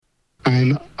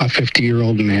I'm a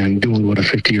 50-year-old man doing what a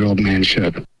 50-year-old man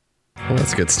should. Well,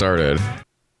 let's get started.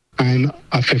 I'm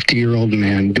a 50-year-old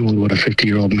man doing what a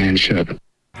 50-year-old man should.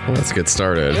 Well, let's get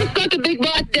started. Let's suck a big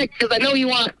black dick, because I know you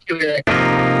want to.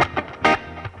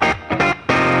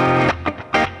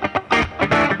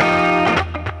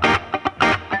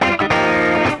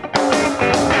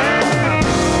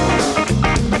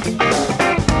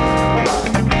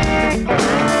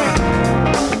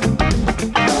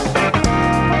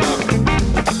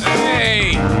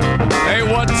 Hey,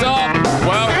 what's up?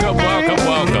 Welcome.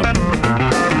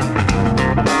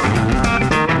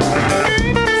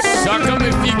 Suck 'em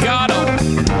if you got 'em.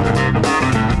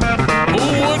 Who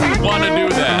wouldn't want to do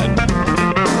that?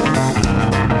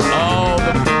 Oh,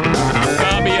 the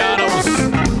Fabianos.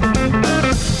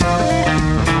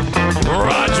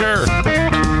 Roger.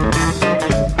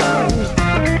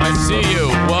 I see you.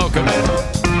 Welcome.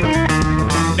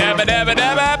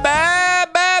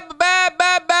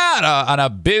 On a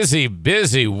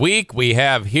busy week we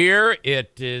have here.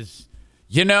 It is,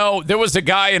 there was a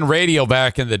guy in radio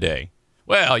back in the day.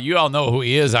 Well, you all know who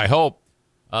he is, I hope.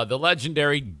 The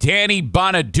legendary Danny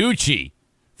Bonaducci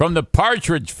from the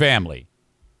Partridge Family.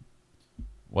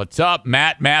 What's up,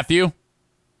 Matthew?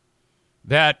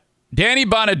 That Danny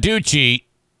Bonaducci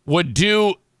would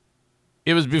do,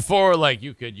 it was before, like,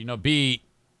 you could, be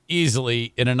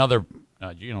easily in another,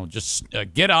 just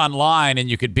get online and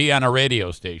you could be on a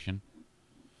radio station.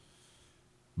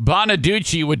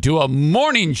 Bonaducci would do a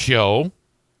morning show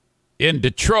in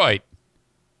Detroit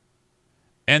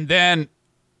and then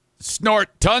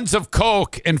snort tons of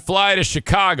coke and fly to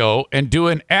Chicago and do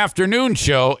an afternoon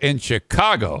show in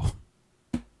Chicago.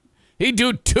 He'd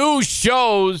do 2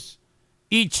 shows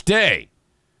each day.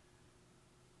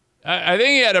 I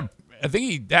think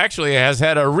he actually has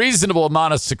had a reasonable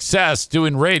amount of success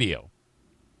doing radio.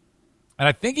 And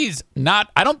I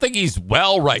don't think he's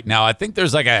well right now. I think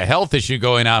there's like a health issue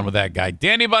going on with that guy.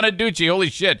 Danny Bonaducci, holy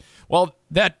shit. Well,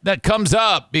 that comes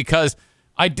up because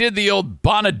I did the old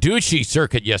Bonaducci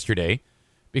circuit yesterday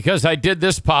because I did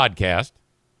this podcast.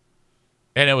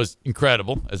 And it was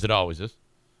incredible, as it always is.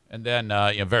 And then,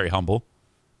 very humble.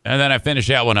 And then I finished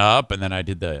that one up. And then I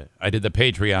did the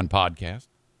Patreon podcast.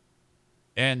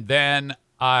 And then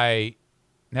I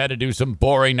had to do some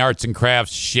boring arts and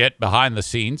crafts shit behind the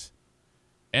scenes.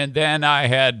 And then I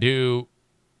had to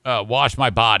wash my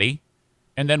body.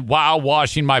 And then while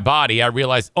washing my body, I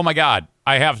realized, oh, my God,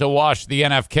 I have to wash the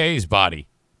NFK's body.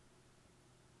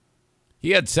 He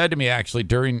had said to me, actually,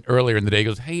 earlier in the day, he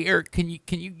goes, hey, Eric, can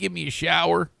you give me a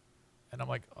shower? And I'm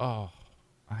like, oh,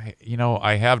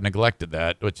 I have neglected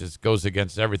that, which goes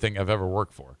against everything I've ever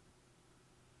worked for.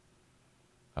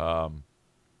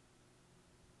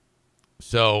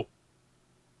 So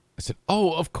I said,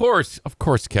 oh, of course,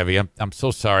 Kevy. I'm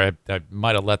so sorry. I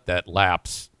might have let that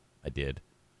lapse. I did.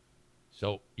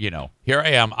 So, here I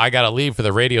am. I got to leave for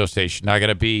the radio station. I got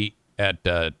to be at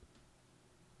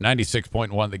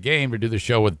 96.1 The Game to do the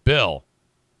show with Bill.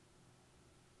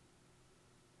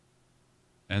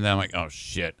 And then I'm like, oh,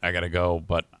 shit, I got to go,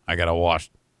 but I got to wash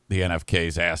the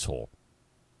NFK's asshole.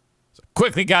 So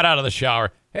quickly got out of the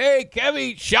shower. Hey,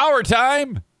 Kevy, shower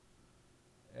time.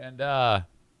 And got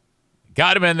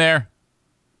him in there.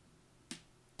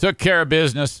 Took care of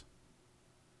business.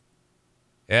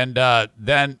 And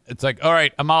then it's like, all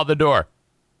right, I'm out the door.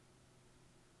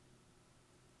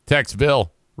 Text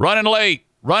Bill. Running late.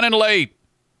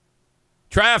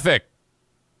 Traffic.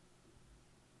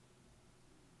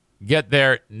 Get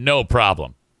there, no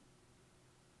problem.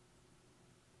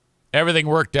 Everything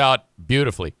worked out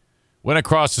beautifully. Went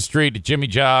across the street to Jimmy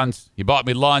John's. He bought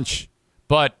me lunch.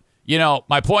 But,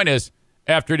 my point is,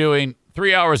 after doing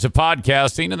 3 hours of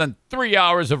podcasting and then 3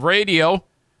 hours of radio,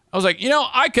 I was like,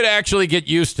 I could actually get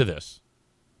used to this.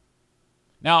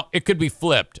 Now, it could be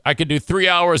flipped. I could do 3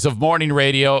 hours of morning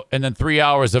radio and then 3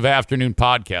 hours of afternoon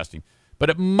podcasting. But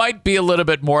it might be a little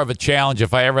bit more of a challenge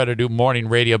if I ever had to do morning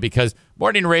radio because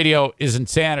morning radio is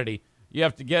insanity. You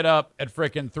have to get up at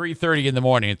frickin' 3:30 in the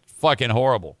morning. It's fucking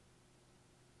horrible.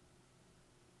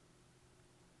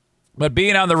 But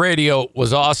being on the radio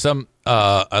was awesome.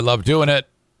 I love doing it.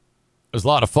 It was a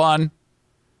lot of fun.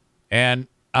 And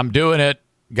I'm doing it,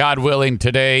 God willing,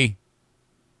 today,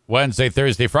 Wednesday,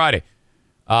 Thursday, Friday.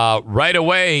 Right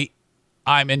away,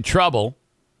 I'm in trouble.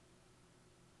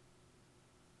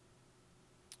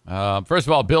 First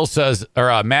of all,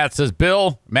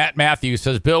 Matt Matthews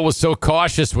says, Bill was so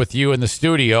cautious with you in the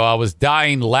studio, I was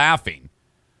dying laughing.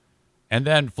 And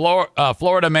then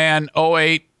Florida Man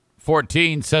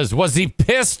 0814 says, was he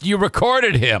pissed you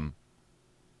recorded him?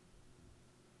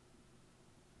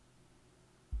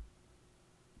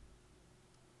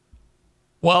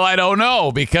 Well, I don't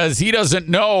know because he doesn't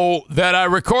know that I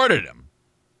recorded him.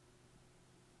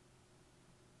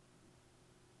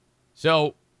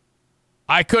 So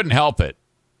I couldn't help it.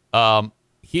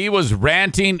 He was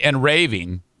ranting and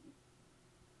raving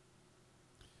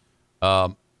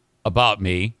about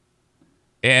me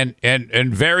and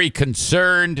very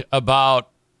concerned about,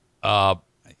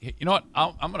 you know what?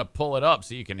 I'm going to pull it up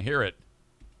so you can hear it.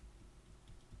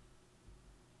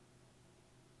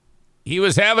 He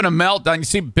was having a meltdown. You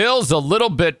see, Bill's a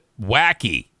little bit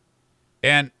wacky,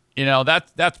 and you know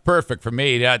that's perfect for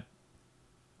me. I'm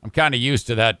kind of used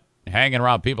to that, hanging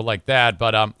around people like that.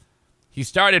 But he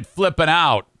started flipping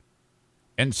out,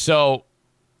 and so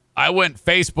I went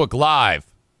Facebook Live,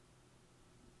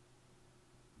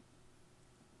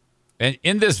 and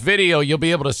in this video, you'll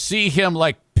be able to see him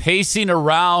like pacing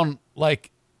around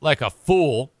like a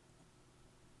fool.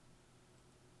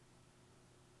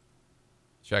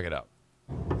 Check it out.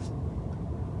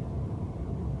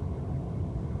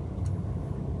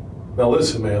 Now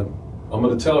listen, man, I'm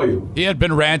going to tell you. He had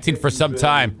been ranting for some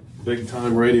time. Big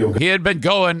time radio. He had been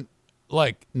going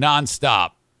like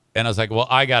nonstop. And I was like, well,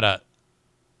 I gotta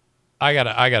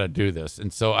do this.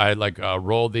 And so I like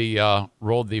rolled the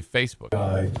Facebook.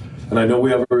 Guy, and I know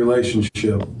we have a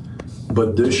relationship,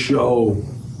 but this show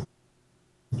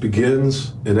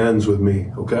begins and ends with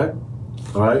me, okay?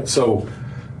 All right, so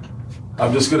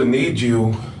I'm just going to need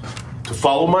you to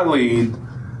follow my lead,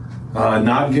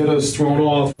 not get us thrown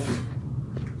off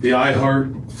the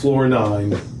iHeart Floor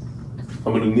 9. I'm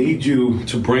going to need you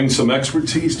to bring some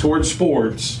expertise towards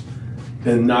sports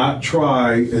and not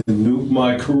try and nuke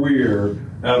my career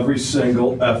every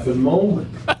single effing moment.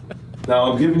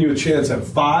 Now, I'm giving you a chance at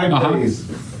 5 days.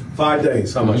 5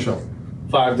 days on my show.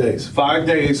 5 days. 5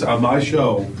 days on my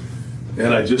show.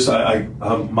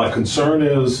 And my concern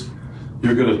is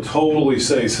you're going to totally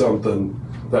say something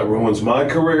that ruins my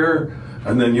career,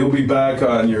 and then you'll be back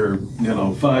on your,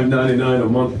 $5.99 a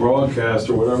month broadcast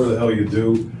or whatever the hell you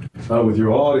do with your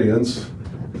audience.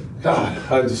 God,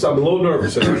 I'm a little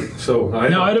nervous. So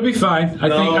it'll be fine.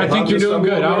 I think you're doing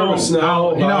good.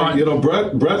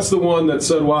 Brett's the one that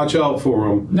said watch out for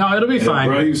him. No, it'll be fine.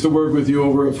 Brett used to work with you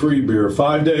over at Free Beer.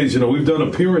 5 days. We've done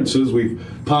appearances. We've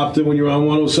popped in when you're on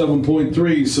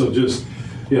 107.3. So just.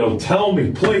 Tell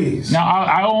me, please. No,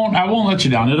 I won't let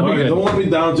you down. It'll be good. Don't let me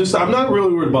down. I'm not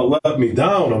really worried about letting me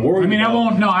down. I'm worried.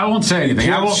 I won't say anything.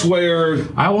 I won't swear.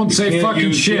 I won't say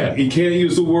fucking shit. You can't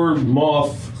use the word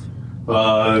moth.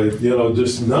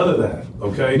 Just none of that.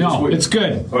 Okay. No, it's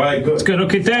good. All right, good. It's good.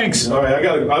 Okay, thanks. All right,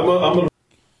 I'm gonna.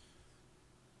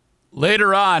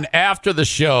 Later on, after the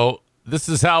show, this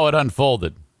is how it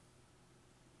unfolded.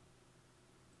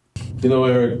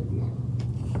 Eric.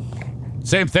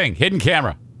 Same thing, hidden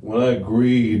camera. When I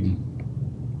agreed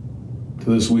to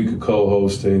this week of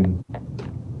co-hosting,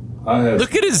 I had.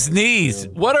 Look at his knees.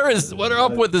 What are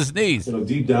up with his knees?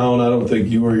 Deep down, I don't think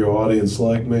you or your audience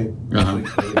like me. Uh-huh.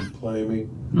 They play me.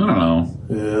 I don't know.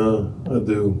 Yeah, I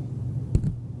do.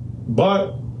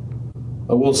 But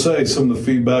I will say some of the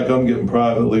feedback I'm getting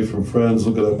privately from friends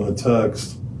looking at my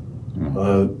text,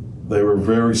 they were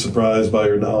very surprised by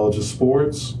your knowledge of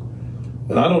sports.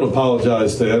 And I don't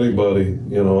apologize to anybody.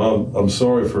 I'm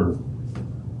sorry for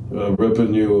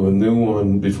ripping you a new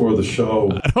one before the show.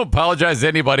 I don't apologize to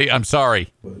anybody. I'm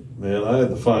sorry. But, man, I had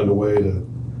to find a way to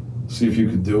see if you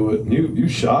could do it. And you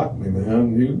shocked me,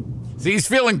 man. See, he's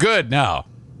feeling good now.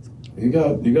 You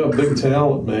got big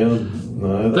talent, man.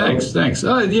 Thanks.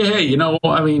 Hey,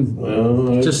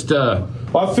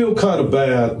 I feel kind of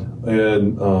bad,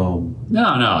 and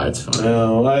no, it's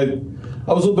fine.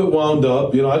 I was a little bit wound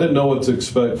up. I didn't know what to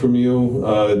expect from you.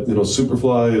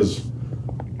 Superfly is,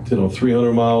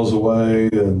 300 miles away,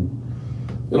 and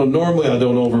normally I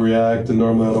don't overreact, and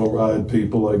normally I don't ride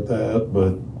people like that.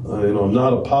 But I'm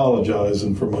not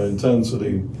apologizing for my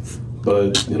intensity.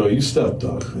 But you stepped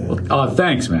up, man. Oh,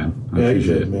 thanks, man. I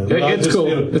appreciate it, man. It's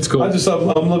cool. It's cool.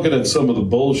 I'm looking at some of the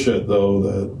bullshit though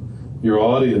that your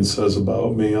audience says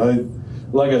about me.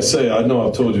 Like I say, I know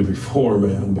I've told you before,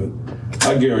 man, but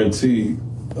I guarantee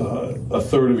a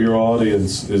third of your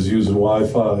audience is using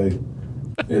Wi-Fi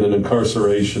in an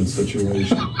incarceration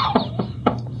situation.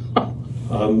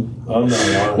 I'm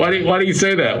not lying. Why do you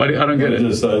say that? I don't get it.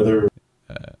 Just either.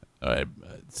 All right,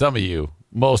 some of you.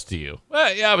 Most of you.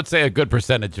 Well, yeah, I would say a good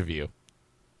percentage of you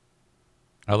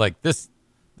are like, this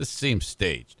seems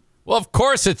staged. Well, of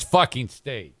course it's fucking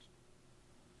staged.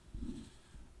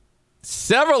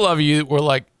 Several of you were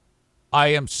like, I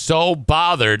am so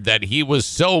bothered that he was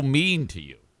so mean to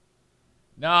you.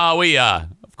 No,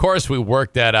 of course we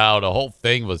worked that out. The whole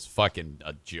thing was fucking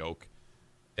a joke.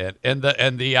 And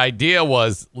the idea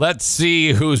was, let's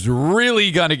see who's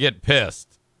really going to get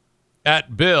pissed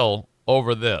at Bill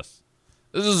over this.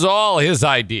 This is all his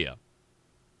idea.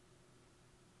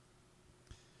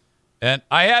 And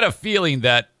I had a feeling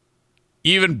that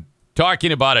even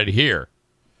talking about it here,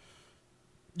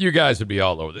 you guys would be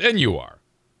all over it. And you are,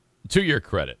 to your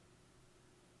credit.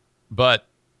 But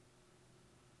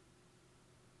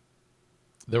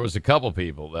there was a couple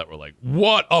people that were like,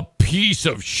 what a piece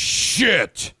of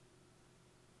shit.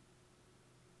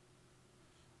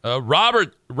 Not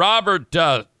Robert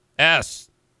S.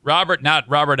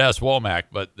 Womack,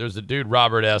 but there's a dude,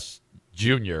 Robert S.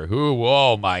 Jr., who,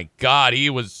 oh my God, he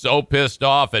was so pissed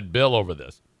off at Bill over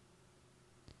this.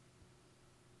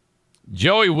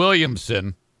 Joey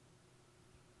Williamson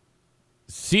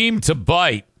seemed to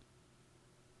bite.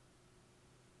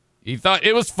 He thought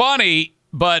it was funny,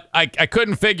 but I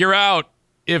couldn't figure out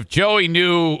if Joey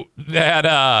knew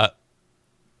that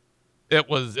it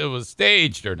was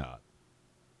staged or not.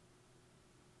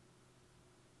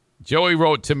 Joey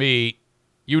wrote to me,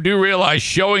 "You do realize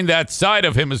showing that side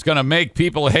of him is going to make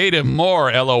people hate him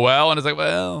more, LOL." And it's like,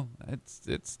 well,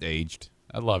 it's staged.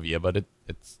 I love you, but it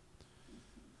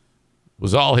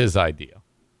was all his idea.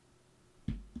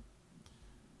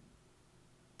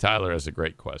 Tyler has a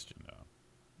great question, though.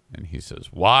 And he says,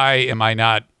 why am I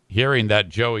not hearing that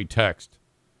Joey text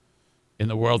in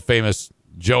the world-famous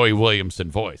Joey Williamson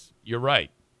voice? You're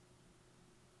right.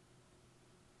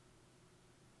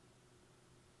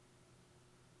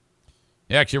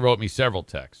 He actually wrote me several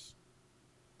texts.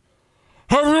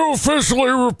 Have you officially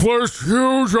replaced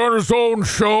Hughes on his own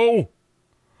show?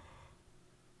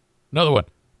 Another one.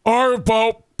 I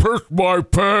about pissed my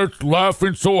pants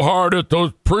laughing so hard at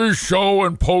those pre-show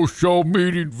and post-show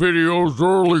meeting videos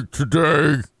early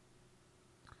today.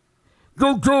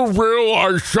 Don't you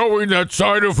realize showing that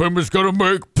side of him is going to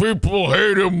make people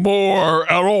hate him more?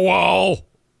 LOL.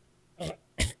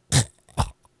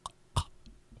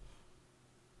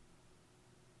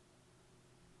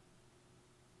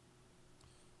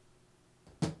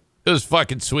 It was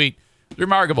fucking sweet. It's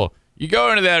remarkable. You go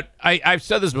into that, I've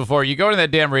said this before, you go into that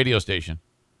damn radio station.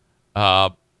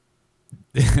 And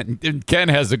Ken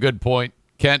has a good point.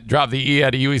 Kent dropped the E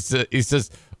out of you. He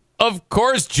says, of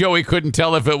course Joey couldn't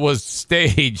tell if it was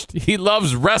staged. He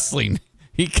loves wrestling.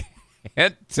 He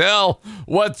can't tell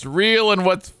what's real and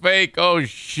what's fake. Oh,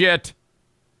 shit.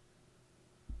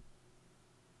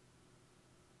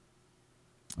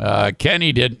 Kenny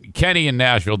in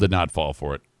Nashville did not fall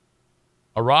for it.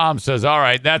 Aram says, all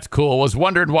right, that's cool. Was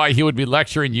wondering why he would be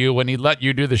lecturing you when he let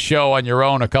you do the show on your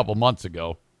own a couple months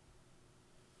ago.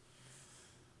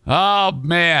 Oh,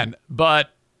 man. But,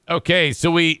 okay,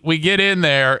 so we get in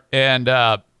there, and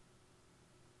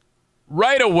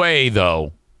right away,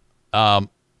 though,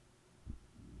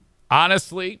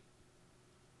 honestly,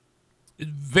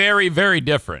 very, very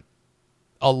different.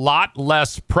 A lot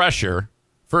less pressure,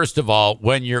 first of all,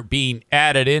 when you're being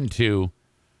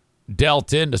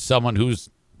dealt into someone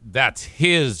that's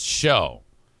his show.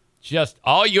 Just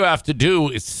all you have to do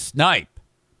is snipe.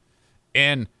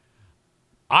 And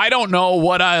I don't know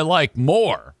what I like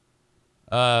more,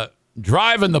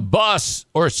 driving the bus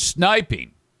or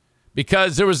sniping,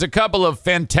 because there was a couple of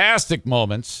fantastic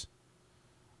moments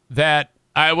that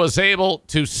I was able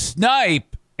to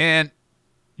snipe and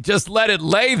just let it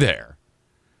lay there.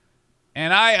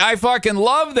 And I fucking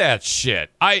love that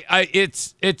shit.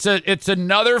 It's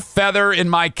another feather in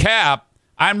my cap.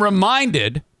 I'm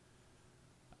reminded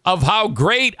of how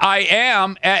great I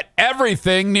am at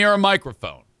everything near a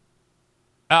microphone.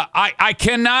 I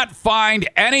cannot find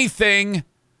anything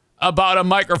about a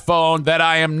microphone that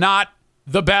I am not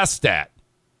the best at.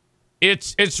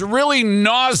 It's really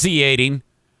nauseating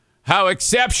how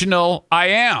exceptional I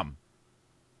am.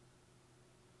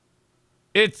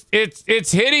 It's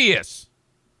hideous.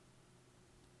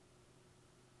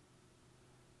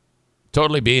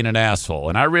 Totally being an asshole,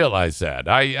 and I realize that.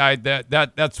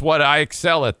 That's what I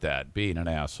excel at, that, being an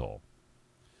asshole.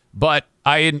 But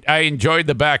I enjoyed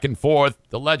the back and forth.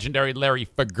 The legendary Larry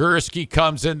Figursky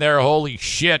comes in there. Holy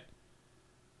shit.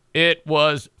 It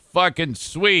was fucking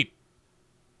sweet.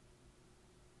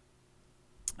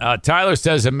 Tyler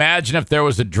says, imagine if there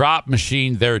was a drop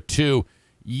machine there too.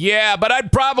 Yeah, but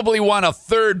I'd probably want a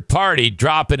third party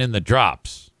dropping in the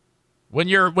drops. When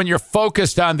you're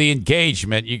focused on the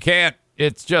engagement, you can't.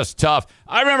 It's just tough.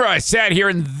 I remember I sat here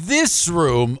in this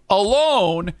room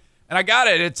alone, and I got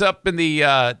it. It's up in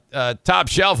the top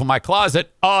shelf of my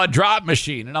closet, a drop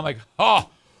machine. And I'm like, oh,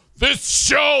 this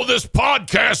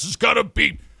podcast is going to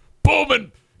be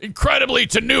booming incredibly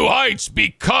to new heights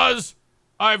because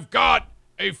I've got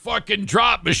a fucking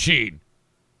drop machine.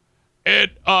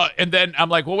 And then I'm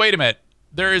like, well, wait a minute.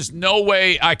 There is no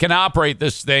way I can operate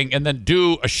this thing and then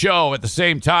do a show at the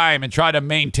same time and try to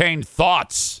maintain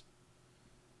thoughts.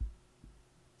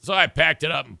 So I packed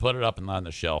it up and put it up on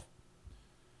the shelf.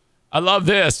 I love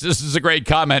this. This is a great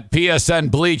comment.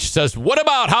 PSN Bleach says,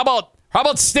 how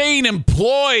about staying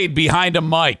employed behind a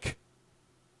mic?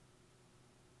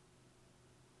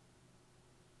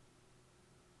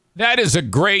 That is a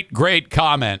great, great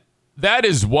comment. That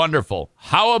is wonderful.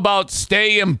 How about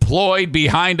stay employed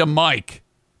behind a mic?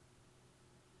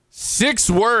 6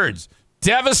 words.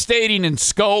 Devastating in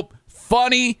scope.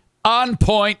 Funny. On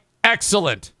point.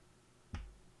 Excellent.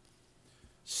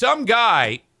 Some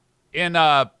guy in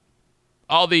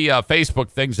all the Facebook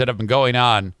things that have been going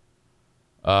on.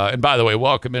 And by the way,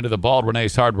 welcome into the Baldwin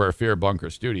Ace Hardware Fear Bunker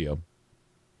studio.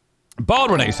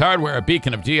 Baldwin Ace Hardware, a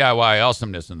beacon of DIY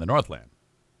awesomeness in the Northland.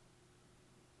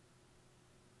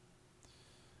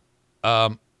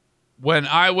 When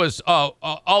I was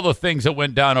all the things that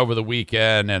went down over the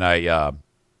weekend, and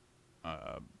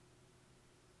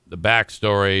the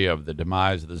backstory of the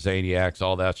demise of the Zaniacs,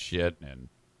 all that shit,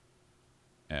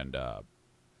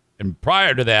 and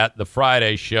prior to that, the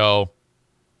Friday show,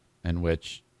 in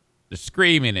which the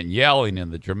screaming and yelling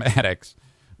and the dramatics.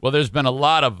 Well, there's been a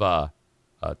lot of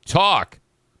talk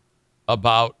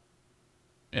about,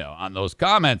 on those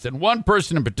comments, and one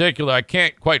person in particular, I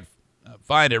can't quite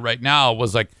find it right now,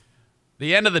 was like,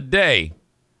 the end of the day,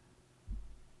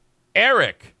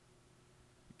 Eric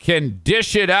can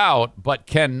dish it out, but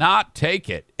cannot take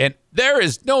it. And there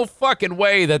is no fucking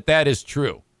way that is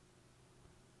true.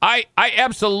 I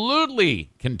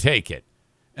absolutely can take it.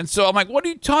 And so I'm like, what are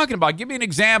you talking about? Give me an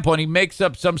example. And he makes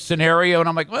up some scenario, and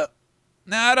I'm like, well,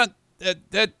 no, I don't.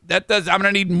 That does. I'm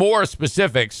going to need more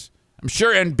specifics. I'm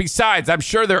sure. And besides, I'm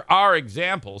sure there are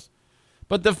examples.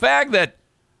 But the fact that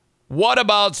what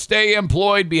about stay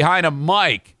employed behind a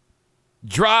mic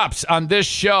drops on this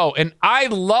show, and I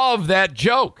love that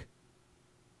joke.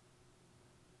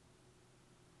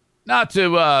 Not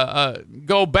to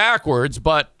go backwards,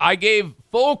 but I gave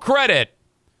full credit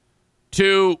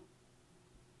to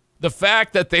the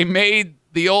fact that they made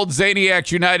the old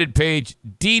Zaniacs United page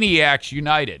Deniacs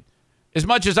United. As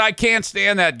much as I can't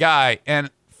stand that guy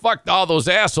and fuck all those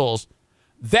assholes,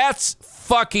 that's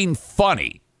fucking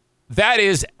funny. That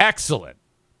is excellent.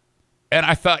 And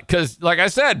I thought, because like I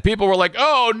said, people were like,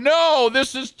 oh no,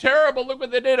 this is terrible. Look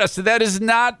what they did. I said, that is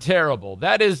not terrible.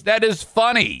 That is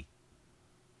funny.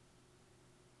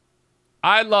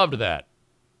 I loved that.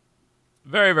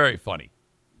 Very, very funny.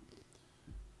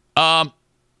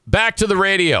 Back to the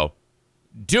radio.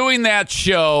 Doing that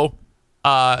show,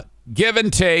 give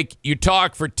and take, you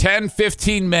talk for 10,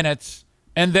 15 minutes,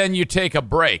 and then you take a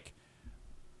break.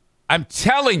 I'm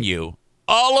telling you,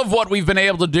 all of what we've been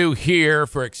able to do here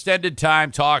for extended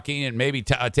time talking and maybe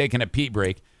taking a pee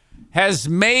break has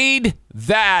made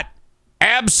that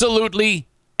absolutely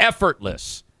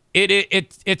effortless.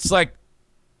 It's like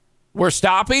we're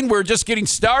stopping. We're just getting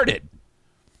started.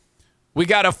 We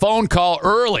got a phone call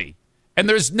early, and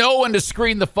there's no one to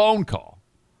screen the phone call.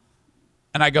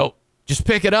 And I go, just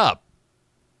pick it up.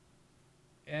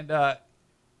 And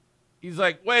he's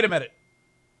like, wait a minute.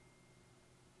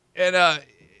 And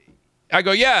I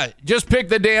go, yeah, just pick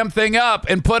the damn thing up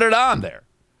and put it on there.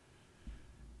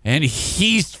 And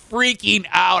he's freaking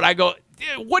out. I go,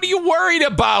 what are you worried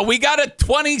about? We got a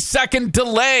 20-second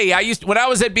delay. When I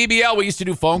was at BBL, we used to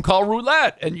do phone call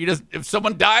roulette. And you just, if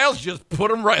someone dials, you just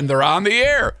put them right, and they're on the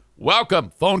air. Welcome,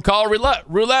 phone call roulette.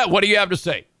 What do you have to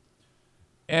say?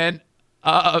 And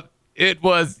it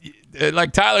was,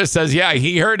 like Tyler says, yeah,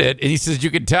 he heard it. And he says, you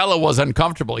could tell it was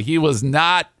uncomfortable. He was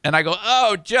not. And I go,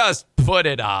 oh, just put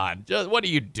it on. Just, what are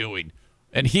you doing?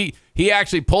 And he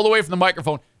actually pulled away from the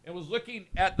microphone and was looking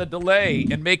at the delay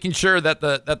and making sure that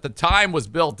the time was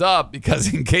built up,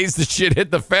 because in case the shit hit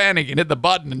the fan, he can hit the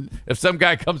button. And if some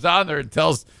guy comes on there and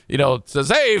says,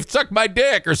 hey, suck my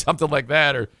dick or something like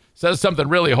that, or says something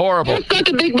really horrible. Suck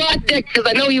a big butt dick because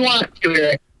I know you want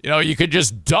to. You could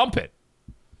just dump it.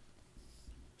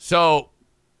 So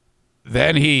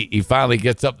then he finally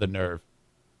gets up the nerve.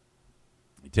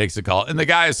 He takes the call. And the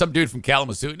guy is some dude from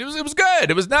Kalamazoo. It was good.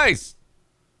 It was nice.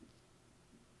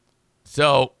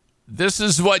 So this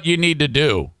is what you need to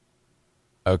do,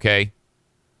 okay?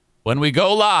 When we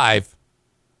go live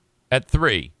at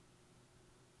 3,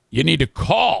 you need to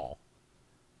call.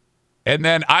 And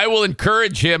then I will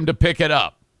encourage him to pick it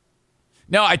up.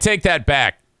 No, I take that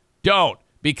back. Don't.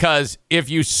 Because if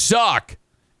you suck,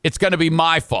 it's going to be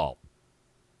my fault.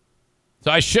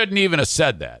 So I shouldn't even have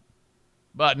said that.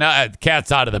 But now the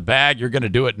cat's out of the bag. You're going to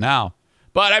do it now.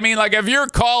 But I mean, like, if you're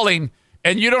calling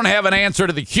and you don't have an answer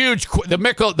to the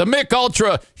Mick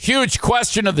Ultra huge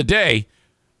question of the day,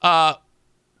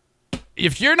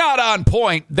 if you're not on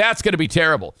point, that's going to be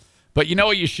terrible. But you know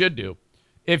what you should do?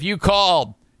 If you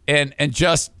called and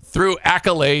just threw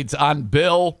accolades on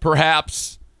Bill,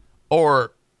 perhaps,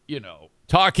 or,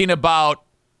 talking about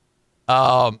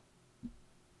the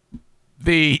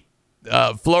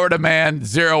Florida Man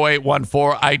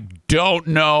 0814, I don't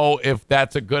know if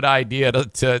that's a good idea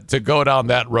to go down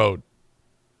that road.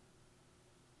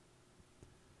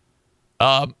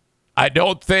 I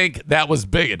don't think that was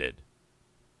bigoted.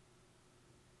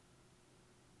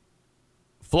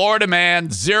 Florida Man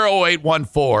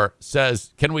 0814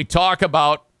 says, can we talk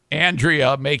about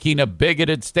Andrea making a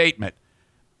bigoted statement?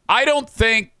 I don't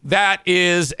think that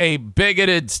is a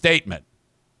bigoted statement.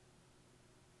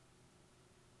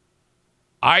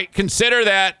 I consider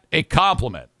that a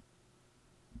compliment.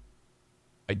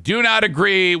 I do not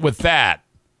agree with that.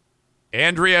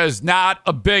 Andrea is not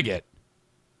a bigot,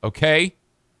 okay?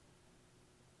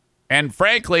 And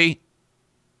frankly,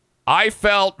 I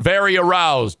felt very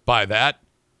aroused by that.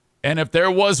 And if there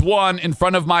was one in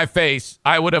front of my face,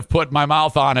 I would have put my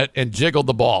mouth on it and jiggled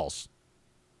the balls.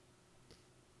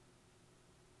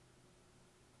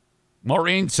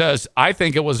 Maureen says, I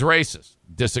think it was racist.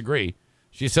 Disagree.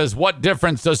 She says, what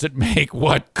difference does it make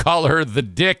what color the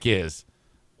dick is?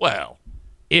 Well,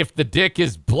 if the dick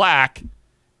is black,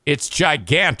 it's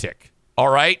gigantic. All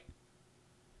right?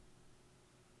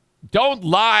 Don't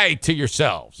lie to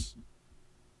yourselves.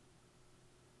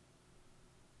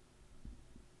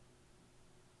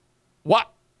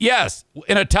 What? Yes,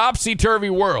 in a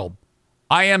topsy-turvy world,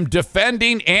 I am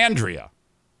defending Andrea.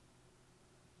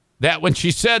 That when she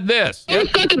said this. You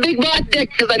suck a big black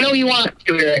dick because I know you want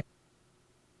to hear it.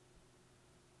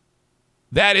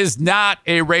 That is not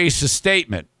a racist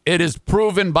statement. It is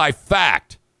proven by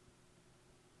fact.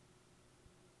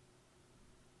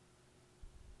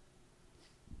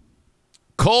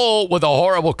 Cole, with a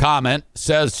horrible comment,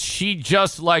 says she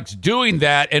just likes doing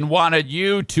that and wanted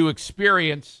you to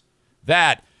experience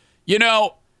that. You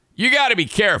know, you got to be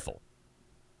careful.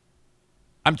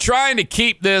 I'm trying to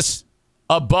keep this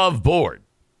above board.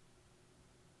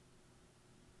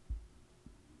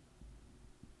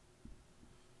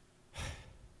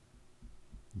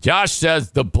 Josh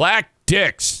says the black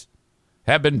dicks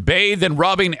have been bathed in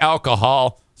rubbing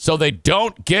alcohol so they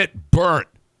don't get burnt.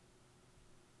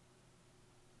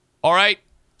 All right?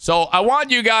 So I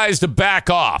want you guys to back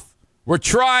off. We're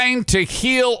trying to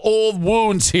heal old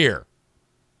wounds here.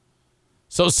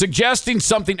 So suggesting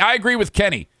something, I agree with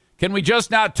Kenny. Can we just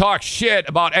not talk shit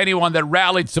about anyone that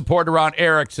rallied support around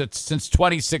Eric since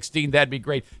 2016? That'd be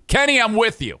great. Kenny, I'm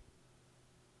with you.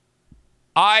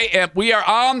 We are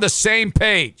on the same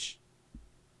page.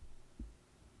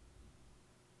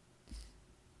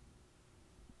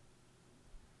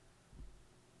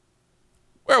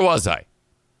 Where was I?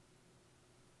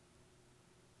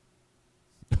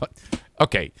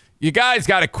 Okay, you guys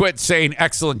got to quit saying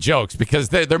excellent jokes because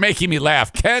they're making me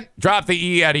laugh. Kent, drop the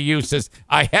E out of you, says,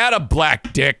 I had a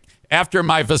black dick after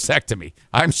my vasectomy.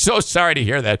 I'm so sorry to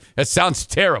hear that. That sounds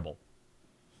terrible.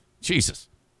 Jesus.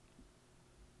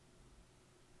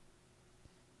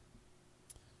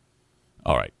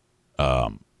 All right.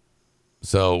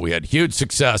 So we had huge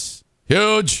success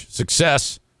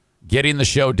getting the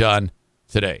show done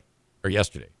today or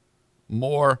yesterday.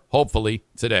 More, hopefully,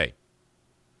 today.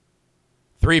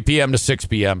 3 p.m. to 6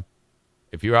 p.m.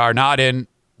 If you are not in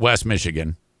West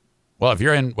Michigan, well, if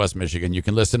you're in West Michigan, you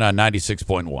can listen on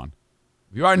 96.1.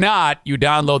 If you are not, you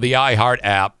download the iHeart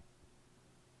app.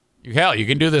 Hell, you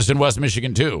can do this in West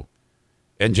Michigan, too.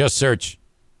 And just search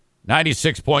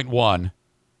 96.1,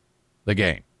 The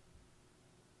Game.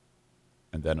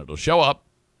 And then it'll show up,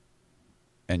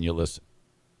 and you listen.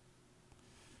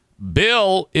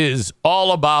 Bill is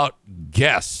all about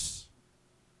guests.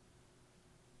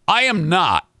 I am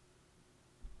not.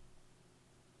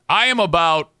 I am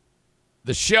about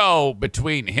the show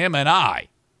between him and I.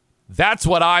 That's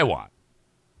what I want.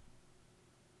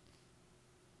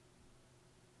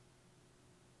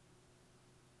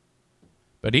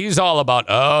 But he's all about,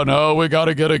 oh, no, we got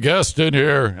to get a guest in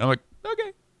here. I'm like,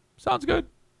 okay, sounds good.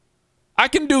 I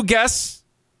can do guests.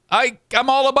 I'm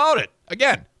all about it.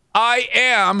 Again, I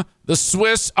am the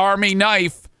Swiss Army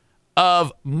knife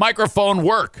of microphone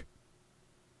work.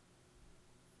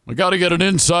 We got to get an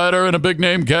insider and a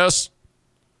big-name guest.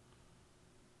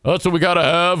 That's what we got to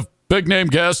have. Big-name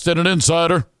guest and an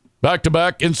insider.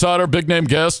 Back-to-back, insider, big-name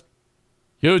guest.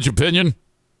 Huge opinion.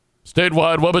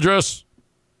 Statewide web address.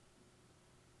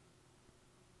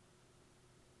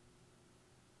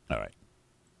 All right.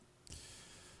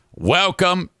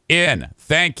 Welcome in.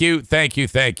 Thank you.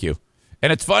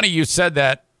 And it's funny you said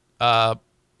that. I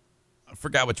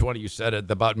forgot which one of you said it,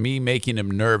 about me making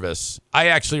him nervous. I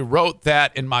actually wrote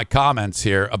that in my comments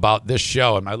here about this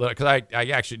show. Because I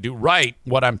actually do write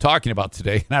what I'm talking about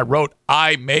today. And I wrote,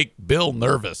 I make Bill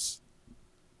nervous.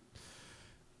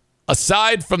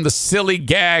 Aside from the silly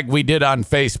gag we did on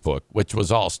Facebook, which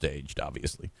was all staged,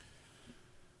 obviously.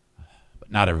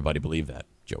 But not everybody believed that,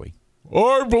 Joey.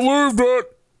 I believed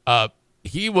it.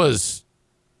 He was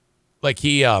like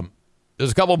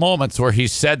there's a couple moments where he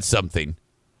said something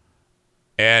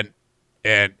and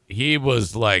he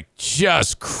was like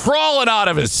just crawling out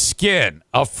of his skin,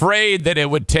 afraid that it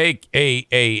would take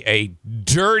a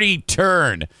dirty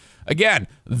turn. Again,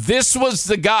 this was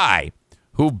the guy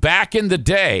who back in the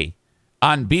day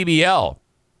on BBL,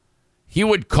 he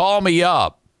would call me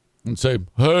up and say,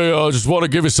 hey, I just want to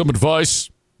give you some advice.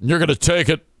 You're going to take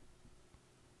it.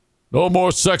 No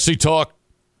more sexy talk.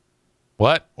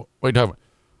 What? What are you talking about?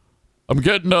 I'm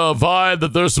getting a vibe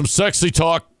that there's some sexy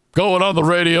talk going on the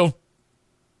radio.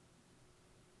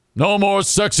 No more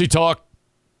sexy talk.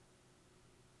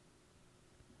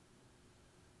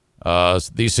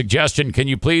 The suggestion, can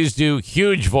you please do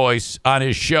huge voice on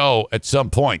his show at some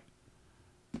point?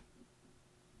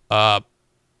 I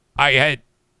had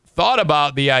thought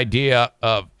about the idea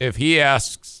of if he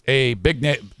asks a big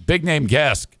name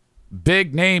guest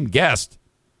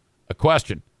a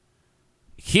question,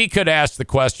 he could ask the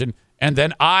question, and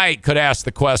then I could ask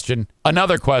the question,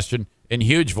 another question in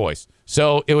huge voice.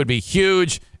 So it would be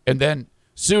huge, and then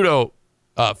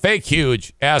fake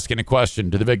huge asking a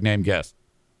question to the big name guest.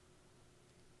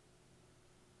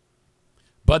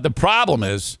 But the problem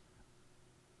is,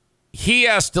 he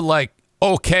has to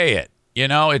okay it.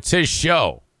 It's his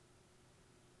show.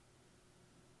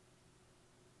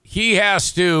 He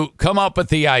has to come up with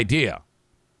the idea.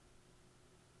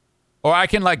 Or I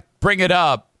can bring it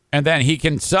up and then he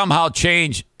can somehow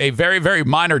change a very, very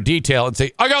minor detail and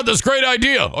say, I got this great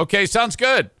idea. Okay, sounds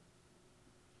good.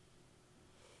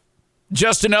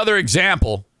 Just another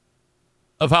example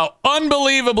of how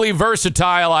unbelievably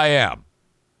versatile I am.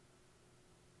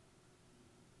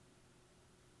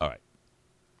 All right.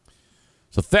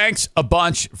 So thanks a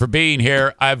bunch for being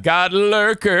here. I've got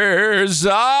lurkers.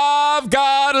 I've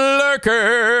got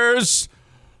lurkers.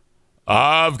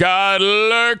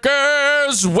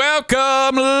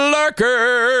 Welcome,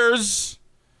 lurkers.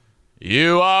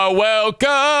 You are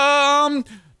welcome.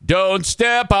 Don't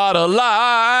step out of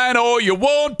line or you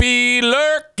won't be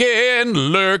lurking.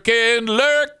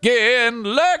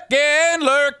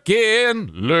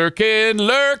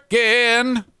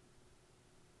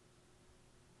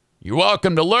 You're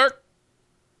welcome to lurk.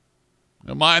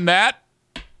 Don't mind that.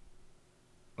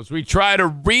 As we try to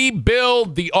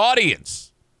rebuild the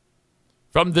audience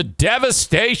from the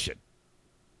devastation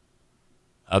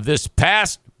of this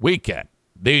past weekend.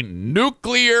 The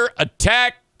nuclear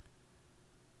attack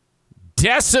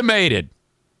decimated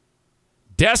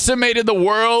the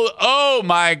world. Oh,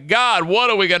 my God. What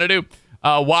are we going to do?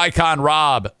 Wycon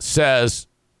Rob says,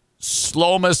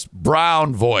 Slomus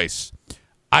Brown voice.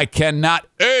 I cannot.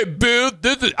 Hey, Bill,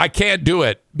 I can't do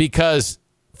it because,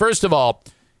 first of all,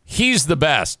 he's the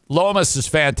best. Lomas is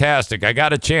fantastic. I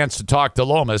got a chance to talk to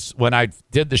Lomas when I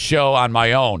did the show on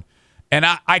my own. And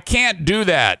I can't do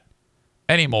that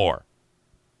anymore.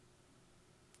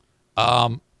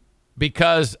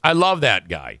 Because I love that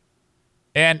guy.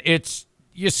 And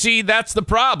you see, that's the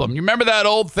problem. You remember that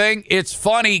old thing? It's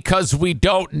funny because we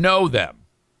don't know them.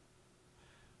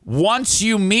 Once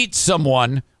you meet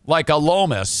someone like a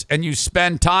Lomas and you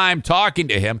spend time talking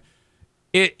to him,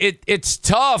 it's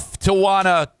tough to want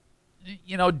to,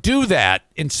 do that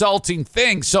insulting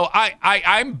thing. So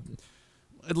I'm,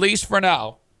 at least for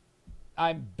now,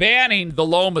 I'm banning the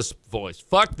Lomas voice.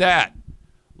 Fuck that.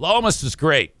 Lomas is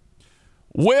great.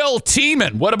 Will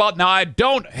Tiemann. What about now?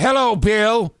 Hello,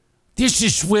 Bill. This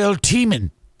is Will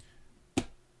Tiemann.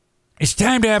 It's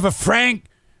time to have a frank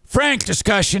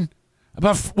discussion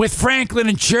with Franklin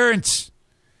Insurance.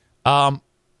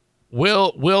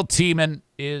 Will Tiemann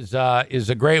is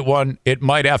a great one. It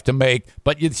might have to make,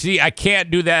 but you see, I can't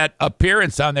do that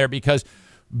appearance on there because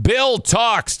Bill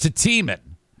talks to Tiemann,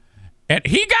 and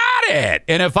he got it.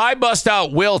 And if I bust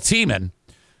out Will Tiemann,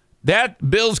 that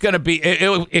Bill's going to be.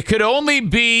 It could only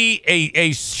be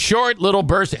a short little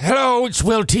burst. Hello, it's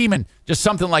Will Tiemann, just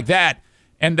something like that,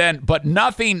 and then, but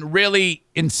nothing really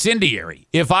incendiary.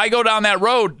 If I go down that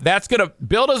road,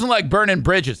 Bill doesn't like burning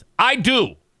bridges. I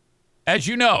do. As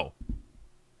you know.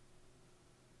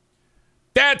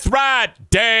 That's right,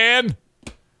 Dan.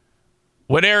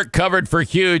 When Eric covered for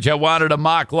Huge, I wanted to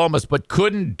mock Lomas, but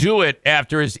couldn't do it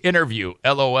after his interview.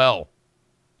 LOL.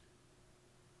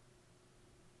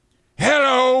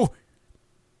 Hello.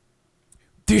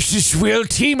 This is Will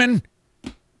Tiemann,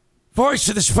 voice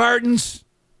of the Spartans.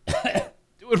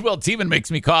 Doing Will Tiemann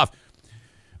makes me cough.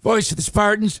 Voice of the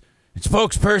Spartans and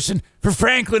spokesperson for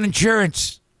Franklin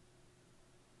Insurance.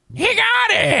 You got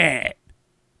it.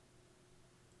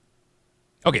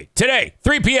 Okay, today,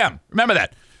 3 p.m. Remember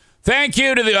that. Thank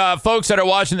you to the folks that are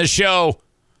watching the show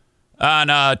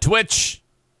on Twitch,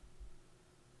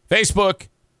 Facebook,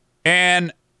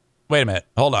 and wait a minute.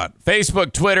 Hold on.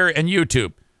 Facebook, Twitter, and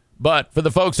YouTube. But for the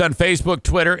folks on Facebook,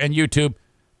 Twitter, and YouTube,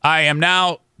 I am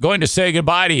now going to say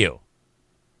goodbye to you.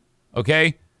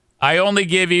 Okay? I only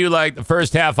give you like the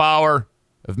first half hour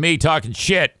of me talking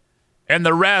shit. And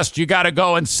the rest, you got to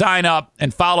go and sign up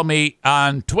and follow me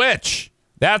on Twitch.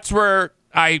 That's where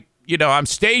I'm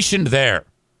stationed there.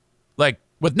 Like,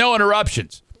 with no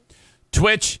interruptions.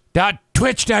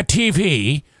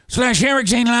 Twitch.tv/Eric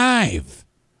Zane Live.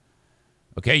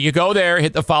 Okay, you go there,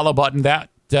 hit the follow button. That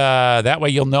way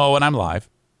you'll know when I'm live.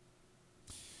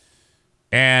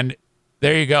 And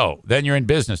there you go. Then you're in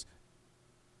business.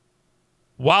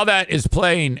 While that is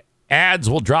playing, ads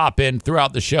will drop in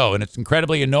throughout the show, and it's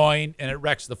incredibly annoying, and it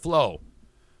wrecks the flow.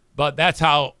 But that's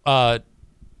how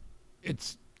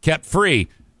it's kept free.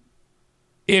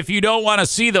 If you don't want to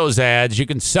see those ads, you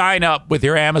can sign up with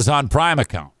your Amazon Prime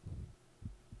account.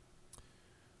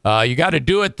 You got to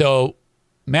do it, though,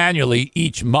 manually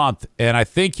each month, and I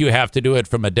think you have to do it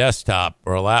from a desktop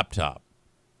or a laptop.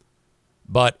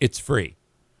 But it's free.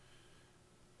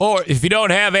 Or if you don't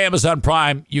have Amazon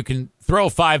Prime, you can throw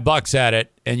 $5 at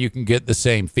it, and you can get the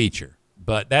same feature.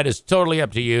 But that is totally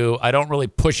up to you. I don't really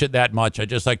push it that much. I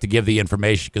just like to give the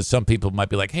information because some people might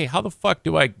be like, hey, how the fuck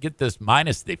do I get this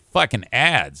minus the fucking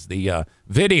ads, the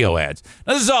video ads?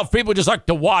 Now, this is all people just like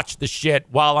to watch the shit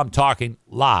while I'm talking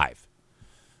live,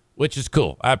 which is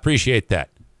cool. I appreciate that.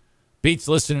 Beats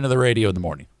listening to the radio in the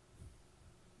morning.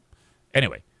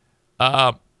 Anyway,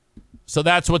 so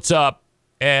that's what's up.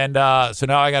 And so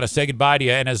now I got to say goodbye to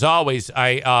you. And as always,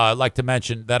 I like to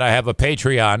mention that I have a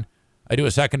Patreon. I do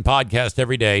a second podcast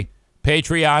every day.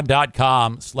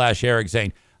 Patreon.com/Eric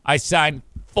Zane. I signed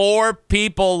 4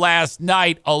 people last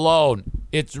night alone.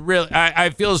 It's really, I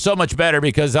feel so much better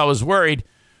because I was worried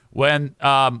when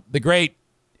the great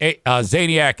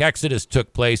Zaniac Exodus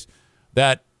took place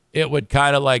that it would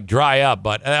kind of like dry up.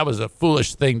 But that was a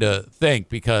foolish thing to think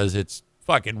because it's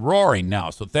fucking roaring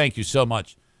now. So thank you so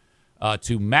much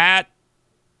to Matt,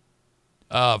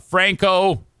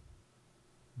 Franco,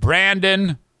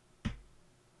 Brandon,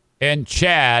 and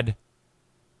Chad,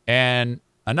 and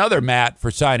another Matt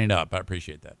for signing up. I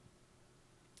appreciate that.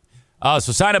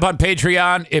 So sign up on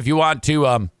Patreon if you want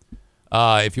to.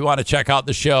 If you want to check out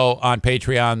the show on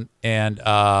Patreon. And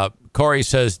Corey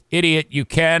says, "Idiot, you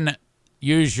can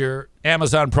use your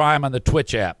Amazon Prime on the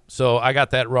Twitch app." So I got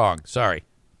that wrong. Sorry.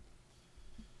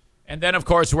 And then, of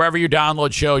course, wherever you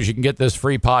download shows, you can get this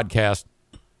free podcast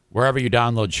wherever you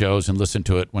download shows and listen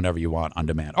to it whenever you want on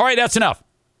demand. All right, that's enough.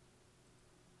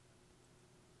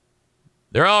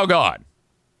 They're all gone.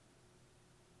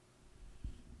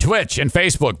 Twitch and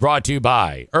Facebook brought to you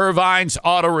by Irvine's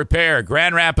Auto Repair,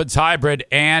 Grand Rapids Hybrid,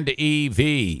 and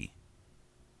EV.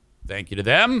 Thank you to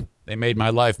them. They made my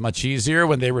life much easier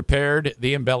when they repaired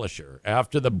the embellisher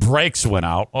after the brakes went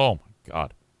out. Oh, my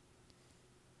God.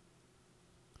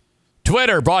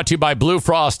 Twitter brought to you by Blue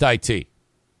Frost IT.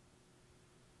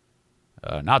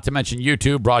 Not to mention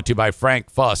YouTube brought to you by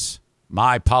Frank Fuss,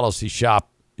 My Policy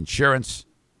Shop Insurance.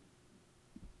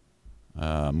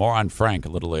 More on Frank a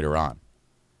little later on.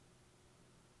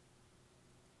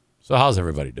 So how's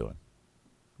everybody doing?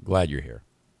 Glad you're here.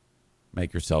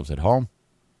 Make yourselves at home.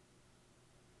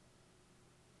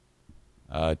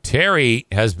 Terry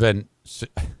has been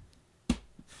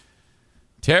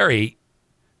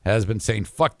saying,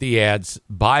 fuck the ads.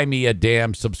 Buy me a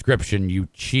damn subscription, you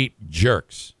cheap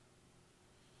jerks.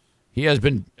 He has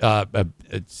been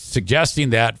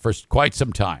suggesting that for quite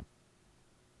some time.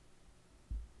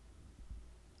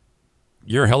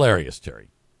 You're hilarious, Terry.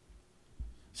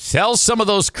 Sell some of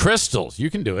those crystals. You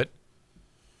can do it.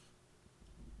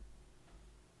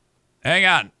 Hang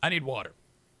on. I need water.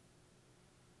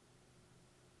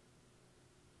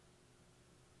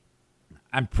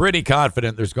 I'm pretty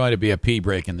confident there's going to be a pee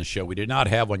break in the show. We did not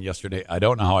have one yesterday. I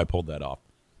don't know how I pulled that off.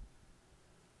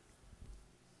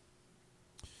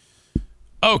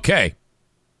 Okay.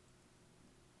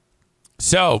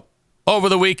 So, over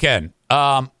the weekend,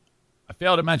 I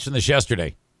failed to mention this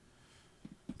yesterday.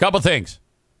 A couple things.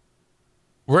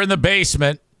 We're in the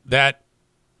basement that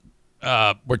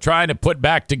we're trying to put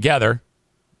back together.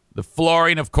 The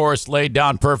flooring, of course, laid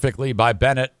down perfectly by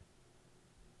Bennett.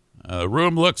 The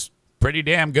room looks pretty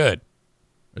damn good.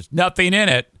 There's nothing in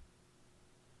it.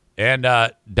 And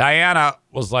Diana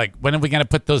was like, when are we going to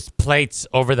put those plates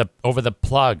over the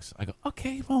plugs? I go,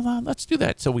 okay, well, let's do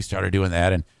that. So we started doing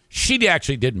that, and she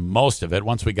actually did most of it.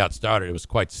 Once we got started, it was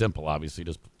quite simple, obviously.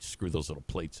 Just screw those little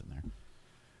plates in there.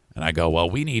 And I go, well,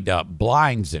 we need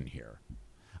blinds in here.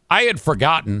 I had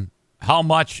forgotten how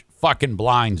much fucking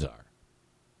blinds are.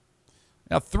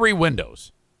 Now, 3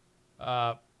 windows.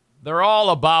 They're all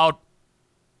about,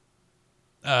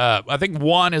 I think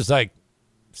one is like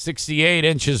 68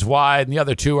 inches wide, and the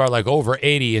other 2 are like over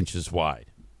 80 inches wide.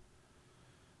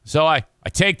 So I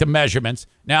take the measurements.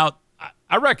 Now,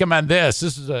 I recommend this.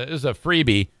 This is a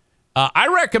freebie. I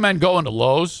recommend going to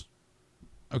Lowe's.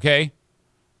 Okay?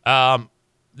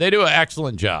 They do an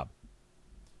excellent job.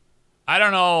 I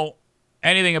don't know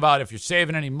anything about if you're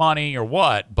saving any money or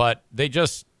what, but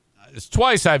it's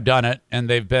twice I've done it, and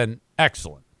they've been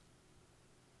excellent.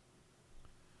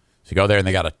 So you go there, and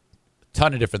they got a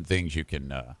ton of different things you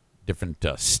can, different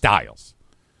styles.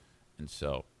 And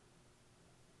so,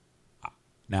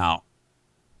 now,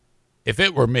 if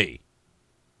it were me,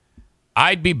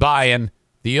 I'd be buying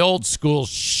the old school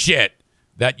shit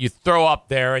that you throw up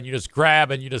there and you just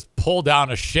grab and you just pull down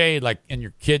a shade like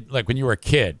when you were a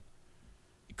kid.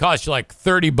 It costs you like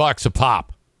 $30 a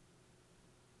pop.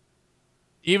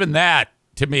 Even that,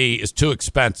 to me, is too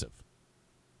expensive.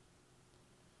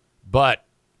 But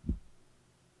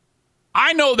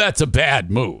I know that's a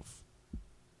bad move.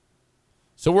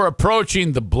 So we're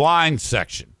approaching the blind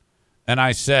section. And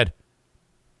I said,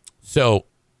 so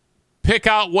pick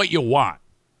out what you want.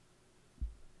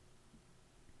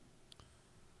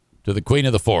 To the queen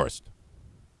of the forest.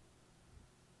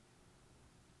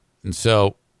 And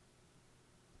so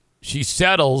she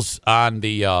settles on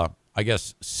the, I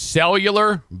guess,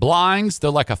 cellular blinds. They're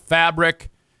like a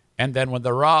fabric. And then when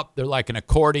they're up, they're like an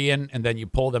accordion. And then you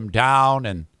pull them down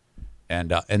and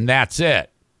that's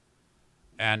it.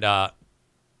 And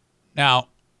now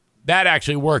that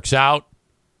actually works out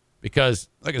because,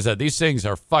 like I said, these things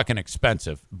are fucking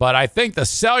expensive. But I think the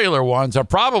cellular ones are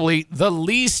probably the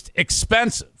least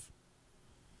expensive.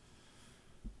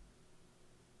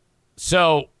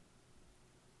 So,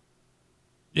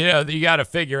 you got to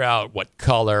figure out what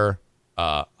color,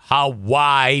 how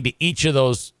wide each of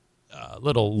those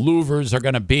little louvers are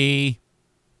going to be.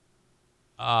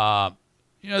 All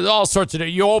sorts of.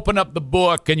 You open up the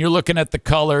book and you're looking at the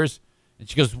colors, and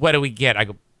she goes, "What do we get?" I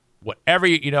go, "Whatever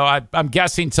I'm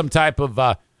guessing some type of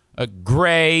a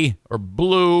gray or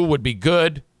blue would be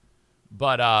good,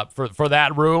 but for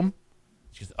that room."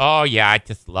 She goes, "Oh yeah, I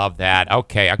just love that."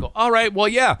 Okay, I go, "All right, well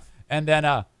yeah." And then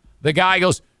the guy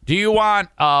goes, "Do you want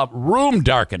room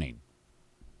darkening?"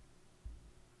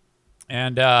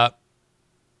 And I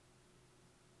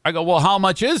go, "Well, how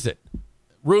much is it?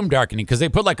 Room darkening?" Because they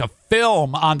put like a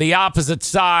film on the opposite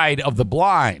side of the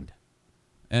blind,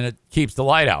 and it keeps the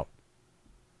light out.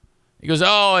 He goes,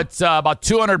 "Oh, it's about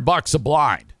 $200 a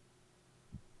blind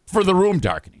for the room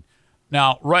darkening."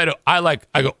 Now, I go, I'm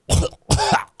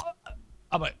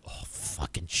like, oh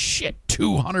fucking shit,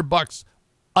 $200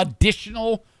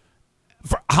 additional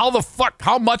for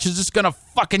how much is this gonna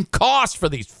fucking cost for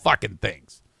these fucking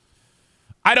things?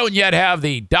 I don't yet have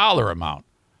the dollar amount,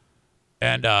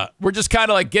 and we're just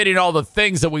kind of like getting all the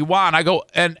things that we want. I go,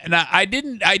 and I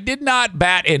did not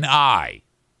bat an eye.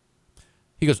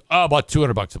 He goes, "Oh, about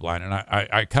 $200 a blind," and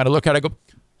I kind of look at it, I go,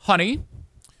 honey,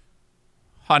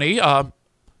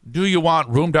 do you want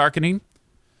room darkening?"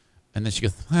 And then she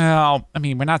goes, "Well, I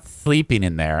mean, we're not sleeping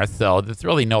in there, so there's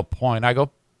really no point." I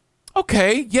go,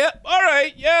 "Okay, yeah, all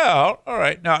right, yeah, all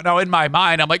right." Now in my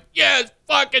mind, I'm like, "Yes,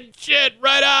 fucking shit,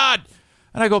 right on."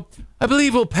 And I go, "I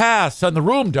believe we'll pass on the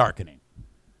room darkening."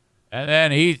 And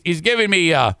then he's giving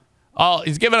me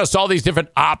he's giving us all these different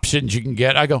options you can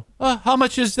get. I go, "How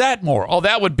much is that more?" "Oh,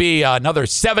 that would be another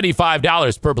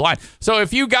 $75 per blind." So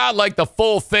if you got like the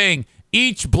full thing,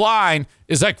 each blind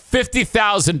is like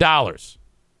 $50,000.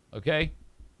 Okay?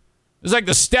 It's like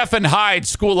the Stephen Hyde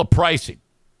School of Pricing.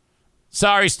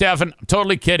 Sorry, Stephen. I'm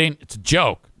totally kidding. It's a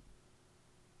joke.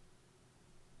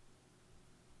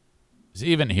 Is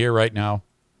he even here right now?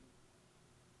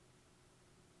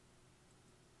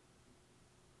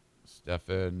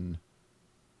 Stephen.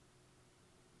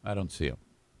 I don't see him.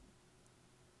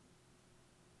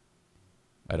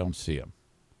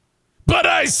 But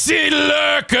I see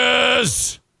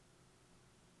lurkers.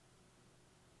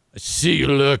 I see you,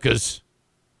 lurkers.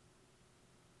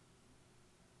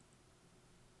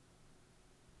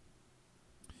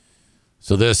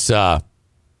 So this, give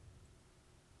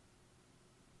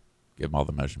them all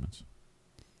the measurements.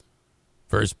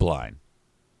 First blind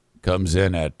comes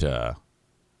in at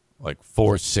like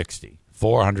 460.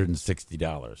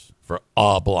 $460 for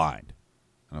a blind.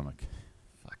 And I'm like,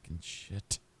 fucking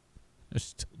shit.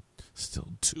 There's still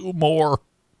two more.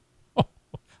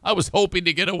 I was hoping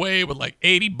to get away with like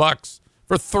 $80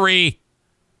 for 3.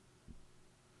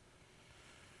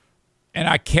 And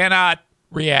I cannot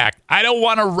react. I don't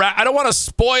want to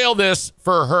spoil this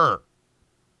for her.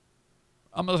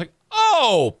 I'm like,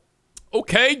 oh,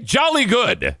 okay, jolly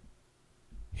good.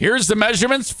 Here's the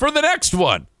measurements for the next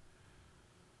one.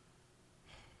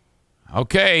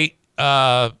 Okay,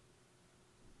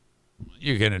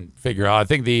 you can figure out. I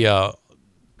think the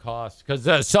cost,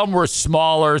 because some were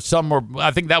smaller, some were.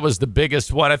 I think that was the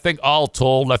biggest one. I think all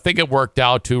told, I think it worked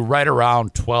out to right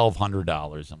around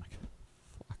 $1,200. I'm like,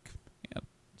 fuck, man,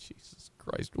 Jesus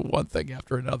Christ, one thing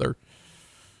after another.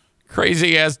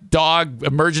 Crazy ass dog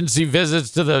emergency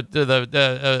visits to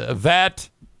the vet,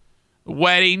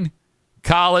 wedding,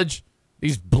 college,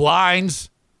 these blinds.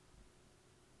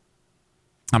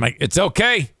 I'm like, it's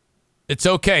okay. It's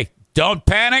okay. Don't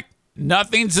panic.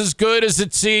 Nothing's as good as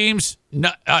it seems.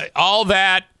 All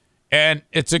that. And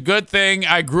it's a good thing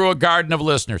I grew a garden of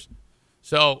listeners.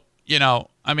 So,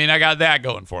 I got that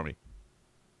going for me.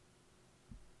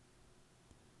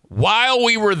 While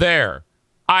we were there,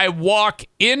 I walk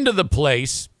into the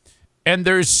place and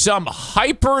there's some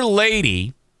hyper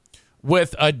lady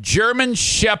with a German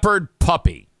Shepherd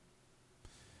puppy.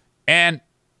 And,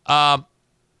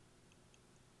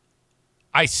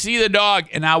 I see the dog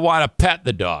and I want to pet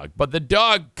the dog, but the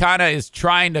dog kind of is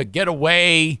trying to get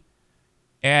away.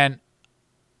 And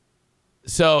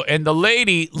the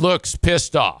lady looks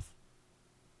pissed off.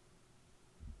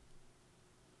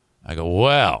 I go,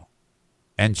 well,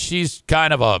 and she's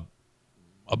kind of a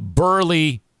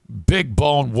burly, big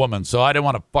bone woman, so I didn't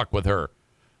want to fuck with her.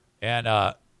 And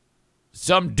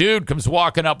some dude comes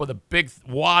walking up with a big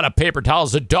wad of paper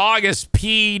towels. The dog is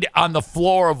peed on the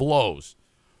floor of Lowe's.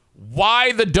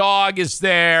 Why the dog is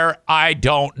there, I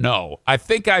don't know. I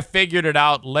think I figured it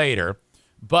out later.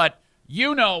 But,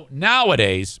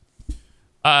 nowadays,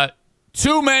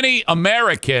 too many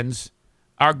Americans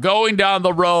are going down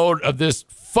the road of this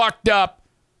fucked up,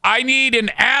 I need an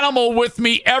animal with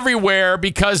me everywhere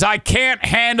because I can't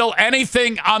handle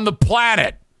anything on the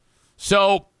planet.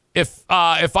 So if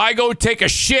I go take a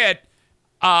shit,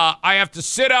 I have to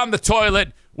sit on the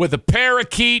toilet with a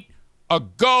parakeet, a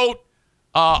goat,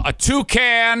 a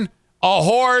toucan, a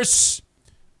horse,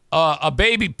 a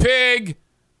baby pig,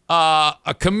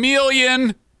 a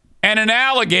chameleon, and an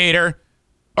alligator,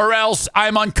 or else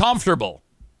I'm uncomfortable.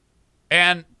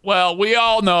 And, well, we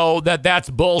all know that that's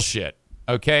bullshit,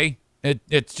 okay?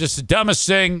 It's just the dumbest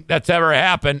thing that's ever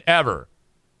happened, ever.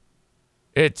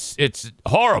 It's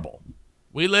horrible.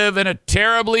 We live in a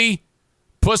terribly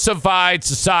pussified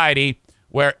society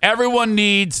where everyone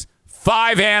needs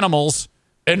 5 animals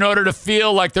in order to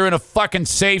feel like they're in a fucking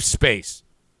safe space.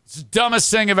 It's the dumbest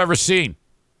thing I've ever seen.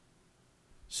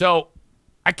 So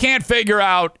I can't figure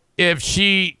out if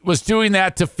she was doing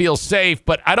that to feel safe,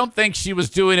 but I don't think she was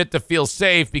doing it to feel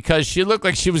safe because she looked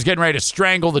like she was getting ready to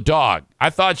strangle the dog.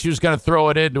 I thought she was going to throw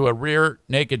it into a rear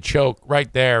naked choke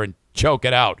right there and choke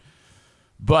it out.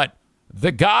 But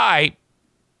the guy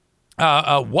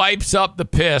wipes up the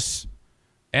piss,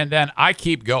 and then I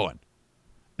keep going.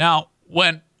 Now,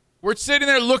 when we're sitting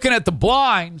there looking at the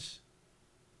blinds,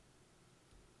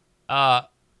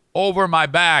 over my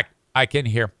back, I can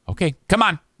hear, okay, come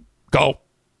on, go.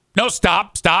 No,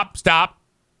 stop.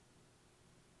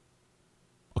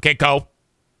 Okay, go.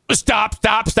 Stop.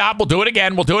 We'll do it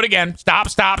again.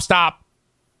 Stop.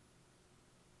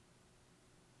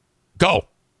 Go.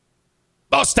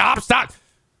 Oh, stop.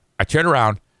 I turn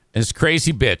around, and this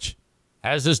crazy bitch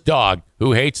has this dog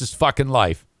who hates his fucking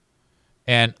life.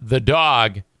 And the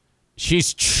dog,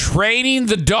 she's training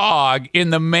the dog in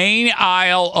the main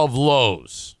aisle of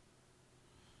Lowe's.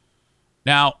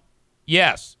 Now,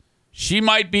 yes, she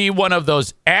might be one of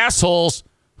those assholes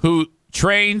who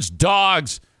trains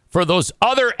dogs for those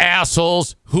other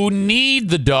assholes who need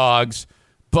the dogs,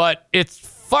 but it's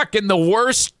fucking the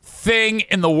worst thing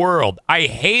in the world. I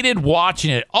hated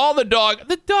watching it.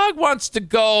 The dog wants to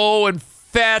go and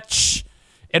fetch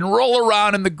and roll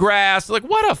around in the grass. Like,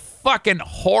 what a fucking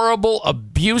horrible,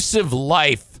 abusive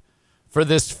life for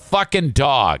this fucking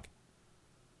dog.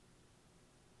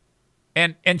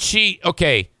 And she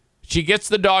gets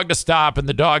the dog to stop, and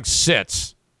the dog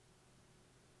sits.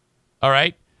 All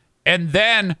right? And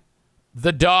then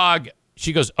the dog,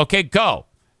 she goes, okay, go.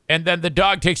 And then the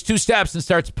dog takes 2 steps and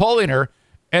starts pulling her.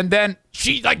 And then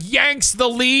she, yanks the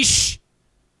leash.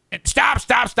 And stop.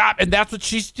 And that's what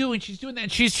she's doing. She's doing that.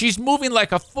 And she's moving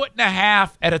like 1.5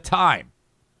 feet at a time.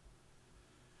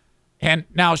 And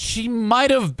now she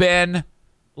might have been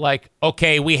like,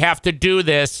 okay, we have to do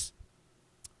this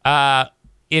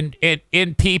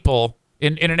in people,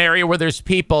 in an area where there's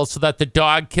people so that the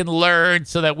dog can learn,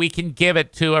 so that we can give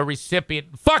it to a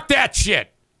recipient. Fuck that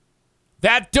shit.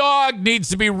 That dog needs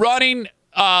to be running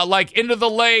like into the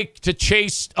lake to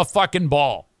chase a fucking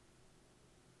ball.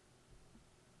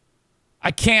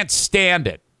 I can't stand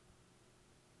it.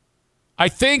 I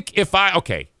think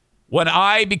when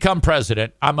I become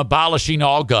president, I'm abolishing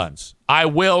all guns. I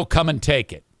will come and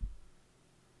take it.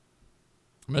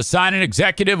 I'm going to sign an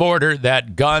executive order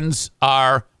that guns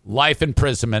are life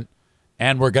imprisonment,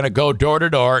 and we're going to go door to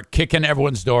door, kick in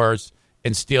everyone's doors,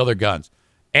 and steal their guns.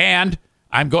 And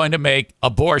I'm going to make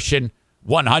abortion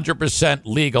 100%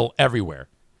 legal everywhere.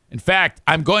 In fact,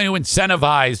 I'm going to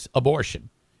incentivize abortion.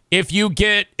 If you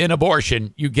get an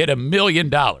abortion, you get $1 million.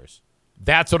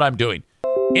 That's what I'm doing.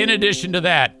 In addition to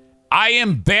that, I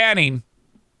am banning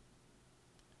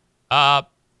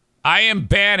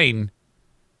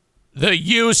the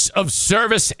use of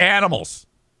service animals.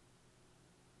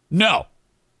 No.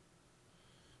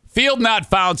 Field Not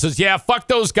Found says, yeah, fuck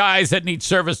those guys that need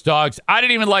service dogs. I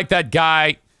didn't even like that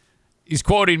guy. He's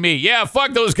quoting me. Yeah,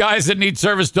 fuck those guys that need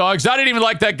service dogs. I didn't even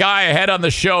like that guy I had on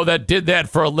the show that did that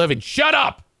for a living. Shut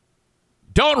up.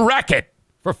 Don't wreck it,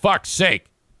 for fuck's sake.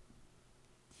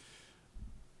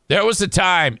 There was a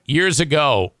time years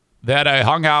ago that I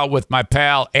hung out with my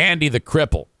pal Andy the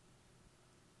Cripple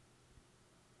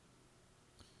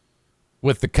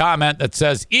with the comment that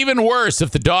says, even worse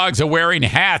if the dogs are wearing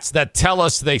hats that tell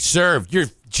us they served. You're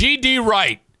GD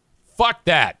right. Fuck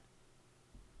that.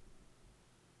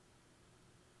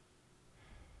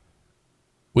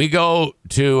 We go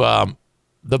to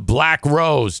the Black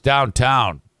Rose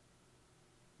downtown.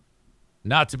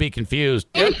 Not to be confused.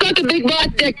 Don't suck a big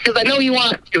butt dick because I know you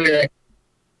want to hear it.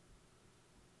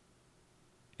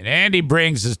 And Andy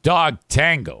brings his dog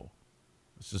Tango.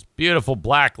 This is beautiful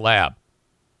black lab.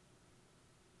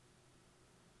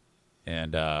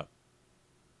 And God,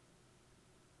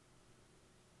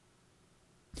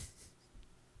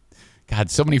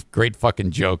 so many great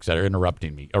fucking jokes that are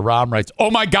interrupting me. Aram writes,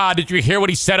 oh my God, did you hear what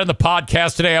he said on the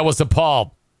podcast today? I was appalled.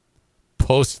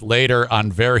 Post later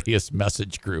on various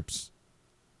message groups.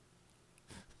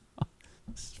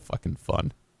 This is fucking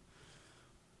fun.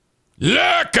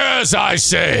 Look, as I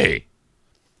say.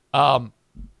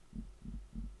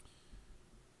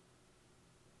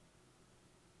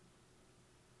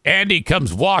 Andy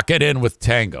comes walking in with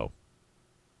Tango.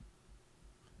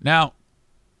 Now,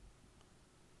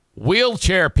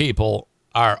 wheelchair people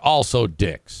are also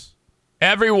dicks.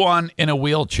 Everyone in a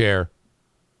wheelchair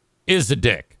is a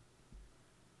dick.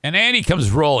 And Andy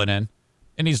comes rolling in,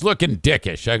 and he's looking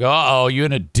dickish. I go, uh-oh, you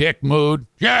in a dick mood?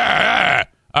 Yeah!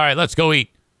 All right, let's go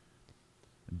eat.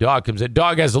 Dog comes in.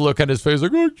 Dog has a look on his face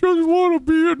like, I just want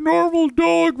to be a normal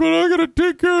dog, but I got to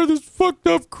take care of this fucked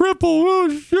up cripple. Oh,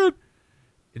 shit.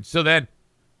 And so then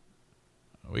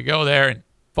we go there, and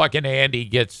fucking Andy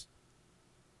gets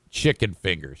chicken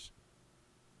fingers.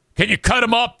 Can you cut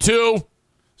them up, too?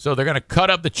 So they're going to cut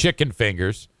up the chicken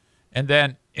fingers, and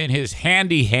then in his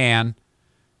handy hand,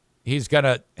 he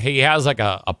has like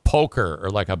a poker or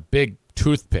like a big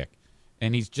toothpick,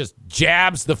 and he just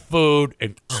jabs the food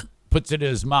and puts it in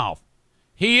his mouth.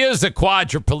 He is a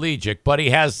quadriplegic, but he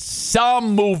has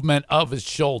some movement of his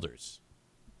shoulders.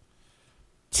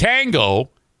 Tango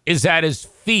is at his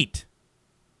feet.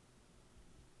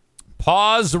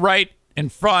 Paws right in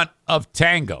front of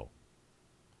Tango.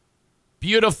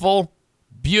 Beautiful,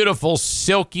 beautiful,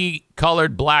 silky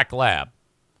colored black lab.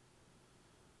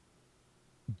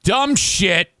 Dumb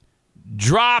shit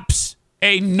drops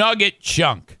a nugget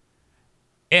chunk.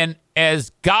 And as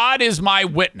God is my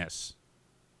witness,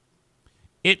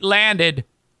 it landed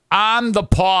on the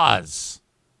paws.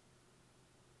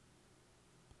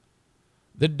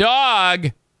 The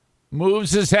dog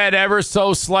moves his head ever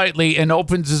so slightly and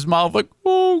opens his mouth like,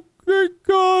 oh, thank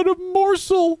God, a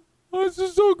morsel. Oh, this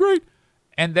is so great.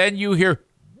 And then you hear,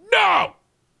 no.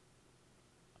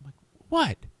 I'm like,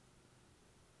 what?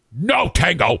 No,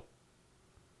 Tango.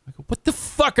 I go, what the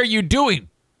fuck are you doing?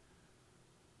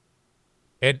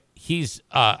 And he's,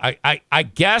 I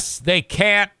guess they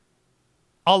can't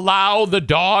allow the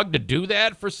dog to do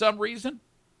that for some reason.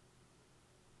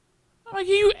 I'm like,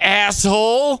 you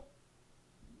asshole.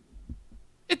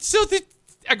 It's so that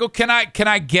I go, can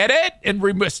I get it and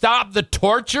stop the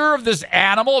torture of this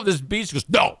animal, of this beast? He goes,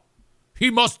 no.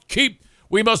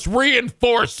 We must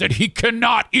reinforce that he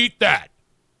cannot eat that.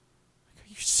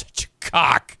 You're such a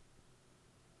cock.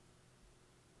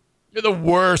 You're the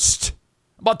worst.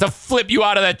 I'm about to flip you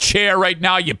out of that chair right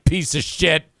now, you piece of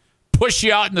shit. Push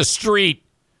you out in the street.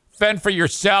 Fend for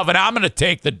yourself, and I'm going to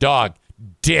take the dog.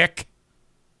 dick.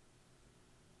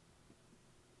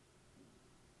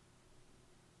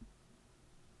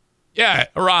 Yeah,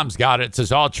 Aram's got it. It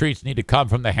says all treats need to come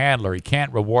from the handler. He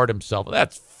can't reward himself.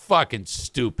 That's fucking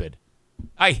stupid.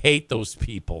 I hate those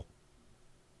people.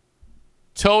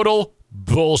 Total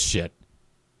bullshit.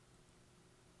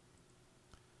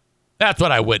 That's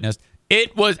what I witnessed.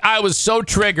 I was so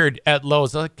triggered at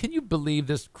Lowe's. I was like, can you believe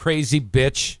this crazy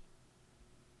bitch?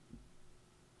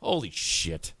 Holy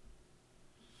shit.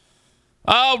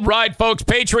 All right, folks.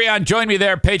 Patreon. Join me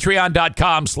there.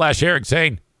 Patreon.com/Eric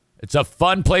Zane. It's a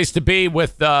fun place to be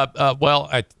with,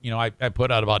 I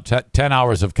put out about 10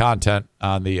 hours of content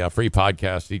on the free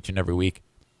podcast each and every week.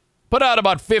 Put out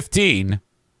about 15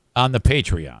 on the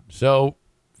Patreon. So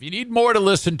if you need more to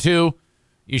listen to,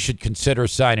 you should consider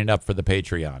signing up for the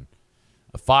Patreon.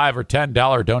 A $5 or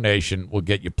 $10 donation will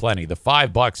get you plenty. The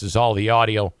 $5 is all the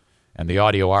audio and the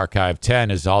audio archive. 10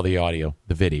 is all the audio,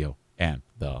 the video, and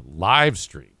the live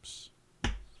streams.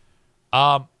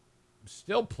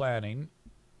 Still planning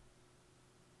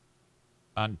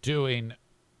on doing,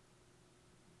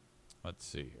 let's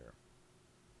see here.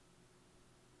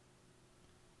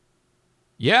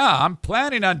 Yeah, I'm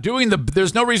planning on doing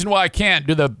there's no reason why I can't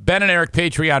do the Ben and Eric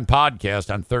Patreon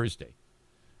podcast on Thursday.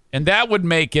 And that would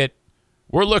make it,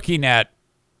 we're looking at,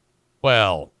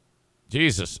 well,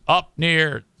 Jesus, up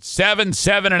near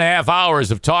 7.5 hours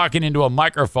of talking into a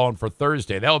microphone for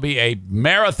Thursday. That will be a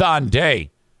marathon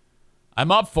day.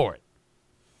 I'm up for it.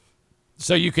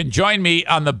 So you can join me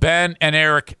on the Ben and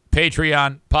Eric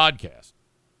Patreon podcast.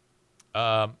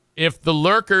 If the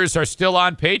lurkers are still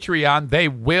on Patreon, they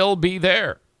will be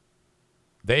there.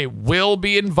 They will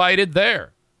be invited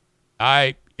there.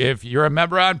 If you're a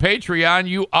member on Patreon,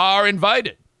 you are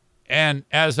invited. And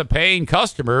as a paying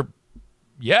customer,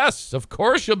 yes, of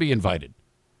course you'll be invited.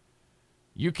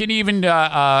 You can even,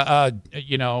 the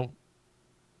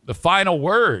final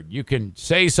word. You can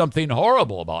say something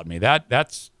horrible about me.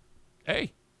 That's.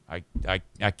 Hey, I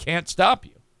can't stop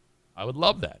you. I would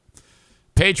love that.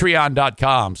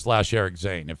 Patreon.com/Eric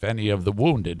Zane. If any of the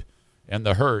wounded and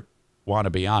the hurt want to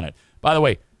be on it. By the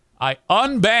way, I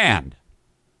unbanned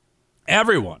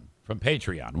everyone from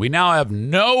Patreon. We now have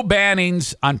no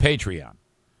bannings on Patreon.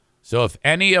 So if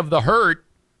any of the hurt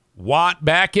want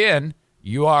back in,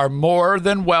 you are more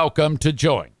than welcome to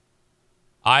join.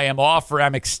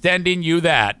 I'm extending you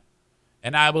that,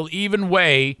 and I will even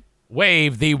waive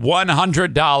the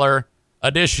 $100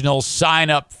 additional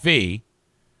sign-up fee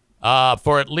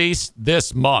for at least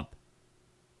this month.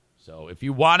 So if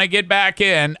you want to get back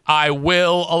in, I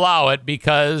will allow it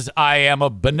because I am a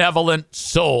benevolent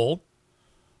soul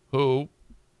who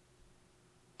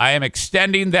I am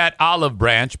extending that olive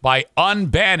branch by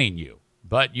unbanning you.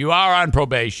 But you are on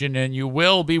probation and you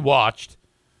will be watched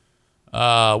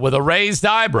with a raised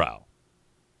eyebrow.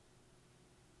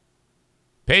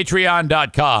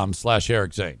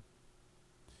 Patreon.com/Eric Zane.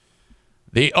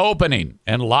 The opening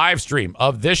and live stream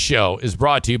of this show is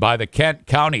brought to you by the Kent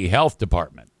County Health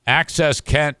Department.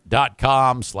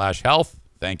 AccessKent.com/health.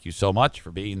 Thank you so much for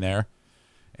being there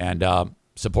and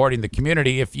supporting the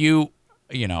community. If the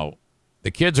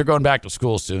kids are going back to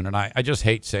school soon, and I just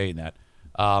hate saying that,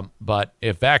 but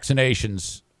if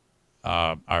vaccinations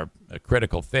are a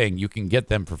critical thing, you can get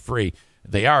them for free.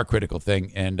 They are a critical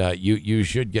thing, and you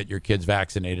should get your kids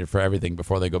vaccinated for everything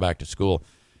before they go back to school.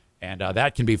 And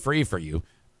that can be free for you.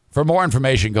 For more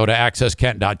information, go to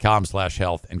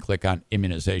accesskent.com/health and click on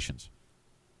immunizations.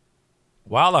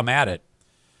 While I'm at it,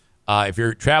 if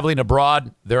you're traveling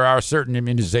abroad, there are certain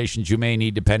immunizations you may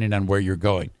need depending on where you're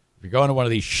going. If you're going to one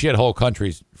of these shithole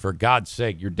countries, for God's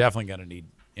sake, you're definitely going to need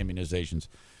immunizations.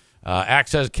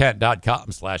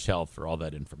 accesskent.com/health for all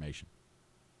that information.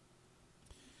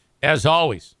 As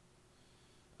always,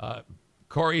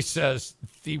 Corey says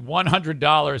the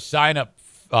 $100 sign-up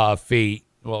fee.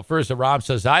 Well, first, Aram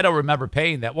says, I don't remember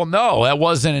paying that. Well, no, it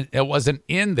wasn't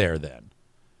in there then.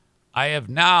 I have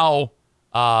now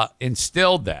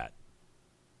instilled that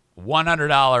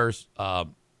 $100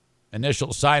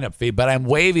 initial sign-up fee, but I'm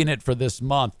waiving it for this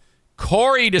month.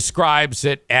 Corey describes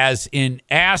it as an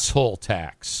asshole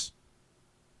tax.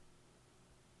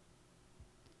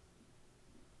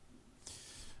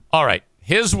 All right,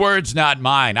 his words, not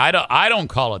mine. I don't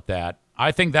call it that.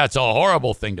 I think that's a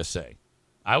horrible thing to say.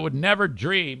 I would never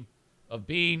dream of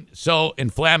being so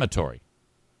inflammatory.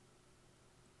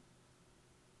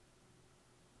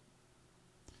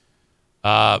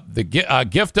 The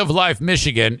Gift of Life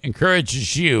Michigan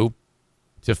encourages you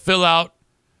to fill out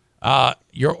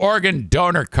your organ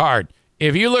donor card.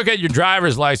 If you look at your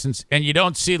driver's license and you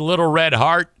don't see the little red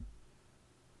heart,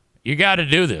 you got to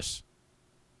do this.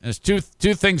 There's two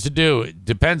things to do. It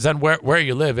depends on where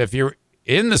you live. If you're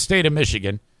in the state of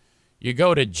Michigan, you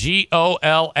go to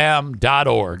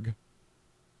golm.org.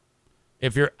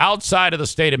 If you're outside of the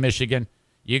state of Michigan,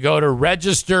 you go to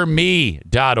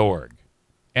registerme.org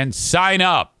and sign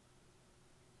up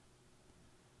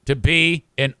to be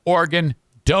an organ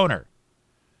donor.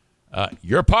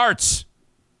 Your parts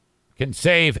can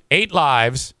save 8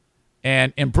 lives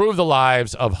and improve the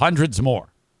lives of hundreds more.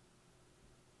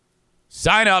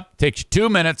 Sign up, takes you 2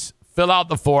 minutes, fill out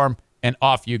the form, and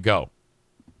off you go.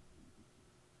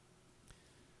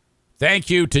 Thank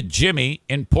you to Jimmy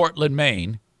in Portland,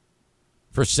 Maine,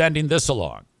 for sending this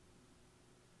along.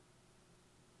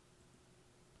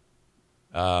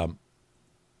 Hold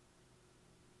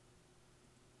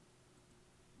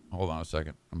on a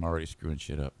second. I'm already screwing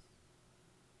shit up.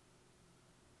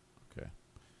 Okay.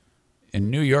 In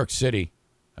New York City,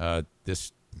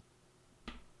 this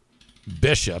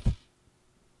bishop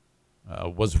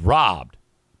was robbed.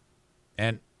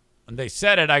 And when they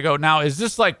said it, I go, now, is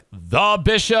this like the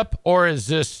bishop or is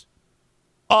this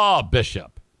a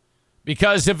bishop?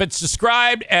 Because if it's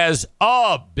described as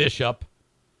a bishop,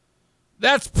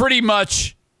 that's pretty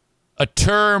much a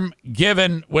term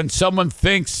given when someone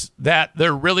thinks that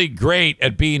they're really great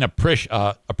at being a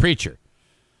preacher.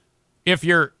 If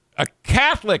you're a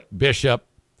Catholic bishop,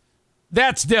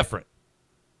 that's different.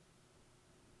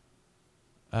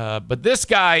 But this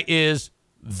guy is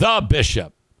the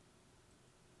bishop.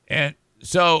 And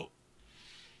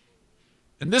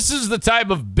this is the type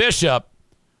of bishop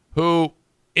who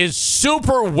is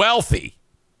super wealthy.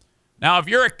 Now, if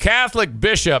you're a Catholic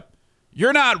bishop,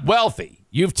 you're not wealthy.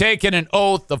 You've taken an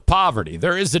oath of poverty.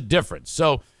 There is a difference.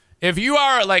 So if you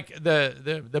are like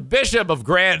the bishop of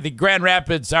the Grand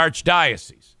Rapids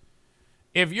Archdiocese,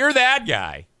 if you're that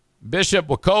guy, Bishop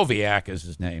Wakowiak is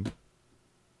his name,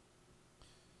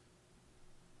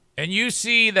 and you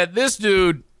see that this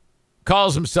dude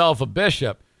calls himself a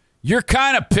bishop, you're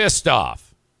kind of pissed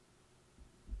off.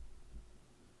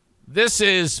 This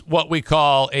is what we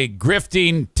call a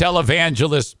grifting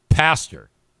televangelist pastor.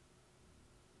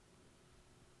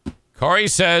 Corey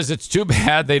says it's too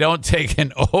bad they don't take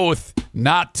an oath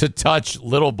not to touch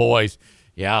little boys.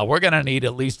 Yeah, we're going to need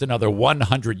at least another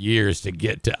 100 years to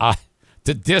get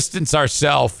to distance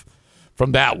ourselves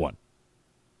from that one.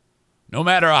 No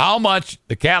matter how much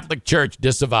the Catholic Church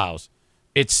disavows,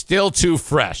 it's still too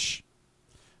fresh.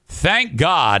 Thank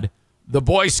God the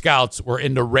Boy Scouts were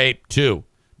into rape too,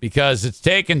 because it's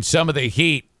taken some of the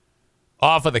heat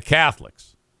off of the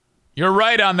Catholics. You're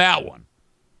right on that one.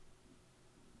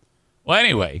 Well,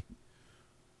 anyway,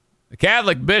 the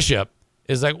Catholic bishop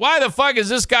is like, why the fuck is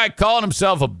this guy calling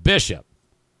himself a bishop?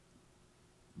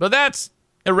 But that's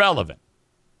irrelevant,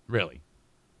 really.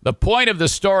 The point of the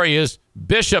story is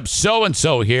Bishop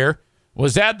so-and-so here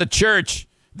was at the church.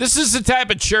 This is the type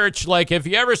of church, like if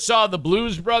you ever saw the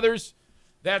Blues Brothers,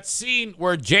 that scene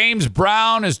where James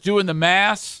Brown is doing the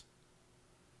mass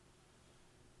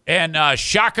and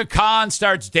Shaka Khan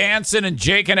starts dancing and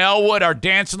Jake and Elwood are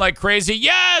dancing like crazy.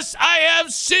 Yes, I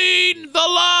have seen the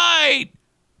light.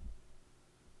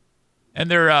 And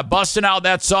they're busting out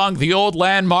that song, The Old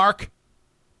Landmark.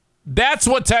 That's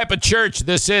what type of church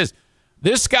this is.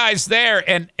 This guy's there,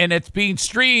 and it's being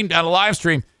streamed on a live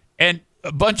stream, and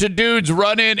a bunch of dudes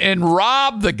run in and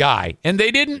rob the guy. And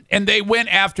they didn't, and they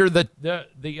went after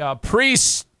the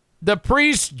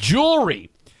priest's jewelry.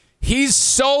 He's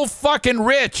so fucking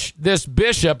rich, this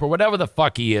bishop, or whatever the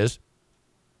fuck he is,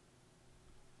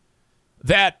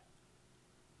 that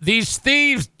these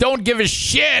thieves don't give a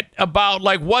shit about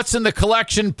like what's in the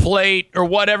collection plate or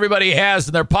what everybody has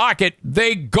in their pocket.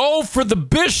 They go for the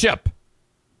bishop.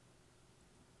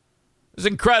 It's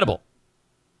incredible.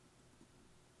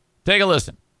 Take a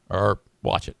listen or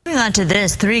watch it. Moving on to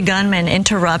this, 3 gunmen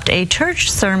interrupt a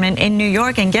church sermon in New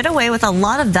York and get away with a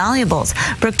lot of valuables.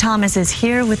 Brooke Thomas is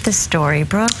here with the story.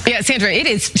 Brooke? Yeah, Sandra, it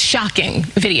is shocking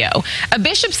video. A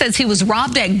bishop says he was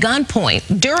robbed at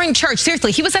gunpoint during church.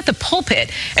 Seriously, he was at the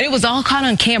pulpit and it was all caught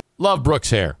on camera. Love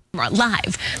Brooke's hair.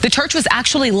 Live. The church was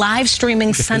actually live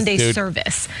streaming Sunday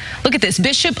service. Look at this.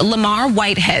 Bishop Lamar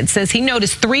Whitehead says he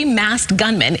noticed 3 masked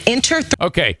gunmen enter.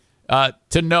 Okay.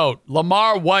 To note,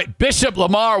 Bishop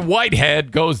Lamar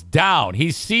Whitehead goes down.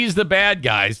 He sees the bad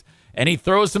guys, and he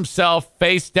throws himself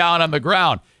face down on the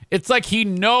ground. It's like he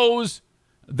knows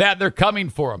that they're coming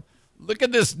for him. Look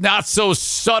at this not so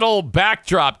subtle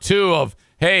backdrop, too, of,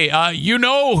 hey, you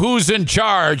know who's in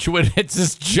charge when it's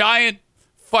this giant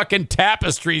fucking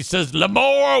tapestry says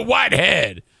Lamar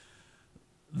Whitehead.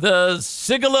 The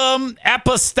Sigillum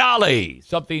Apostoli,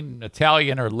 something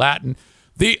Italian or Latin.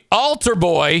 The altar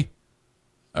boy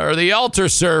or the altar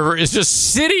server is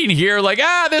just sitting here like,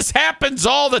 this happens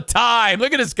all the time.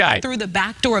 Look at this guy. Through the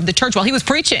back door of the church while he was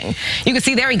preaching. You can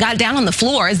see there he got down on the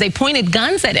floor as they pointed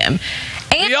guns at him.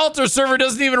 And the altar server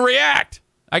doesn't even react.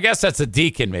 I guess that's a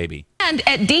deacon, maybe. And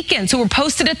at deacons who were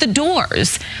posted at the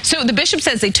doors. So the bishop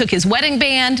says they took his wedding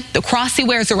band, the cross he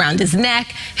wears around his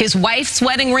neck, his wife's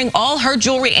wedding ring, all her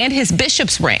jewelry, and his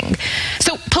bishop's ring.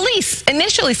 So police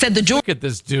initially said the jewelry. Look at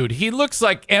this dude. He looks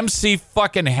like MC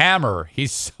fucking Hammer.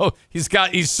 He's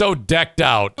so decked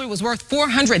out. It was worth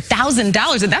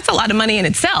 $400,000, and that's a lot of money in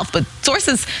itself. But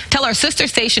sources tell our sister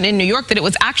station in New York that it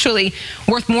was actually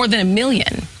worth more than $1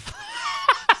 million.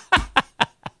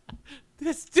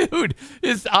 This dude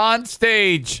is on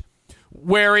stage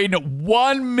wearing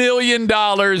 $1 million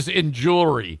in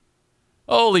jewelry.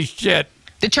 Holy shit.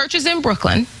 The church is in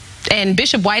Brooklyn, and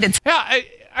Bishop White had... Yeah,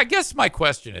 I guess my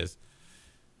question is,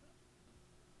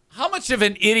 how much of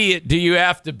an idiot do you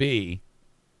have to be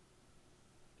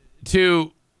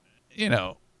to,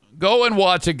 go and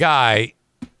watch a guy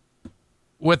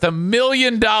with $1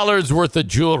 million worth of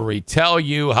jewelry tell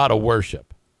you how to worship?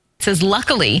 Says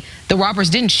luckily the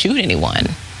robbers didn't shoot anyone.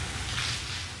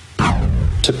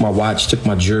 Took my watch, took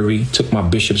my jewelry, took my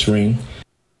bishop's ring.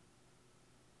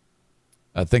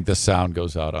 I think the sound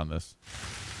goes out on this.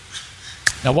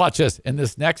 Now watch this. In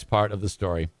this next part of the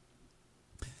story,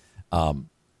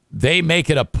 they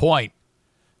make it a point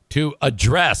to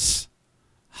address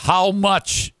how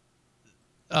much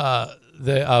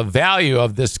the value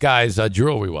of this guy's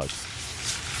jewelry was.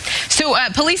 So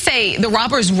police say the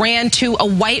robbers ran to a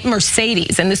white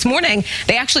Mercedes, and this morning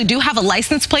they actually do have a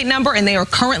license plate number, and they are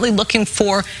currently looking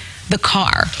for the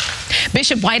car.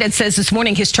 Bishop Whitehead says this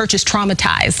morning his church is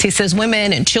traumatized. He says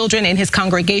women and children in his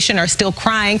congregation are still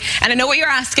crying. And I know what you're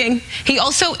asking. He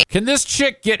also... Can this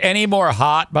chick get any more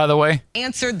hot, by the way?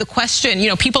 Answered the question.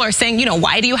 People are saying,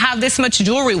 why do you have this much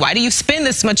jewelry? Why do you spend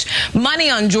this much money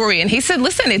on jewelry? And he said,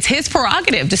 listen, it's his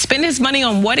prerogative to spend his money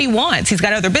on what he wants. He's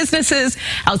got other businesses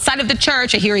outside of the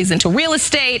church. I hear he's into real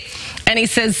estate. And he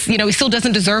says, he still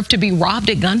doesn't deserve to be robbed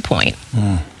at gunpoint.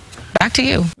 Back to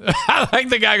you. I like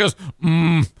the guy goes,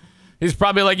 He's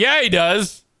probably like, yeah, he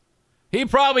does. He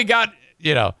probably got,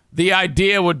 the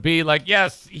idea would be like,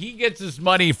 yes, he gets his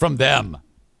money from them.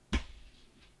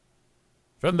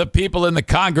 From the people in the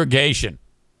congregation.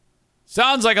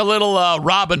 Sounds like a little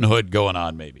Robin Hood going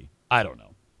on, maybe. I don't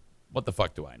know. What the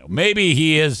fuck do I know? Maybe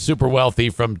he is super wealthy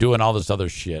from doing all this other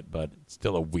shit, but it's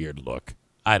still a weird look.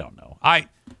 I don't know. I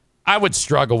would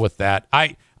struggle with that.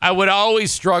 I would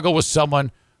always struggle with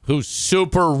someone who's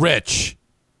super rich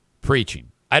preaching.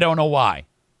 I don't know why.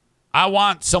 I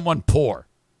want someone poor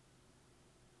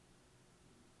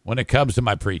when it comes to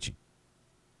my preaching.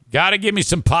 Got to give me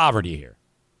some poverty here.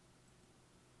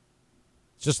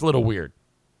 It's just a little weird.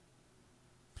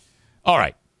 All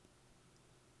right.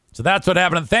 So that's what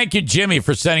happened. Thank you, Jimmy,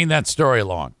 for sending that story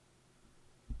along.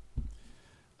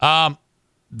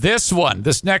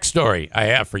 This next story I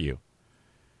have for you.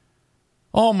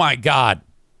 Oh, my God.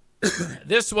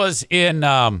 This was in,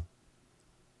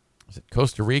 was it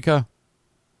Costa Rica?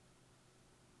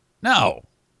 No,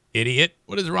 idiot.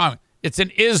 What is wrong? It's in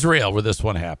Israel where this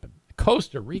one happened.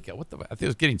 Costa Rica. What the? I think I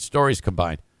was getting stories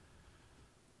combined.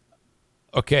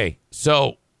 Okay,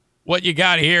 so what you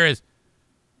got here is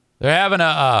they're having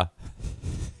a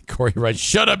Corey writes,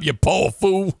 shut up, you poor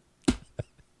fool.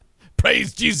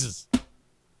 Praise Jesus.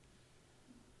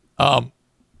 They're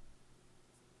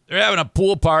having a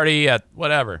pool party at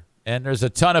whatever, and there's a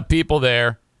ton of people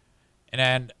there, and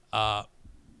then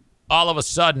all of a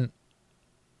sudden,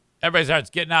 everybody starts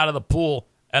getting out of the pool,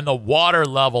 and the water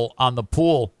level on the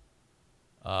pool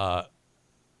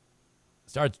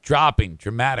starts dropping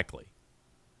dramatically.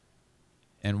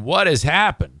 And what has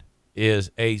happened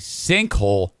is a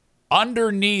sinkhole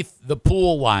underneath the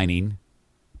pool lining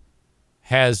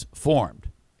has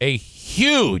formed. A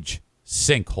huge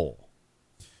sinkhole.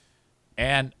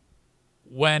 And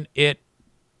when it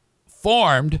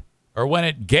formed, or when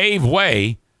it gave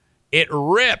way, it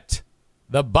ripped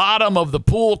the bottom of the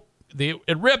pool.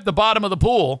 It ripped the bottom of the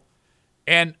pool,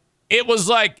 and it was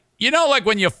like, like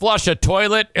when you flush a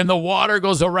toilet and the water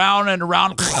goes around and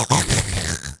around.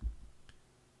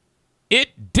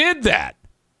 It did that.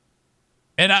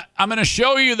 And I'm going to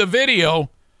show you the video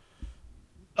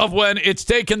of when it's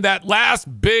taken that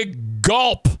last big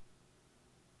gulp.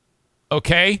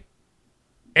 Okay?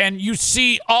 And you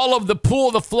see all of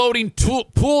the floating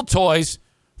pool toys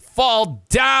fall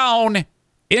down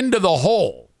into the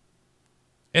hole.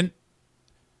 And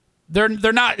they're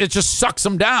not, it just sucks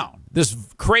them down. This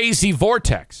crazy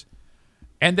vortex.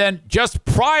 And then just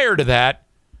prior to that,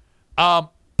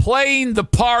 playing the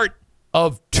part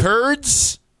of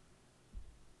turds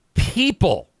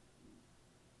people.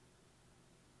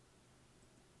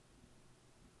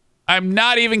 I'm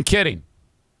not even kidding.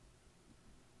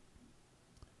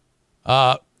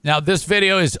 Now, this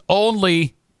video is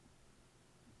only,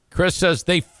 Chris says,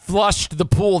 they flushed the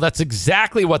pool. That's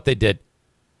exactly what they did.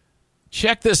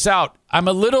 Check this out. I'm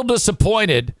a little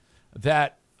disappointed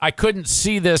that I couldn't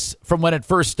see this from when it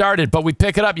first started, but we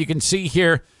pick it up. You can see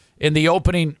here in the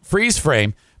opening freeze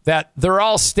frame that they're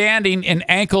all standing in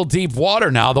ankle-deep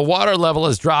water now. The water level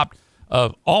has dropped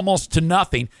almost to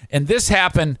nothing, and this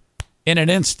happened in an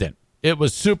instant. It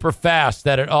was super fast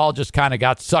that it all just kind of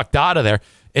got sucked out of there.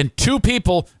 And two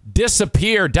people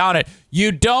disappear down it.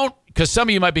 You don't, because some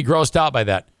of you might be grossed out by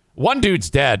that. One dude's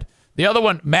dead. The other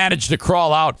one managed to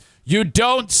crawl out. You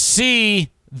don't see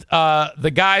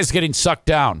the guys getting sucked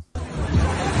down.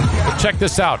 But check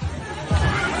this out. Look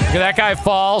at that guy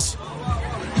falls.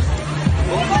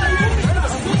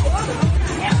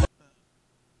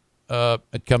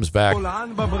 It comes back.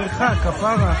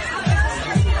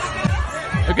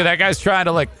 Look at that guy's trying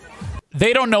to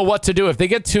they don't know what to do. If they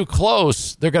get too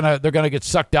close, they're gonna get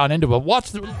sucked down into it. Look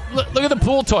at the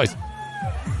pool toys.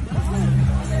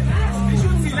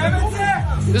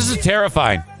 This is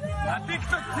terrifying.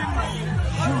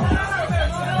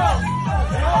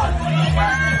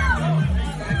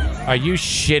 Are you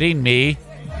shitting me?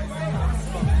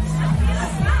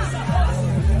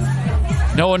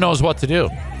 No one knows what to do.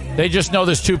 They just know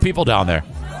there's two people down there.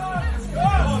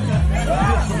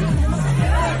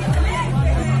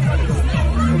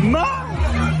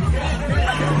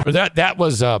 That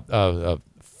was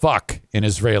fuck in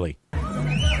Israeli.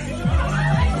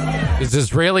 Is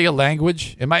Israeli a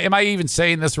language? Am I even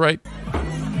saying this right?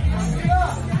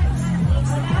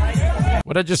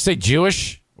 What did I just say?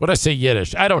 Jewish? What did I say?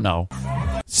 Yiddish? I don't know.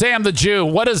 Sam the Jew.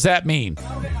 What does that mean?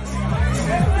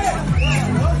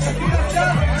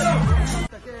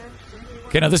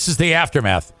 Okay, now this is the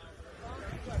aftermath.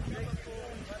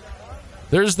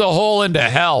 There's the hole into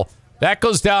hell. That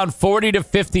goes down 40 to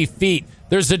 50 feet.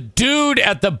 There's a dude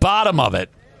at the bottom of it.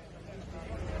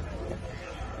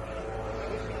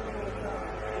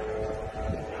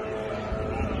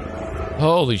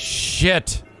 Holy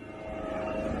shit.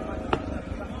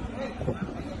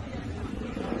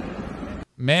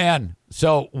 Man,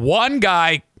 so one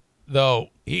guy, though,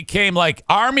 he came like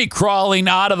army crawling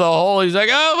out of the hole. He's like,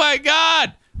 oh my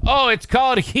God. Oh, it's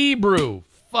called Hebrew.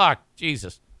 Fuck,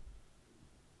 Jesus.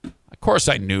 Of course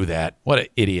I knew that. What an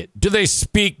idiot. Do they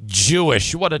speak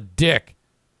Jewish? What a dick.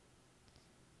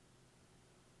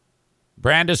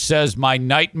 Brandis says, my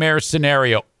nightmare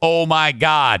scenario. Oh my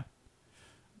God.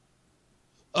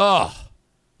 Ugh.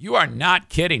 You are not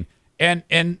kidding.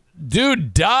 And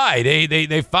dude died.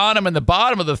 They found him in the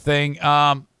bottom of the thing.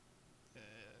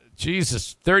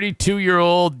 Jesus,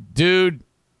 32-year-old dude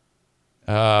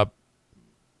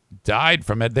died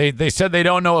from it. They said they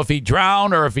don't know if he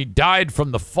drowned or if he died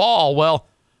from the fall. Well,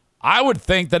 I would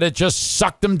think that it just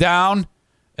sucked him down,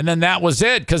 and then that was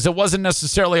it, because it wasn't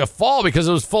necessarily a fall because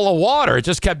it was full of water. It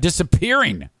just kept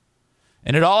disappearing.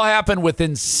 And it all happened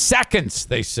within seconds,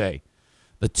 they say.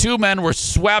 The two men were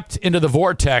swept into the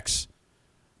vortex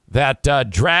that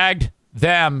dragged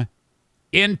them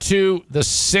into the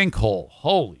sinkhole.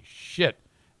 Holy shit.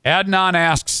 Adnan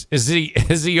asks, is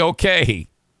he okay?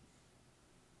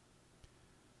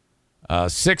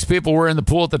 6 people were in the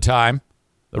pool at the time.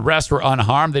 The rest were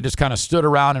unharmed. They just kind of stood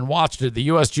around and watched it. The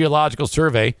U.S. Geological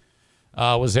Survey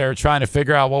was there trying to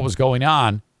figure out what was going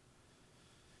on.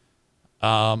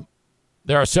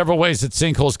 There are several ways that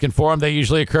sinkholes can form. They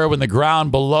usually occur when the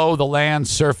ground below the land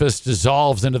surface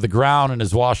dissolves into the ground and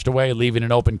is washed away, leaving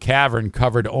an open cavern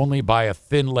covered only by a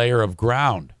thin layer of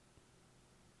ground.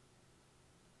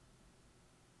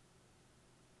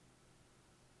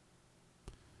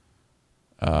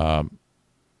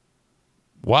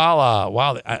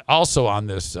 While also on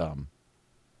this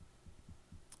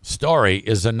story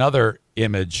is another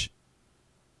image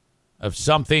of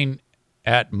something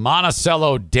at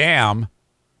Monticello Dam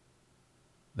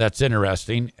that's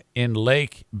interesting in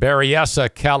Lake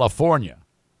Berryessa, California.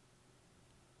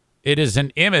 It is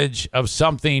an image of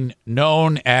something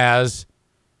known as,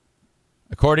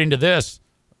 according to this,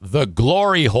 the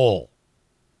glory hole.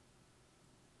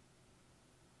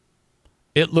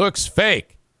 It looks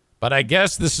fake, but I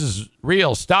guess this is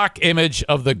real. Stock image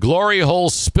of the glory hole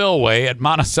spillway at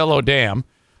Monticello Dam.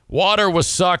 Water was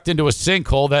sucked into a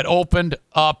sinkhole that opened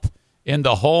up in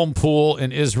the home pool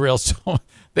in Israel. So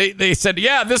they said,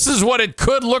 yeah, this is what it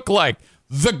could look like.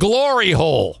 The glory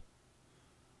hole.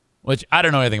 Which I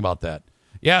don't know anything about that.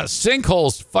 Yeah,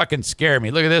 sinkholes fucking scare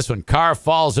me. Look at this one. Car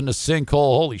falls into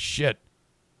sinkhole. Holy shit.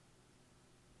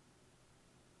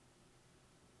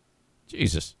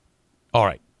 Jesus. All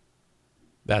right.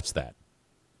 That's that.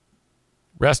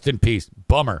 Rest in peace.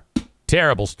 Bummer.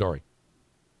 Terrible story.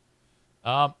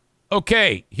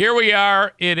 Okay, here we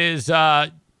are. It is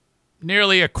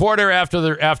nearly a quarter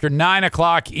after 9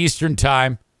 o'clock Eastern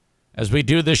time as we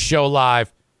do this show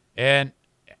live, and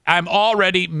I'm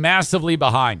already massively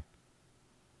behind.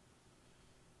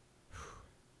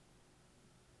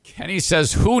 Kenny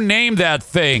says, who named that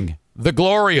thing? The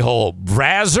glory hole.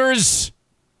 Brazzers?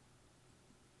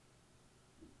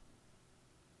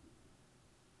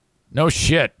 No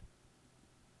shit.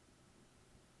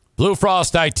 Blue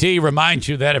Frost IT reminds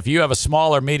you that if you have a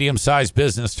small or medium-sized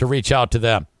business, to reach out to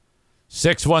them.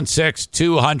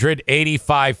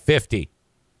 616-200-8550.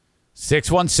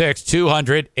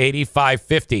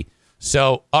 616-200-8550.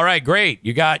 So, all right, great.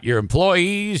 You got your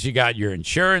employees, you got your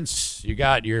insurance, you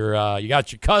got your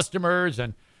customers,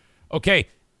 and okay,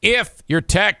 if your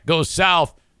tech goes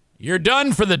south, you're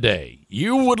done for the day.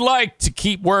 You would like to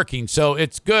keep working, so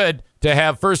it's good to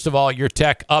have, first of all, your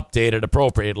tech updated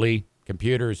appropriately.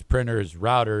 Computers, printers,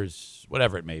 routers,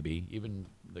 whatever it may be, even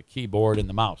the keyboard and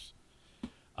the mouse.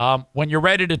 When you're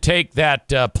ready to take that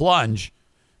plunge,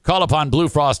 call upon Blue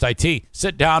Frost IT.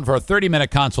 Sit down for a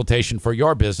 30-minute consultation for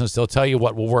your business. They'll tell you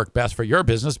what will work best for your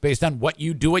business based on what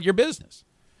you do at your business.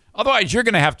 Otherwise, you're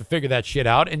going to have to figure that shit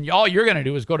out, and all you're going to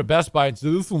do is go to Best Buy and say,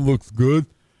 this one looks good,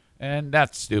 and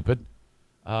that's stupid.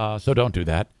 So don't do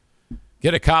that.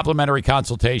 Get a complimentary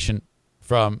consultation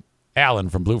from Alan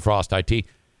from Blue Frost IT.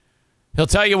 He'll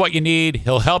tell you what you need.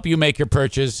 He'll help you make your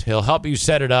purchase. He'll help you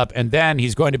set it up. And then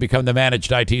he's going to become the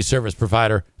managed IT service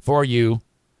provider for you,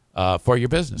 for your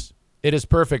business. It is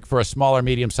perfect for a small or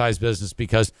medium-sized business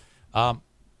because,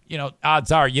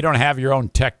 odds are you don't have your own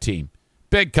tech team.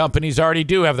 Big companies already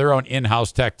do have their own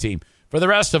in-house tech team. For the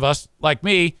rest of us, like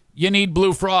me, you need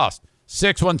Blue Frost.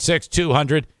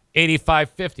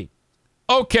 616-200-8550.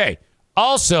 Okay.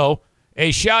 Also,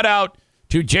 a shout-out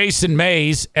to Jason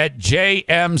Mays at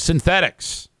JM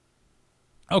Synthetics.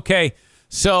 Okay,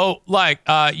 so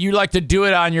you like to do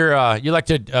it on your, I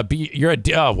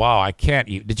can't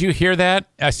eat. Did you hear that?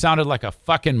 I sounded like a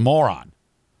fucking moron.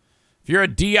 If you're a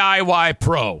DIY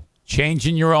pro,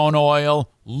 changing your own oil,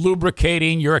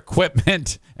 lubricating your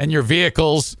equipment and your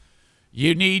vehicles,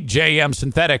 you need JM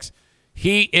Synthetics.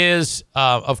 He is,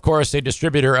 of course, a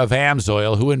distributor of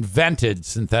AMSOIL who invented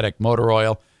synthetic motor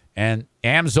oil. And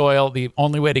AMSOIL, the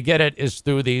only way to get it is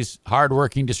through these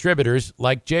hardworking distributors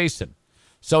like Jason.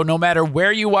 So no matter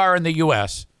where you are in the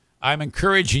U.S., I'm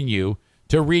encouraging you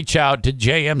to reach out to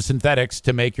JM Synthetics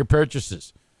to make your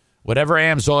purchases. Whatever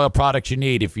AMSOIL products you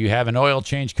need, if you have an oil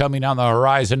change coming on the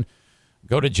horizon,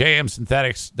 go to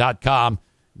jmsynthetics.com,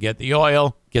 get the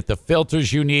oil, get the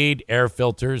filters you need, air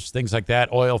filters, things like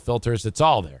that, oil filters, it's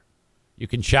all there. You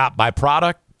can shop by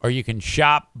product or you can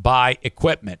shop by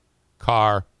equipment,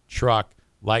 car, truck,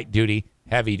 light duty,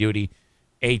 heavy duty,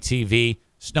 ATV,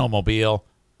 snowmobile,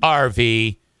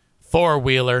 RV,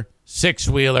 four-wheeler,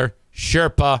 six-wheeler,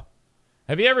 Sherpa.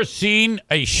 Have you ever seen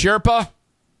a Sherpa?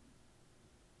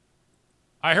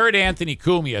 I heard Anthony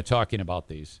Cumia talking about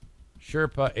these.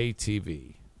 Sherpa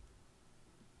ATV.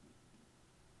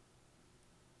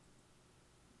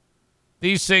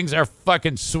 These things are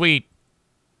fucking sweet.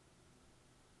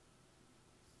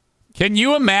 Can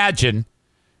you imagine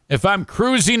if I'm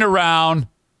cruising around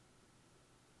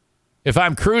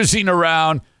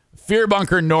Fear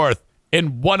Bunker North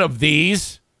in one of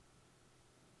these?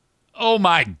 Oh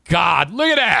my God, look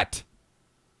at that.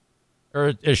 Or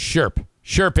a Sherp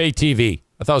ATV.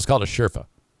 I thought it was called a Sherpa.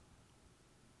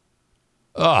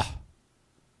 Ugh.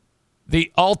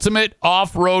 The ultimate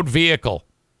off-road vehicle.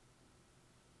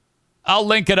 I'll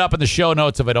link it up in the show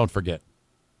notes if I don't forget.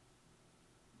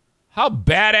 How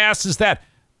badass is that?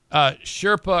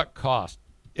 Sherpa cost.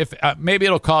 If maybe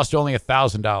it'll cost only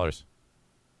 $1,000.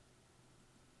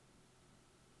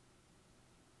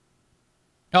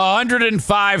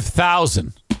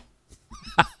 $105,000.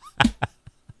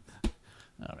 All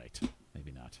right,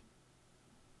 maybe not.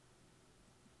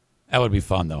 That would be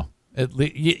fun though.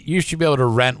 You should be able to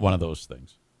rent one of those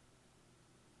things.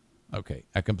 Okay,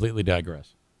 I completely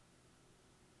digress.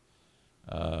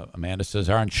 Amanda says,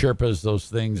 aren't Sherpas those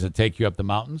things that take you up the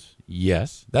mountains?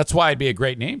 Yes. That's why it'd be a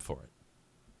great name for it.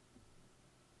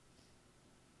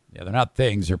 Yeah, they're not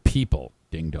things, they're people,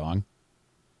 ding dong.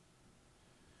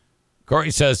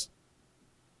 Corey says,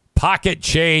 pocket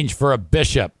change for a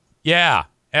bishop. Yeah,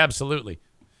 absolutely.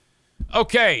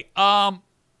 Okay,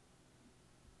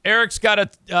 Eric's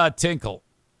got a tinkle.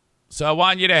 So I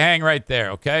want you to hang right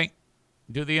there, okay?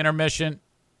 Do the intermission,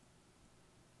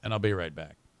 and I'll be right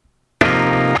back.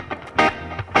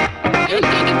 You're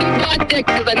such a big butt dick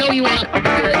because I know you want to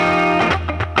hear it.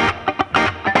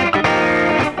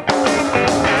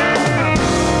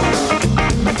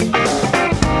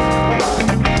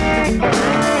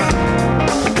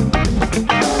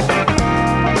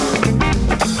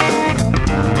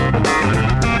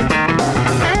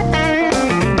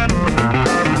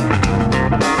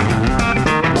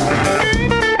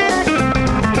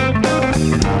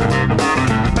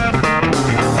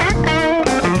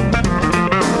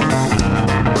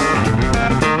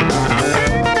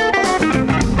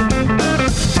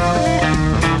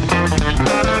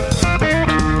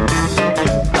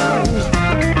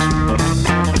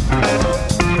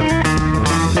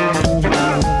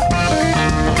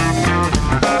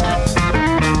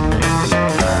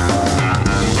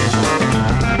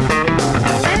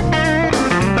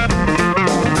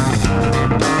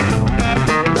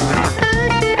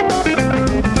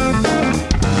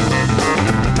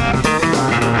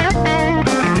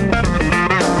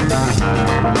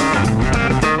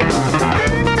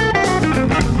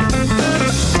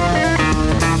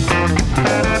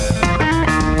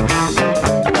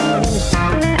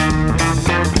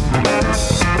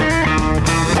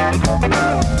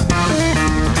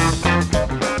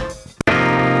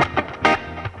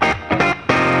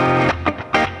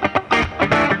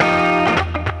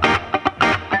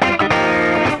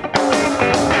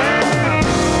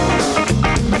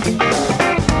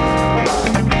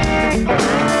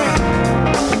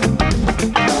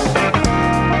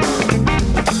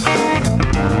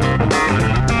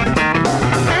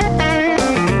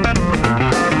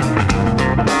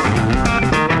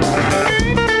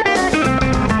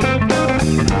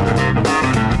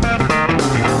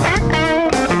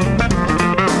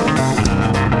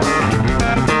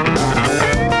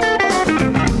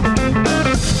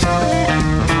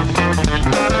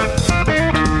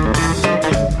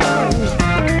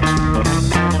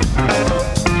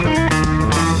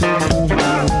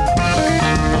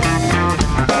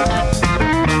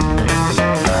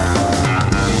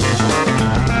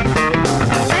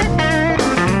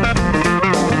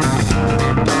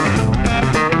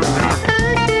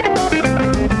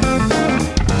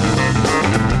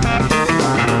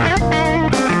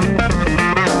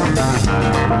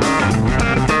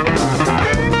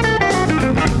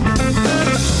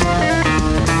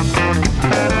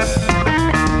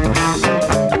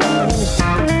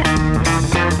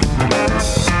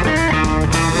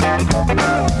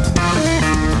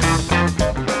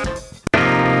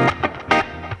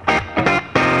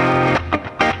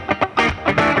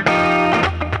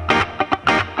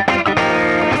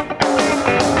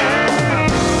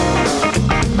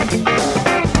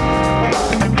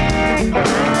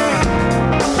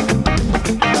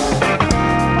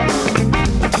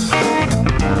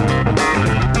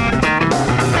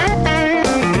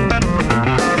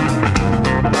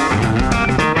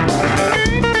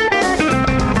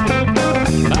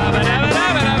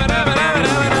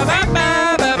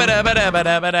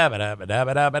 Okay.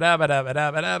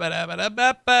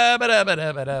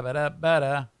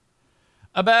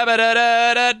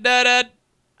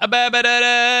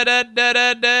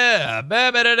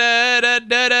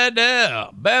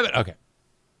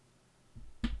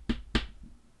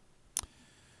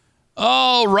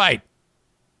 All right.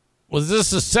 Was this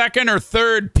the second or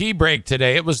third pee break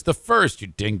today? It was the first, you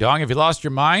ding dong. Have you lost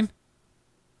your mind?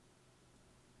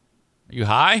 Are you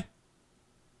high?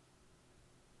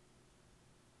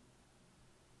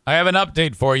 I have an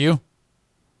update for you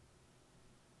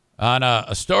on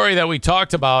a story that we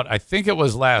talked about. I think it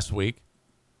was last week.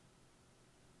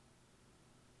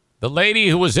 The lady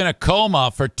who was in a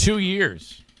coma for 2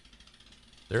 years.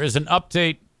 There is an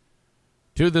update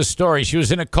to the story. She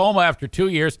was in a coma after 2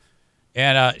 years,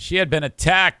 and she had been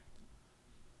attacked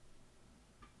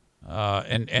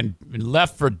and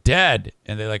left for dead.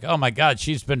 And they're like, oh, my God,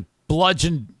 she's been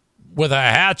bludgeoned with a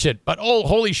hatchet. But, oh,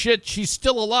 holy shit, she's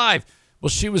still alive. Well,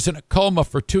 she was in a coma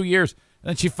for 2 years. And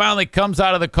then she finally comes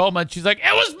out of the coma, and she's like,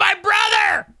 it was my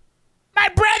brother. My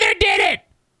brother did it.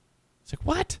 It's like,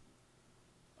 what?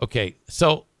 Okay,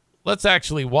 so let's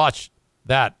actually watch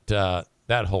that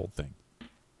whole thing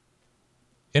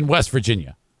in West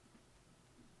Virginia.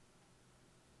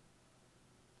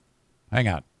 Hang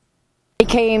on. They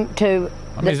came to...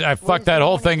 I fucked that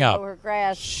whole thing up. Her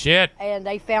grass, shit. And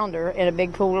they found her in a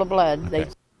big pool of blood. Okay.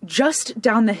 Just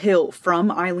down the hill from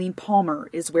Eileen Palmer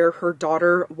is where her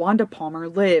daughter, Wanda Palmer,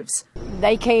 lives.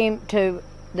 They came to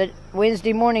the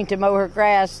Wednesday morning to mow her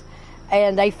grass,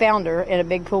 and they found her in a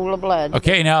big pool of blood.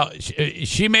 Okay, now,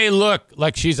 she may look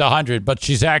like she's 100, but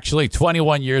she's actually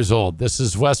 21 years old. This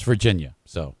is West Virginia,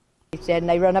 so. He said, and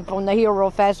they run up on the hill real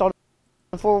fast on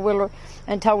a four-wheeler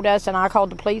and told us, and I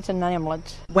called the police and the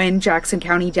ambulance. When Jackson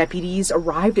County deputies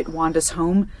arrived at Wanda's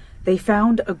home, they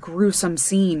found a gruesome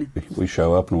scene. We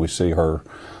show up and we see her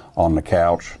on the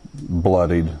couch,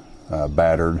 bloodied,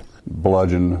 battered,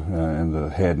 bludgeoned in the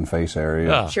head and face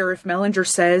area. Sheriff Mellinger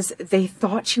says they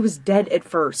thought she was dead at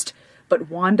first,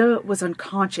 but Wanda was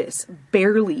unconscious,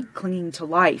 barely clinging to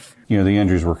life. The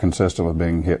injuries were consistent with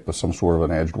being hit with some sort of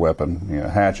an edged weapon, a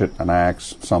hatchet, an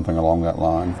axe, something along that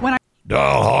line.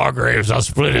 Doll Hargraves, I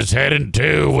split his head in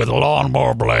two with a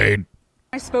lawnmower blade.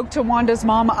 I spoke to Wanda's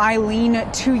mom, Eileen,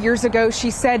 2 years ago. She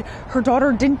said her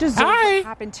daughter didn't deserve what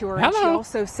happened to her. Hello. And she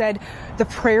also said the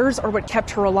prayers are what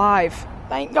kept her alive.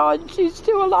 Thank God she's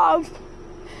still alive.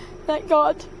 Thank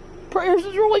God. Prayers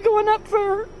is really going up for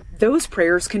her. Those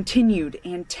prayers continued,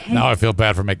 and 10 Now I feel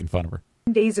bad for making fun of her.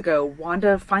 days ago,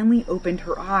 Wanda finally opened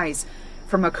her eyes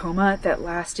from a coma that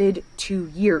lasted 2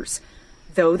 years.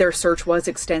 Though their search was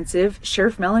extensive,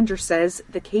 Sheriff Mellinger says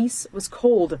the case was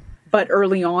cold. But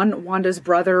early on, Wanda's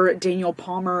brother, Daniel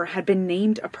Palmer, had been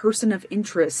named a person of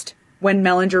interest. When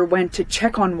Mellinger went to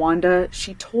check on Wanda,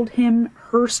 she told him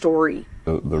her story.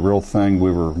 The real thing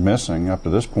we were missing up to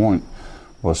this point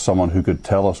was someone who could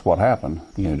tell us what happened.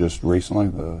 Just recently,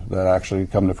 that actually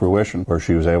come to fruition, where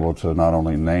she was able to not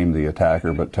only name the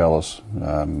attacker, but tell us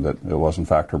that it was in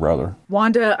fact her brother.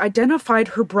 Wanda identified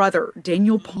her brother,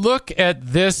 Daniel Palmer. Look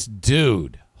at this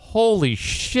dude. Holy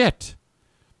shit.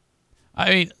 I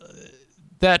mean,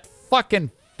 that fucking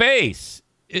face.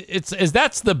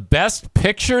 That's the best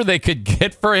picture they could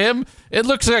get for him. It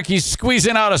looks like he's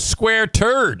squeezing out a square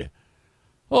turd.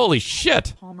 Holy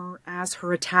shit. Palmer as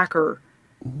her attacker.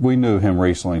 We knew him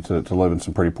recently to live in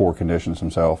some pretty poor conditions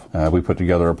himself. We put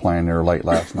together a plan there late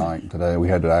last night. Today we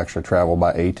had to actually travel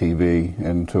by ATV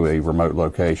into a remote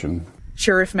location.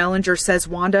 Sheriff Mellinger says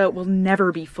Wanda will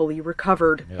never be fully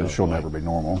recovered. She'll never be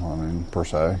normal, per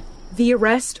se. The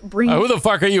arrest brings... who the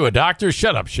fuck are you, a doctor?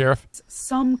 Shut up, Sheriff.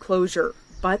 ...some closure,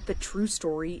 but the true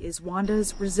story is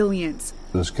Wanda's resilience.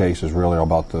 This case is really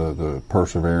about the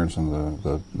perseverance and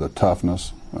the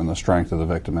toughness and the strength of the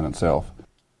victim in itself.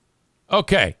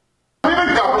 Okay.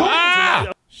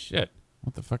 Ah! Shit.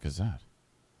 What the fuck is that?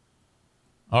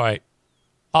 All right.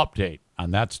 Update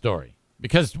on that story.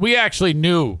 Because we actually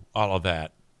knew all of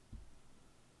that.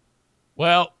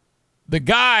 Well, the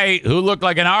guy who looked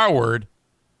like an R word,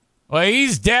 well,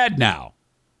 he's dead now.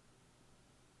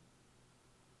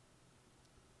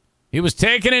 He was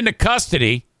taken into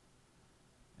custody.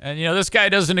 And, this guy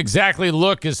doesn't exactly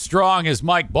look as strong as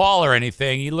Mike Ball or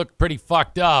anything. He looked pretty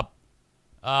fucked up.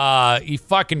 He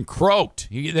fucking croaked.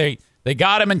 They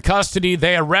got him in custody.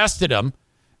 They arrested him.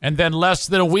 And then less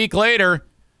than a week later,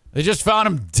 they just found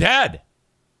him dead.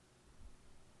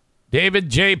 David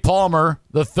J. Palmer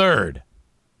III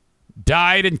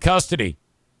died in custody.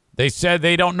 They said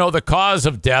they don't know the cause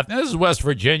of death. This is West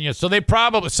Virginia, so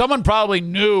someone probably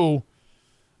knew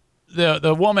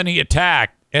the woman he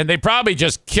attacked, and they probably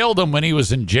just killed him when he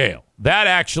was in jail. that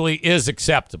actually is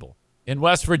acceptable. In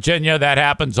West Virginia, that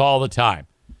happens all the time.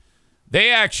 They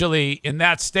actually, in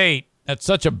that state, that's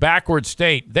such a backward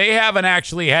state, they haven't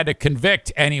actually had to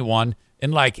convict anyone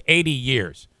in like 80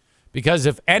 years. Because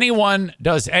if anyone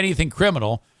does anything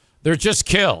criminal, they're just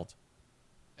killed.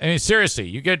 I mean, seriously,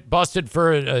 you get busted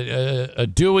for a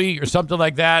Dewey or something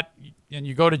like that, and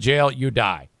you go to jail, you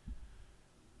die.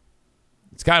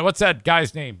 It's kind of, what's that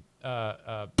guy's name?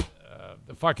 The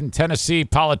fucking Tennessee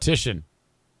politician.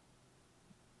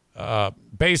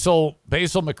 Basil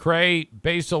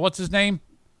McCrae, what's his name?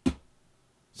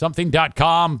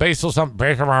 Something.com,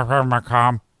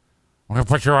 Basil.com. We're going to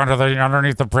put you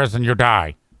underneath the prison, you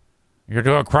die. You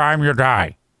do a crime, you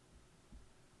die.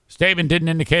 Statement didn't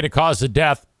indicate a cause of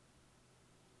death.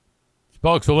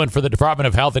 Spokeswoman for the Department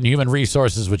of Health and Human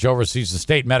Resources, which oversees the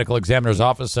state medical examiner's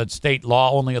office, said state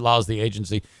law only allows the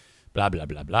agency, blah, blah,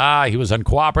 blah, blah. He was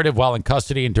uncooperative while in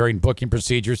custody and during booking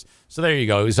procedures. So there you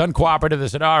go. He was uncooperative. They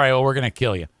said, all right, well, we're going to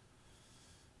kill you.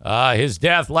 His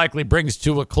death likely brings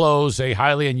to a close a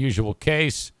highly unusual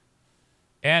case.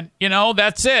 And,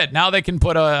 that's it. Now they can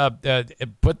put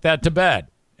that to bed.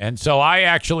 And so I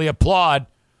actually applaud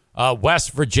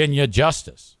West Virginia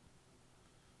justice.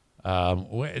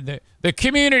 The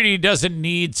community doesn't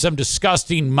need some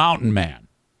disgusting mountain man.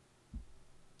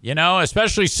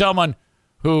 Especially someone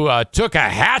who took a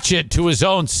hatchet to his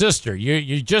own sister.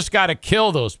 You just got to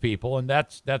kill those people, and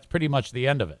that's pretty much the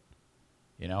end of it.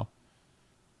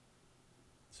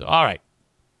 So, all right.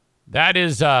 That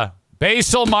is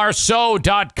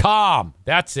BasilMarceau.com.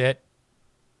 That's it.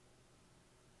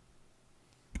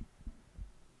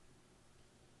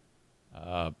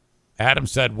 Adam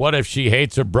said, what if she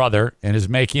hates her brother and is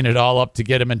making it all up to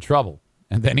get him in trouble?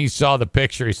 And then he saw the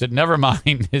picture. He said, never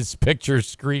mind. His picture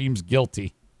screams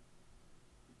guilty.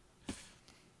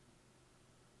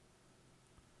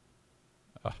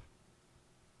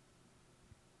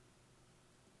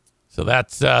 So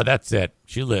that's it.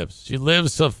 She lives. She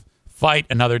lives to fight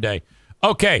another day.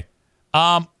 Okay.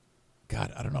 God,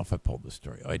 I don't know if I pulled this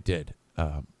story. Oh, I did.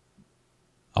 I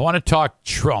want to talk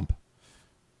Trump.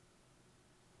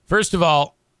 First of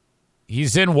all,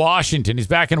 he's in Washington. He's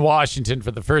back in Washington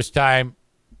for the first time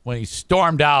when he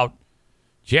stormed out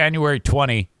January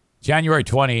 20,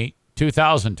 2020, or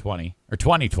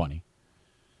 2020.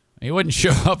 He wouldn't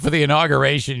show up for the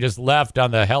inauguration. He just left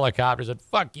on the helicopter. Said,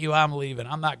 fuck you, I'm leaving.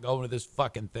 I'm not going to this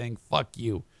fucking thing. Fuck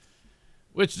you.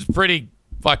 Which is pretty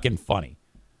fucking funny.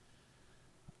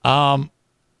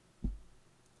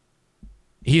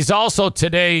 He's also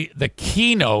today the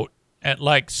keynote at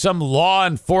like some law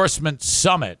enforcement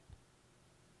summit.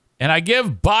 And I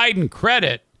give Biden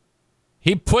credit.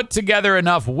 He put together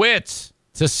enough wits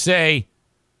to say,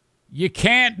 you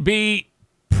can't be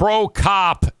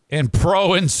pro-cop and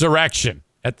pro-insurrection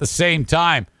at the same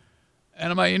time.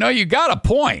 And I'm like, you got a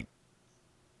point.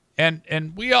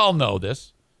 And we all know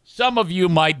this. Some of you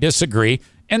might disagree,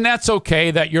 and that's okay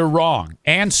that you're wrong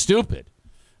and stupid.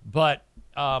 But,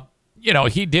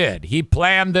 he did. He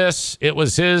planned this. It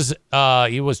was his.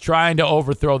 He was trying to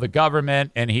overthrow the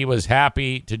government, and he was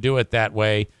happy to do it that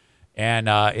way. And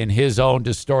in his own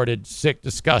distorted, sick,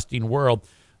 disgusting world,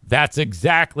 that's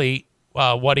exactly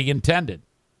what he intended.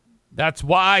 That's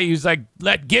why he's like,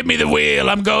 give me the wheel.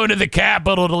 I'm going to the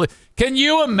Capitol. Can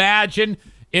you imagine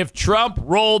if Trump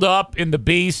rolled up in the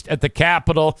Beast at the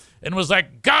Capitol and was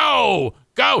like, go.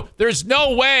 There's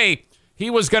no way he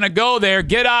was going to go there,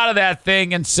 get out of that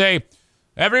thing and say,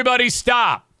 everybody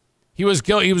stop. He was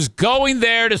going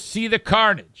there to see the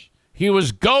carnage. He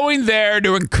was going there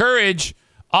to encourage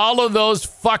all of those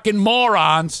fucking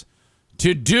morons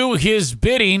to do his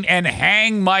bidding and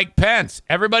hang Mike Pence.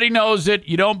 Everybody knows it.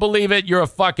 You don't believe it, you're a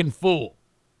fucking fool.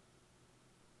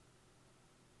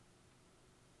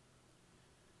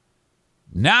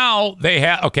 Now they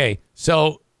have, okay,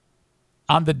 so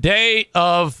on the day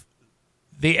of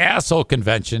the asshole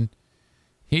convention,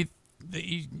 he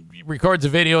records a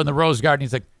video in the Rose Garden.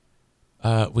 He's like,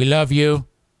 we love you,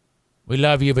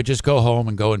 but just go home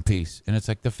and go in peace. And it's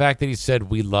like the fact that he said,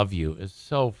 we love you is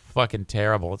so fucking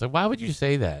terrible. It's like, why would you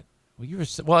say that?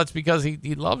 Well, it's because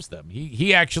he loves them.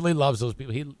 He actually loves those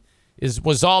people. He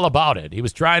was all about it. He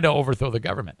was trying to overthrow the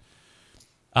government.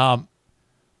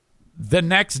 The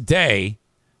next day,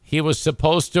 he was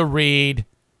supposed to read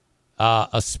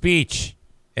a speech,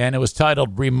 and it was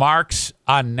titled Remarks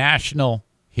on National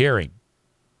Hearing.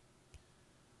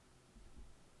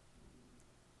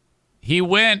 He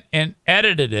went and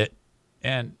edited it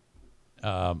and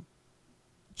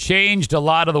changed a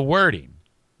lot of the wording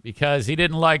because he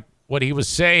didn't like what he was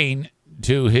saying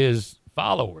to his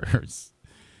followers.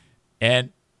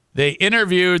 And they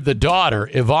interviewed the daughter,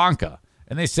 Ivanka,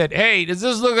 And they said, hey, does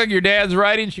this look like your dad's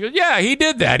writing? She goes, yeah, he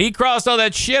did that. He crossed all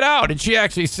that shit out. And she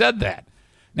actually said that.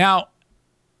 Now,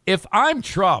 if I'm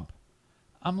Trump,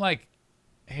 I'm like,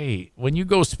 hey, when you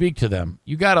go speak to them,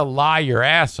 you got to lie your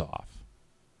ass off.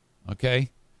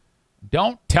 Okay?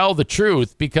 Don't tell the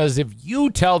truth, because if you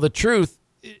tell the truth,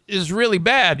 it is really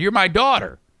bad. You're my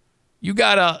daughter. You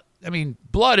got to,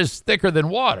 blood is thicker than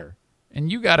water. And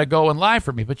you got to go and lie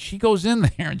for me. But she goes in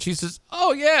there and she says,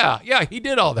 oh, yeah, he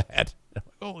did all that.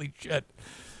 Holy shit.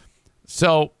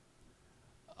 So,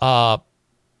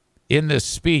 in this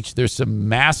speech, there's some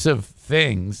massive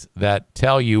things that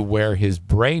tell you where his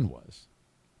brain was.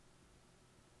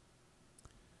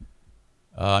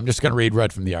 I'm just going to read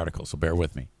right from the article, so bear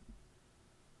with me.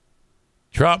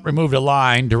 Trump removed a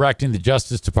line directing the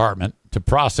Justice Department to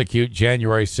prosecute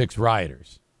January 6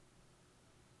 rioters.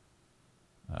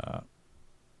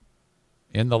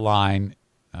 In the line,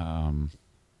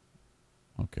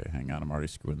 okay, hang on, I'm already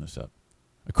screwing this up.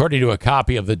 According to a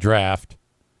copy of the draft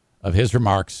of his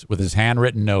remarks with his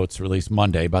handwritten notes released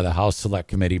Monday by the House Select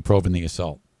Committee probing the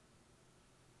assault.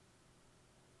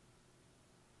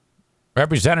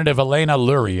 Representative Elena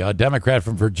Lurie, a Democrat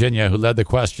from Virginia who led the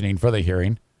questioning for the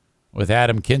hearing with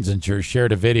Adam Kinzinger,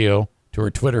 shared a video to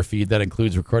her Twitter feed that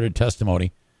includes recorded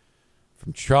testimony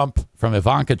from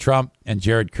Ivanka Trump and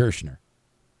Jared Kushner.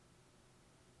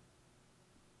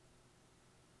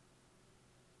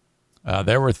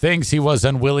 There were things he was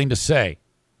unwilling to say.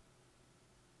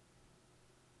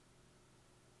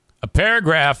 A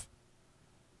paragraph.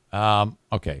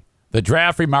 Okay. The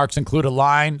draft remarks include a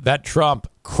line that Trump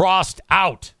crossed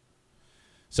out.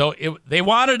 So they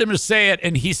wanted him to say it,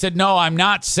 and he said, no, I'm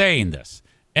not saying this.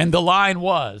 And the line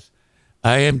was,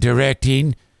 I am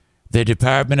directing the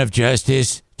Department of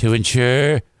Justice to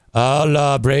ensure all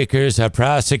lawbreakers are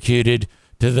prosecuted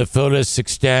to the fullest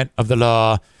extent of the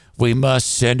law. We must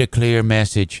send a clear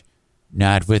message,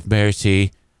 not with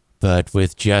mercy, but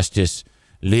with justice.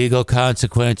 Legal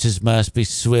consequences must be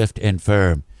swift and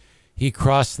firm. He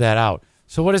crossed that out.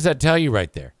 So what does that tell you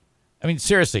right there?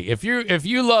 Seriously, if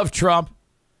you love Trump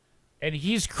and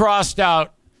he's crossed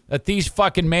out that these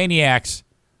fucking maniacs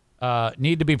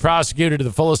need to be prosecuted to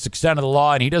the fullest extent of the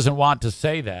law, and he doesn't want to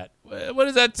say that, what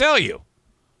does that tell you?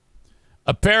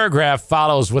 A paragraph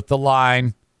follows with the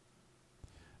line,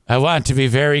 I want to be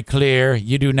very clear.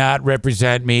 You do not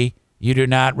represent me. You do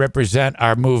not represent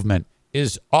our movement,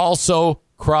 is also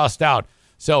crossed out.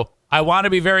 So I want to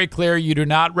be very clear. You do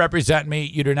not represent me.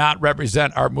 You do not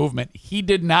represent our movement. He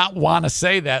did not want to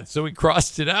say that, so he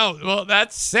crossed it out. Well,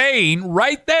 that's saying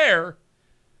right there,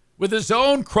 with his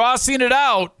own crossing it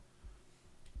out,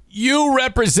 you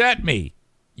represent me.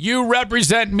 You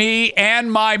represent me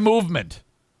and my movement.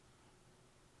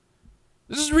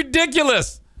 This is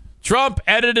ridiculous. Trump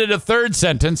edited a third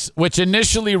sentence, which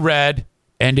initially read,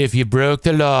 and if you broke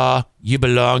the law, you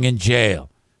belong in jail,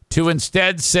 to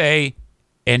instead say,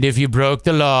 and if you broke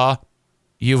the law,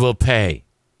 you will pay.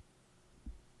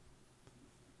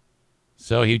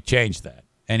 So he changed that.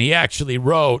 And he actually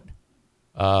wrote,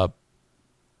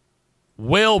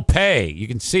 will pay. You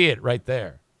can see it right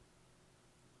there.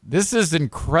 This is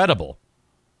incredible.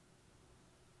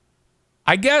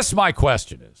 I guess my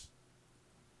question is,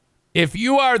 if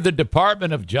you are the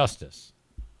Department of Justice,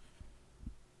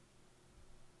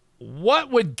 what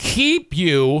would keep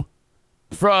you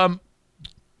from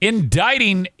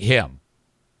indicting him?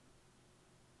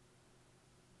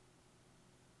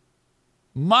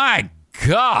 My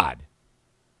God.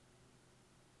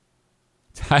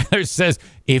 Tyler says,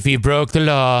 if he broke the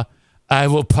law, I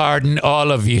will pardon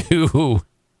all of you.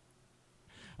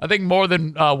 I think more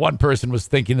than one person was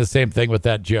thinking the same thing with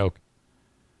that joke.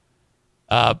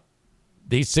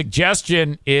 The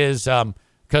suggestion is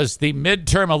because the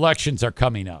midterm elections are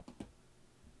coming up.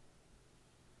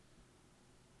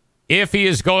 If he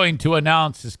is going to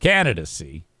announce his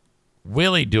candidacy,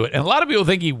 will he do it? And a lot of people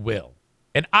think he will.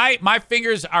 And my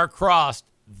fingers are crossed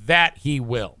that he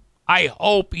will. I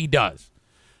hope he does.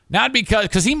 Not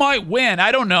because he might win.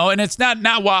 I don't know. And it's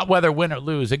not whether win or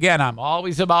lose. Again, I'm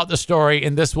always about the story,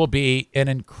 and this will be an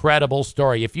incredible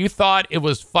story. If you thought it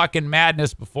was fucking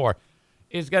madness before,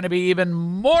 it's going to be even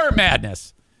more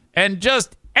madness and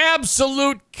just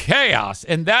absolute chaos.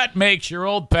 And that makes your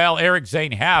old pal Eric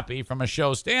Zane happy from a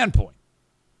show standpoint.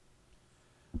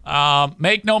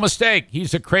 Make no mistake,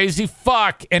 he's a crazy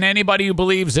fuck, and anybody who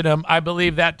believes in him, I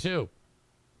believe that too.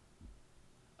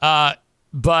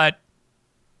 But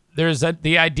there's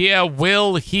the idea,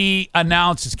 will he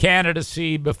announce his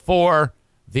candidacy before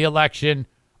the election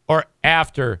or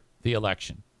after the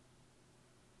election?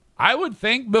 I would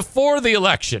think before the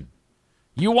election.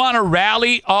 You want to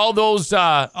rally all those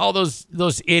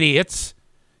idiots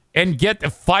and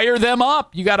fire them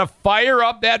up. You got to fire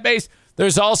up that base.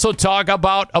 There's also talk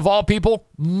about, of all people,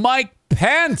 Mike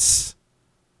Pence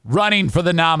running for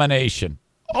the nomination.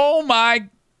 Oh, my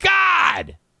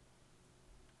God.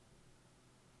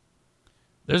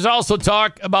 There's also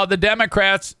talk about the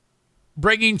Democrats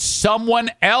bringing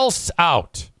someone else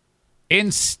out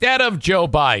instead of Joe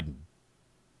Biden.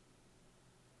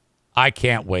 I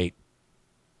can't wait.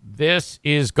 This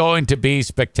is going to be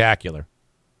spectacular.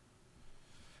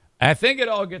 I think it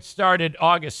all gets started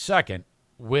August 2nd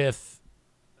with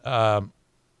the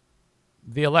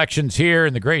elections here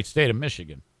in the great state of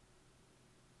Michigan.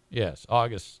 Yes,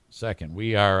 August 2nd.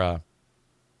 We're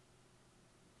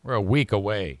a week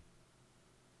away.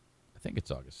 I think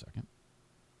it's August 2nd.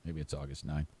 Maybe it's August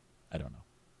 9th. I don't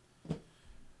know.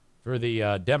 For the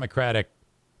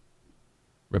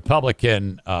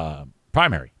Republican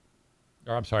primary.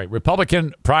 Or I'm sorry,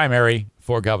 Republican primary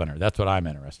for governor. That's what I'm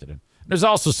interested in. There's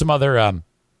also some other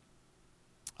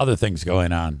things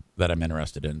going on that I'm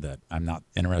interested in that I'm not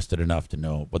interested enough to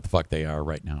know what the fuck they are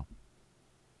right now.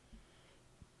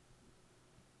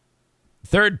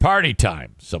 Third party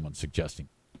time, someone's suggesting.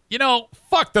 You know,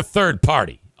 fuck the third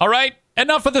party, all right?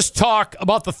 Enough of this talk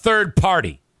about the third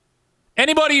party.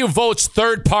 Anybody who votes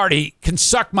third party can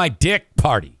suck my dick,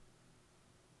 party.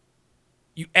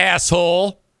 You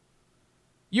asshole.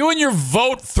 You and your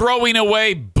vote throwing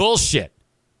away bullshit.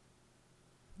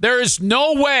 There is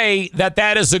no way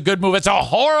that is a good move. It's a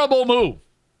horrible move.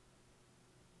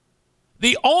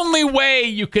 The only way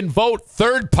you can vote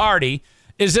third party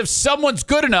is if someone's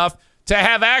good enough to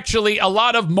have actually a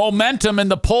lot of momentum in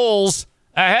the polls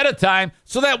ahead of time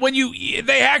so that when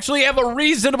they actually have a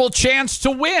reasonable chance to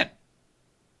win.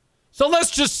 So let's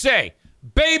just say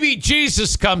baby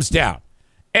Jesus comes down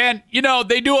and,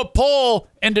 they do a poll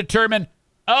and determine,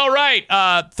 all right,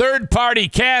 third party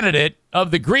candidate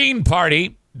of the Green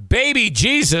Party, baby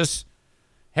Jesus,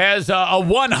 has a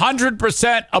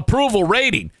 100% approval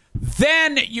rating.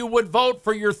 Then you would vote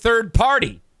for your third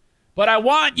party. But I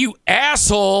want you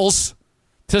assholes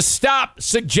to stop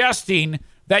suggesting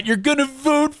that you're going to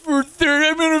vote for third.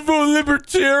 I'm going to vote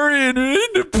libertarian and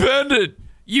independent.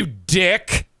 You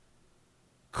dick.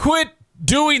 Quit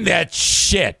doing that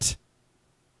shit.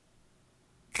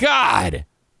 God.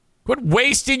 Quit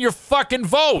wasting your fucking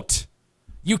vote.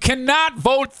 You cannot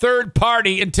vote third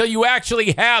party until you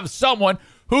actually have someone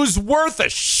who's worth a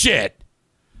shit.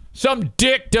 Some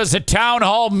dick does a town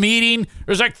hall meeting.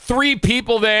 There's like 3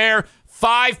 people there,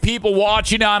 5 people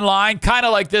watching online, kind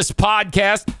of like this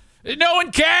podcast. No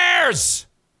one cares.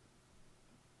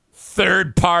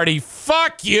 Third party,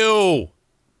 fuck you,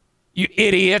 you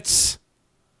idiots.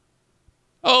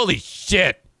 Holy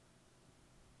shit.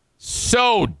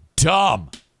 So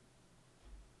dumb.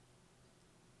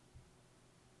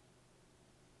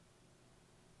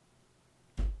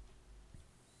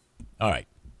 All right.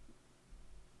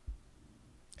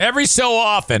 Every so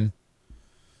often,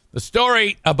 the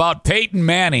story about Peyton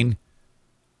Manning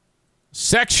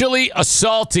sexually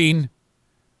assaulting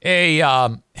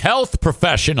a health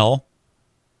professional,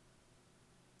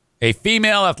 a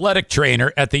female athletic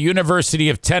trainer at the University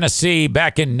of Tennessee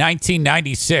back in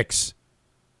 1996,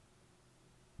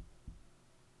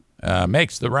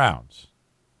 makes the rounds.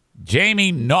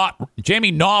 Jamie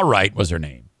Nawright was her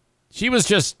name. She was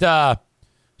just...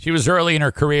 She was early in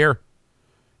her career,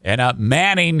 and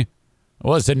Manning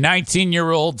was a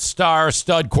 19-year-old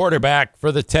stud quarterback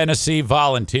for the Tennessee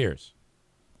Volunteers.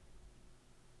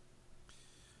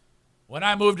 When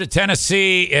I moved to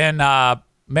Tennessee in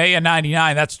May of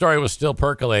 99, that story was still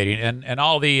percolating, and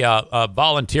all the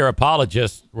volunteer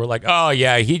apologists were like, oh,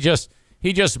 yeah, he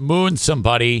just mooned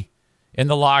somebody in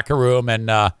the locker room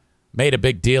and made a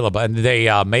big deal about it, and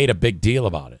they made a big deal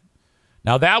about it.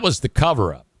 Now, that was the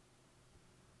cover-up.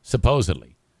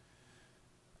 Supposedly.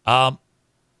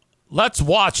 Let's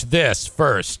watch this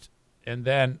first, and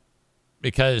then,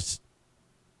 because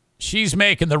she's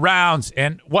making the rounds,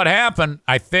 and what happened,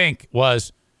 I think,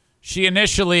 was she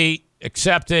initially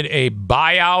accepted a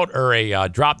buyout or a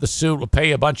drop the suit, will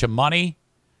pay a bunch of money,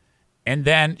 and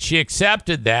then she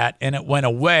accepted that, and it went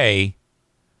away,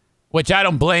 which I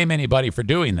don't blame anybody for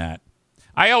doing that.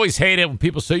 I always hate it when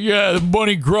people say, yeah, the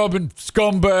money-grubbing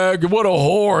scumbag, what a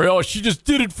whore. Oh, she just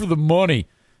did it for the money.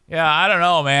 Yeah, I don't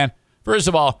know, man. First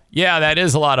of all, yeah, that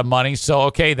is a lot of money. So,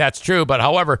 okay, that's true. But,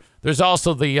 however, there's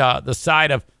also the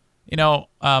side of,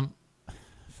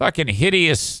 fucking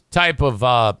hideous type of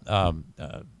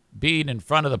being in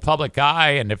front of the public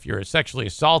eye. And if you're sexually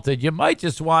assaulted, you might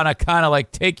just want to kind of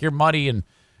like take your money and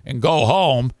go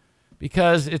home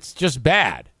because it's just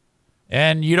bad.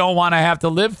 And you don't want to have to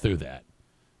live through that.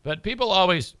 But people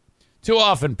always Too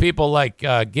often people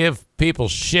give people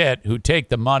shit who take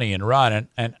the money and run.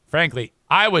 And frankly,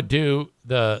 I would do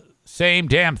the same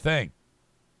damn thing.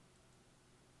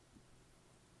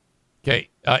 Okay,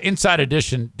 Inside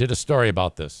Edition did a story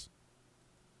about this.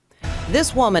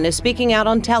 This woman is speaking out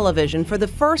on television for the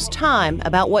first time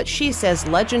about what she says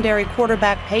legendary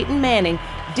quarterback Peyton Manning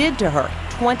did to her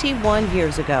 21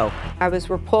 years ago. I was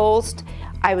repulsed.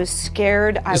 I was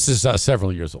scared. This is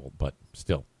several years old, but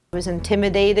still. I was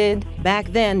intimidated. Back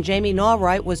then, Jamie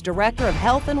Nawright was director of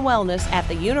health and wellness at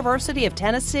the University of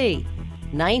Tennessee.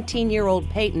 19-year-old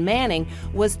Peyton Manning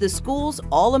was the school's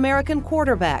All-American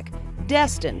quarterback,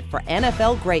 destined for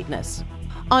NFL greatness.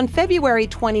 On February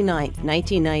 29,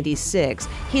 1996,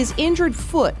 his injured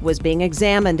foot was being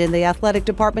examined in the athletic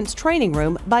department's training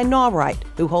room by Nawright,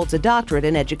 who holds a doctorate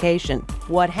in education.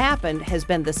 What happened has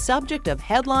been the subject of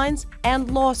headlines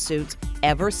and lawsuits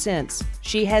ever since.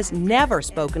 She has never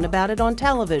spoken about it on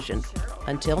television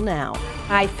until now.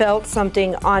 I felt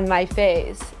something on my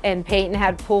face, and Peyton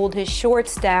had pulled his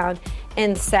shorts down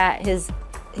and sat his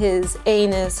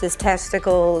anus, his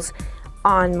testicles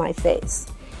on my face.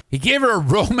 He gave her a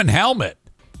Roman helmet.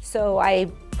 So I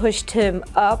pushed him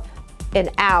up and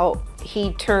out.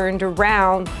 He turned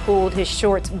around, pulled his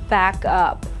shorts back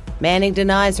up. Manning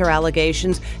denies her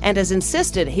allegations and has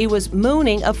insisted he was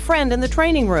mooning a friend in the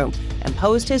training room and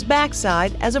posed his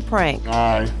backside as a prank.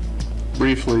 I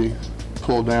briefly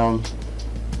pulled down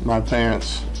my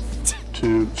pants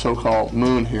to so-called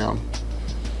moon him.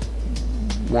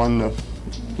 1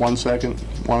 second,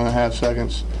 1.5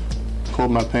 seconds.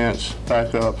 Pulled my pants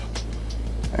back up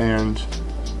and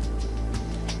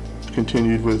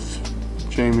continued with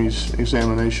Jamie's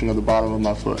examination of the bottom of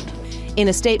my foot. In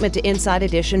a statement to Inside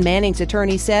Edition, Manning's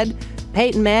attorney said,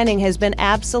 Peyton Manning has been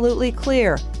absolutely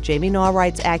clear. Jamie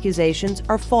Nawright's accusations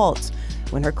are false.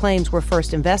 When her claims were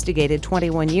first investigated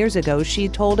 21 years ago, she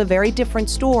told a very different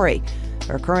story.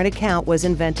 Her current account was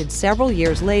invented several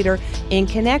years later in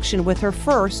connection with her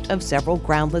first of several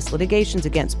groundless litigations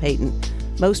against Peyton.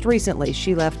 Most recently,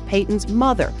 she left Peyton's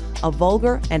mother a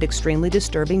vulgar and extremely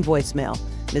disturbing voicemail.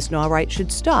 Ms. Nawright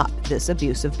should stop this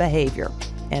abusive behavior.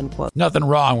 End quote. Nothing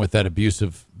wrong with that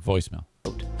abusive voicemail.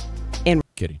 In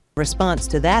Kidding. response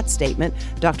to that statement,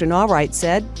 Dr. Nawright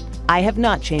said, I have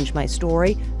not changed my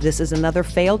story. This is another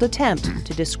failed attempt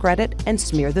to discredit and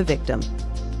smear the victim.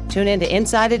 Tune in to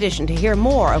Inside Edition to hear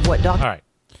more of what Dr.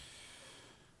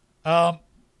 All right.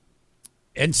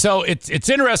 And so it's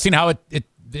interesting how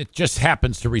it just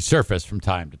happens to resurface from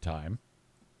time to time.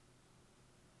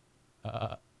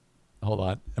 Hold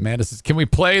on. Amanda says, can we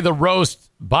play the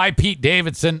roast by Pete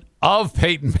Davidson of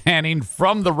Peyton Manning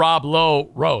from the Rob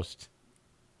Lowe roast?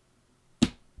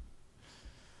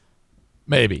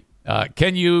 Maybe.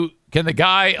 Can the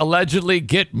guy allegedly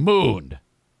get mooned?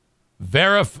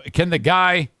 Can the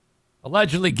guy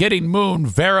allegedly getting mooned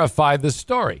verify the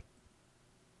story?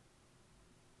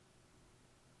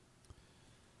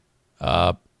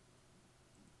 A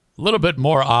little bit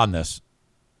more on this.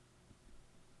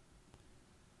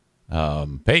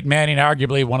 Peyton Manning,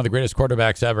 arguably one of the greatest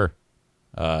quarterbacks ever,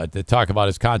 to talk about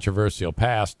his controversial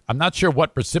past. I'm not sure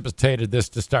what precipitated this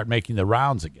to start making the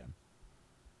rounds again.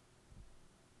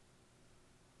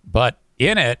 But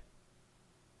in it,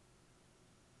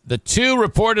 the two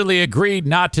reportedly agreed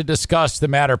not to discuss the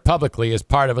matter publicly as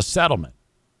part of a settlement.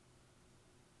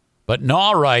 But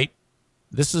Nawright,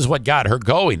 this is what got her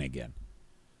going again.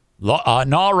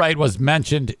 Nawright was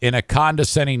mentioned in a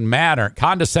condescending manner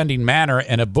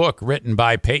in a book written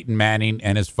by Peyton Manning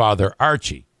and his father,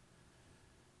 Archie.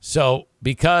 So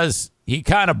because he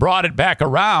kind of brought it back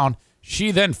around,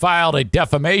 she then filed a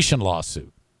defamation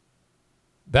lawsuit.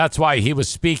 That's why he was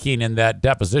speaking in that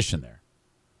deposition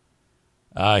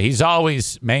there. He's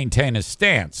always maintained his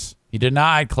stance. He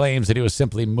denied claims that he was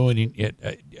simply mooning it.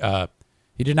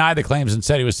 He denied the claims and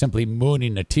said he was simply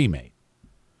mooning a teammate.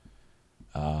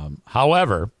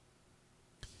 However,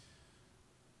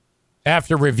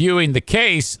 after reviewing the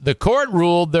case, the court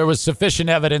ruled there was sufficient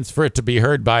evidence for it to be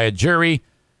heard by a jury.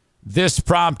 This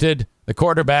prompted the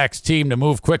quarterback's team to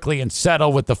move quickly and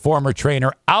settle with the former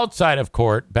trainer outside of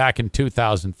court back in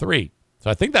 2003. So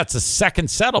I think that's the second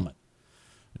settlement.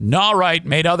 Nawright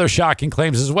made other shocking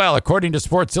claims as well. According to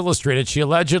Sports Illustrated, she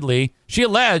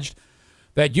alleged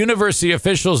that university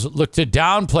officials looked to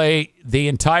downplay the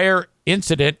entire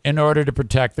incident in order to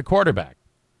protect the quarterback.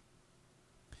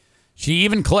 She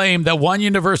even claimed that one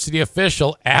university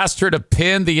official asked her to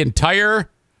pin the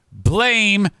entire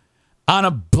blame on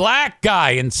a black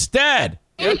guy instead.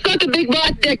 You're such a big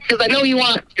black dick because I know you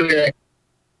want to hear it.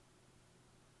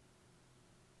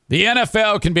 The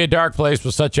NFL can be a dark place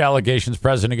with such allegations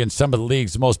present against some of the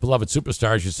league's most beloved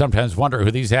superstars. You sometimes wonder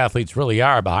who these athletes really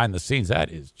are behind the scenes.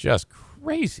 That is just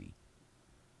crazy.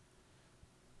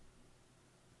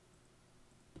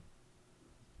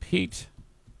 Pete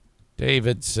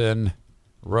Davidson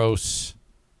roasts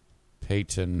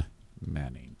Peyton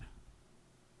Manning.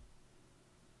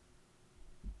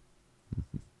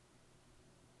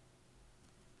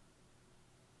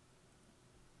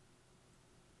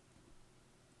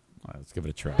 All right, let's give it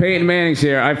a try. Peyton Manning's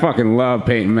here. I fucking love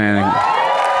Peyton Manning.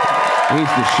 He's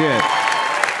the shit.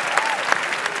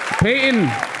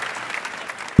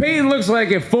 Peyton looks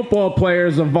like if football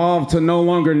players evolved to no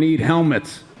longer need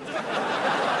helmets.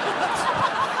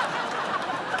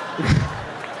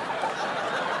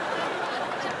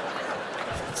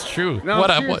 True. No,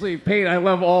 seriously, Peyton, I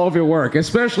love all of your work,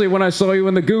 especially when I saw you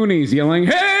in the Goonies yelling,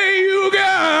 "Hey, you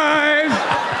guys!"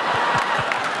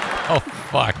 Oh,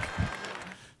 fuck.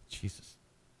 Jesus.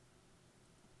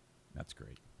 That's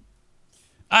great.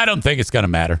 I don't think it's going to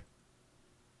matter.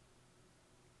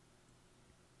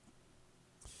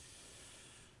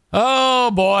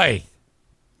 Oh, boy.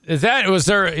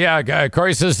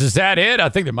 Corey says, is that it? I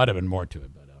think there might have been more to it.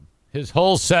 His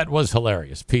whole set was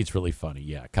hilarious. Pete's really funny.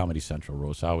 Yeah, Comedy Central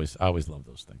roast. I always love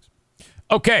those things.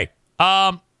 Okay,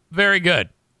 very good.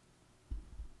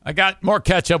 I got more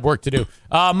catch-up work to do.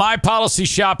 My Policy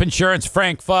Shop Insurance,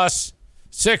 Frank Fuss,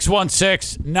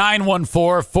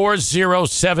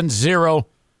 616-914-4070.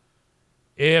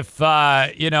 If,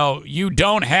 you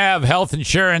don't have health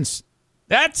insurance,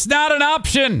 that's not an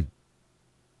option.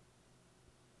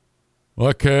 Well,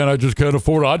 I just can't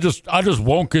afford it. I just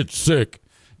won't get sick.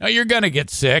 Now, you're going to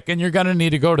get sick, and you're going to need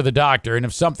to go to the doctor. And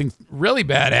if something really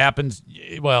bad happens,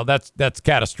 well, that's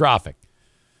catastrophic.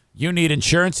 You need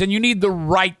insurance, and you need the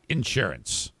right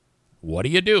insurance. What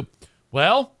do?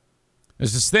 Well,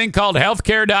 there's this thing called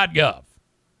healthcare.gov.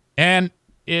 And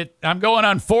I'm going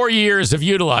on 4 years of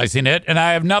utilizing it, and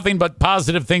I have nothing but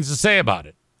positive things to say about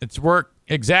it. It's worked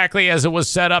exactly as it was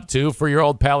set up to for your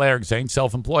old pal Eric Zane,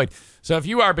 self-employed. So if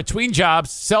you are between jobs,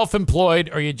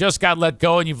 self-employed, or you just got let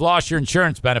go and you've lost your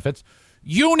insurance benefits,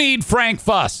 you need Frank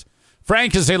Fuss.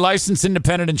 Frank is a licensed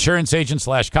independent insurance agent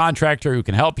 / contractor who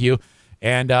can help you,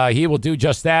 and he will do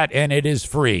just that, and it is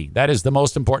free. That is the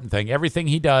most important thing. Everything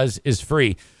he does is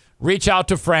free. Reach out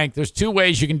to Frank. There's 2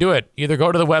 ways you can do it. Either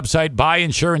go to the website,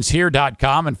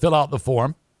 buyinsurancehere.com, and fill out the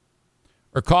form,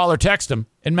 or call or text him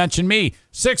and mention me,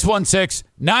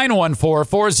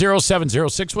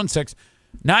 616-914-4070,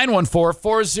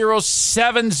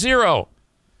 616-914-4070.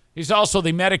 He's also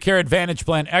the Medicare Advantage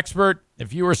Plan expert.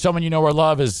 If you or someone you know or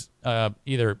love is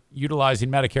either utilizing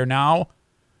Medicare now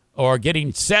or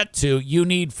getting set to, you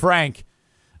need Frank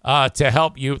to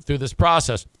help you through this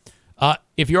process.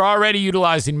 If you're already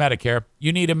utilizing Medicare,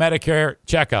 you need a Medicare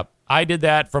checkup. I did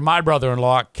that for my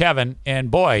brother-in-law, Kevin,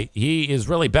 and boy, he is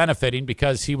really benefiting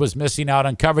because he was missing out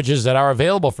on coverages that are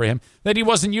available for him that he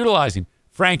wasn't utilizing.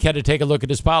 Frank had to take a look at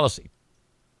his policy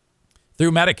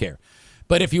through Medicare.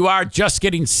 But if you are just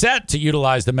getting set to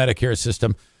utilize the Medicare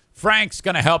system, Frank's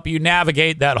going to help you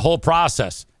navigate that whole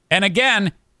process. And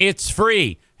again, it's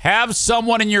free. Have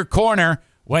someone in your corner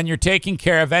when you're taking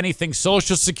care of anything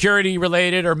Social Security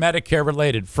related or Medicare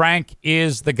related. Frank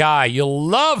is the guy. You'll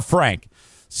love Frank.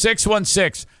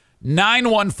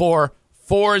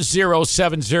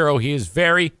 616-914-4070. He is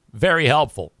very, very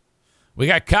helpful. We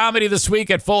got comedy this week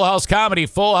at Full House Comedy.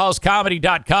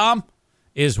 FullHouseComedy.com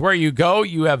is where you go.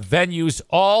 You have venues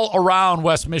all around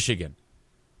West Michigan.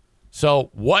 So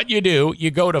what you do,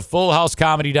 you go to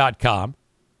FullHouseComedy.com.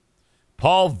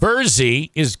 Paul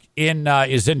Verzi is in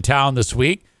town this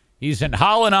week. He's in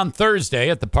Holland on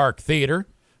Thursday at the Park Theater.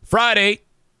 Friday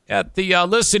at the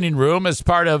Listening Room as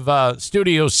part of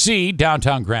Studio C,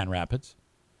 downtown Grand Rapids.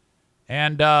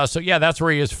 And that's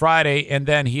where he is Friday. And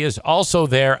then he is also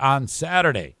there on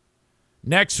Saturday.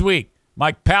 Next week,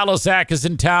 Mike Palizak is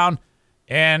in town.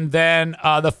 And then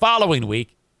the following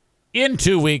week, in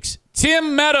 2 weeks,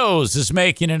 Tim Meadows is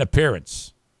making an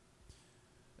appearance.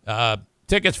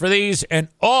 Tickets for these and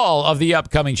all of the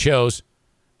upcoming shows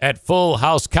at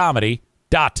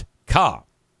FullHouseComedy.com.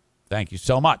 Thank you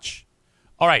so much.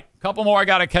 All right, a couple more I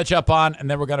got to catch up on,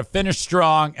 and then we're going to finish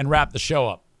strong and wrap the show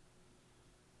up.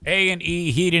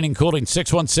 A&E Heating and Cooling,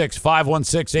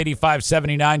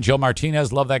 616-516-8579. Joe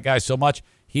Martinez, love that guy so much.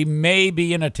 He may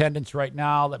be in attendance right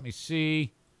now. Let me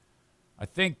see. I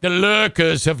think the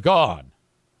lurkers have gone.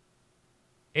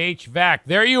 HVAC,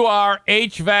 there you are,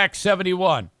 HVAC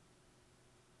 71.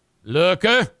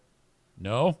 Lurker?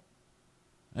 No.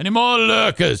 Any more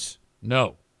lurkers?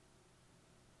 No.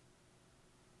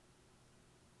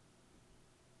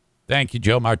 Thank you,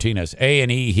 Joe Martinez.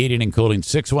 A&E Heating and Cooling,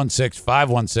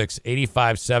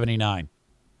 616-516-8579.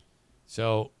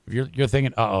 So if you're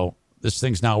thinking, this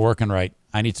thing's not working right,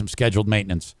 I need some scheduled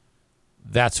maintenance,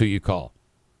 that's who you call.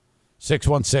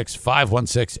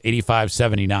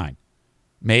 616-516-8579.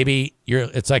 Maybe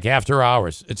it's like after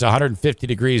hours. It's 150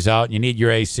 degrees out and you need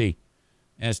your AC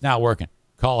and it's not working.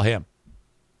 Call him.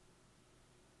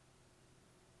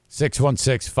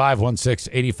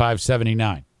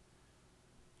 616-516-8579.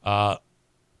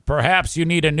 Perhaps you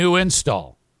need a new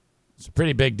install. It's a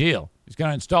pretty big deal. He's going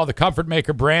to install the Comfort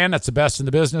Maker brand. That's the best in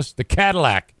the business. The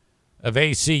Cadillac of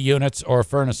AC units or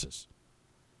furnaces.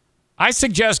 I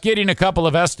suggest getting a couple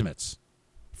of estimates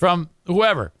from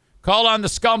whoever. Call on the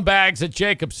scumbags at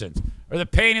Jacobson's or the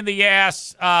pain in the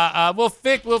ass. We'll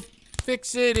fix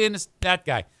it in that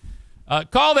guy.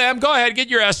 Call them. Go ahead. Get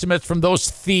your estimates from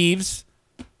those thieves.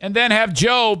 And then have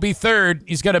Joe be third.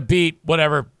 He's going to beat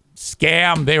whatever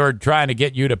scam they were trying to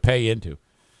get you to pay into.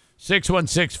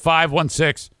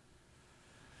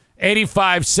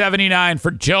 616-516-8579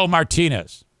 for Joe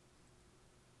Martinez.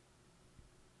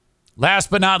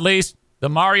 Last but not least, the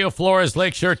Mario Flores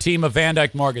Lakeshore team of Van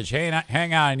Dyke Mortgage. Hang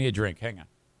on, I need a drink. Hang on.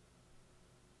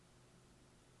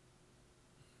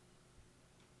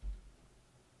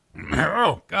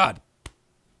 Oh, God.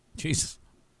 Jesus.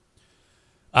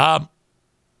 We're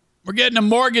getting a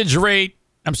mortgage rate.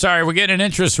 We're getting an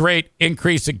interest rate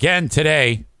increase again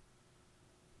today.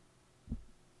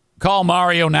 Call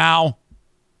Mario now.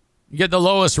 You get the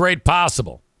lowest rate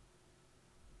possible.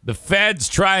 The Fed's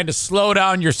trying to slow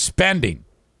down your spending.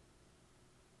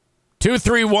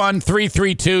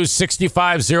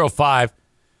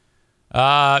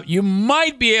 231-332-6505. You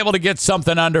might be able to get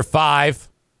something under 5,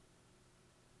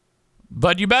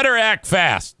 but you better act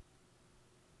fast.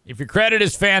 If your credit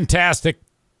is fantastic,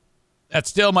 that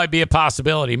still might be a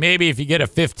possibility. Maybe if you get a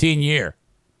 15-year.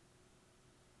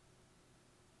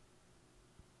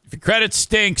 If your credit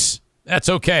stinks, that's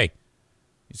okay.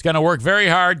 He's going to work very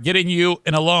hard getting you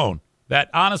in a loan that,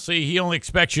 honestly, he only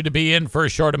expects you to be in for a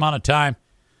short amount of time.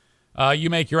 You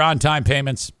make your on-time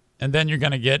payments, and then you're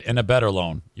going to get in a better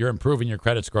loan. You're improving your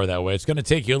credit score that way. It's going to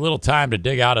take you a little time to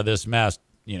dig out of this mess.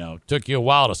 It took you a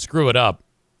while to screw it up.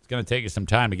 It's going to take you some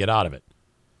time to get out of it.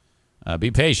 Be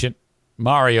patient.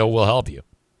 Mario will help you.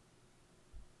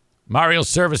 Mario's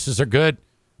services are good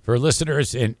for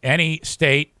listeners in any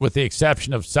state with the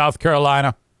exception of South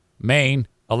Carolina, Maine,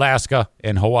 Alaska,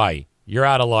 and Hawaii. You're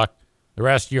out of luck. The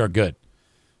rest of you are good.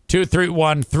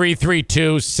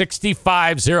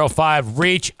 231-332-6505.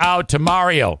 Reach out to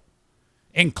Mario.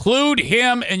 Include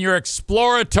him in your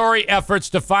exploratory efforts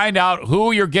to find out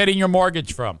who you're getting your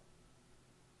mortgage from.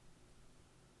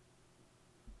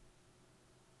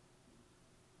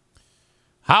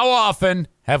 How often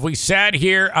have we sat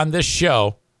here on this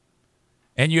show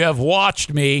and you have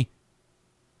watched me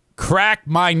crack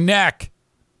my neck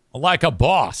like a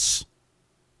boss?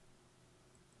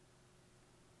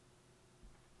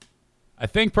 I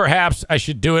think perhaps I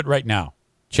should do it right now.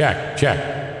 Check.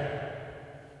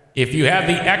 If you have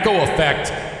the echo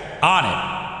effect on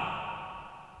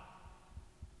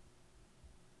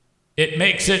it, it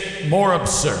makes it more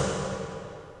absurd.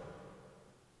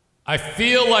 I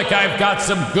feel like I've got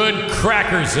some good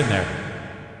crackers in there.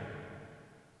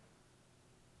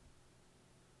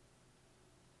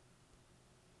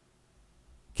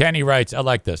 Kenny writes, I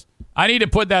like this. I need to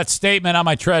put that statement on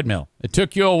my treadmill. It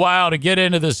took you a while to get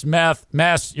into this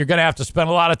mess. You're going to have to spend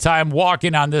a lot of time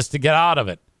walking on this to get out of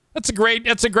it. That's a great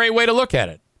way to look at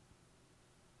it.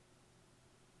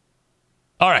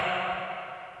 All right.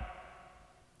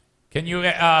 Can you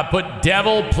put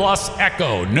devil plus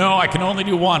echo? No, I can only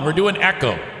do one. We're doing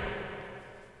echo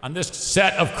on this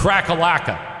set of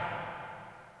Crack-a-lacka.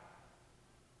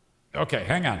 Okay,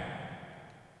 hang on.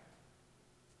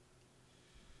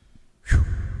 Whew.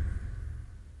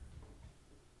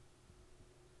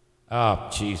 Oh,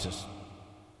 Jesus.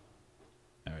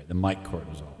 All right, the mic cord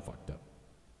was all fucked up.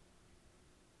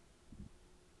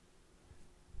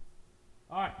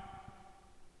 All right.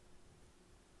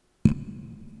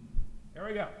 Here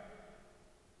we go.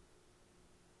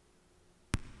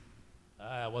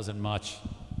 It wasn't much.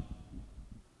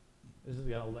 This is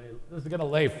gonna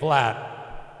lay flat.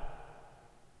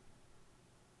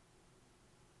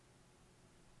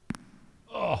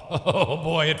 Oh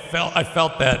boy, I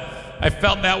felt that. I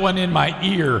felt that one in my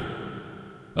ear.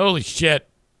 Holy shit.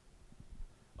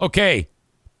 Okay.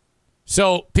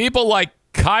 So people like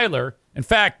Kyler, in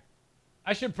fact,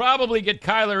 I should probably get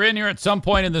Kyler in here at some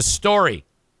point in this story.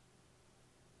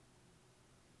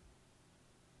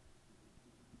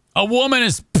 A woman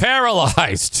is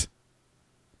paralyzed.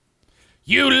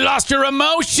 You lost your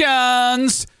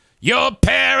emotions. You're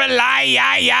paralyzed.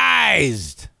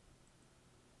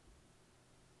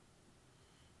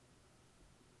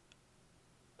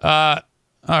 All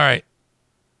right.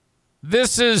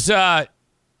 This is the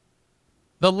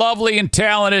lovely and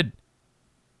talented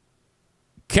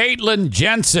Caitlin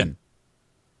Jensen.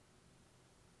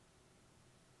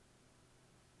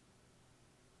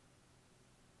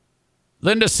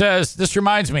 Linda says, this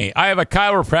reminds me, I have a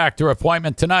chiropractor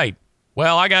appointment tonight.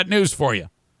 Well, I got news for you.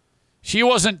 She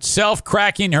wasn't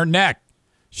self-cracking her neck.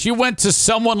 She went to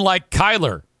someone like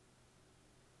Kyler.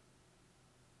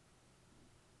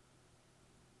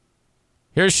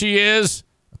 Here she is,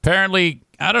 apparently,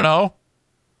 I don't know,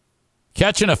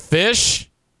 catching a fish.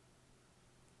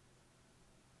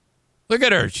 Look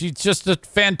at her. She's just a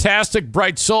fantastic,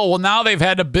 bright soul. Well, now they've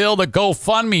had to build a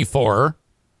GoFundMe for her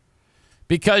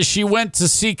because she went to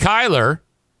see Kyler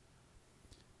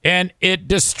and it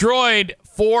destroyed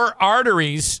 4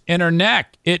 arteries in her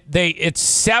neck. It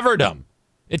severed them.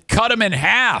 It cut them in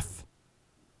half.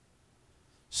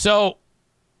 So,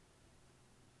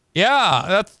 yeah,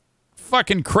 that's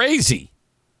fucking crazy.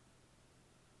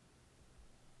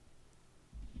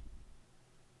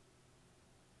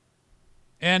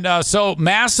 And so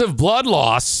massive blood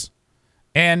loss,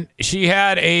 and she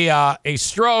had a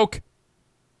stroke,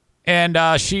 and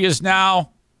she is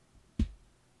now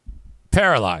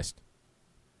paralyzed.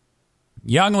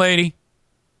 Young lady,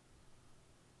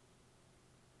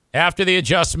 after the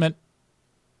adjustment,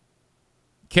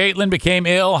 Caitlin became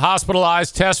ill,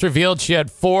 hospitalized. Tests revealed she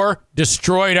had 4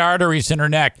 destroyed arteries in her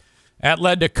neck. That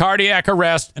led to cardiac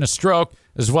arrest and a stroke,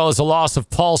 as well as a loss of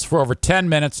pulse for over 10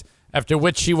 minutes, after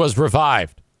which she was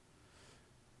revived.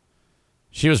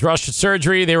 She was rushed to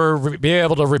surgery. They were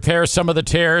able to repair some of the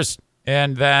tears,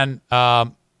 and then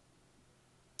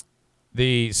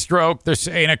the stroke, they're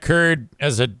saying, occurred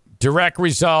as a direct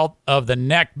result of the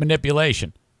neck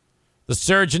manipulation. The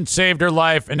surgeon saved her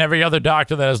life, and every other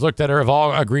doctor that has looked at her have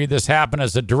all agreed this happened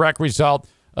as a direct result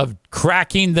of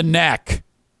cracking the neck.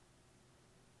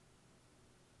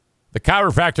 The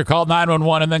chiropractor called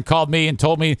 911 and then called me and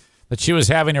told me that she was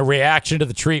having a reaction to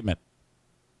the treatment.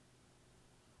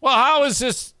 Well, how is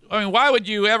this? I mean, why would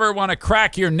you ever want to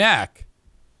crack your neck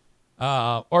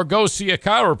or go see a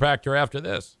chiropractor after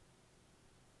this?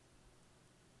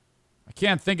 I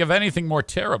can't think of anything more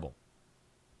terrible.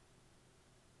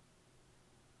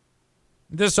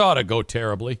 This ought to go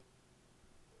terribly.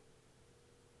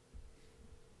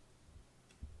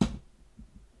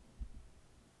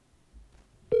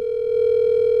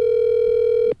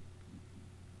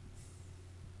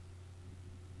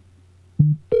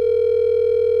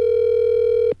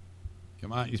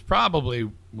 Come on, he's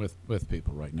probably with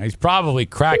people right now. He's probably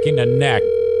cracking a neck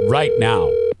right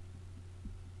now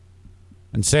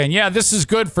and saying, yeah, this is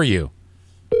good for you.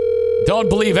 Don't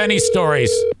believe any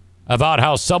stories about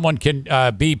how someone can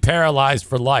be paralyzed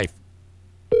for life.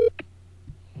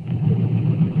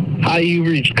 Hi, you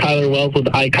reached Kyler Wells with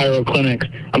iChiro Clinics.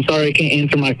 I'm sorry I can't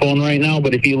answer my phone right now,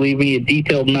 but if you leave me a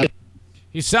detailed message.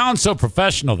 He sounds so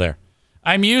professional there.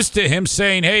 I'm used to him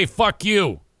saying, hey, fuck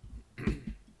you.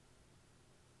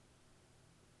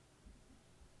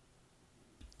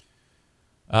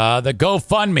 The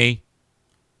GoFundMe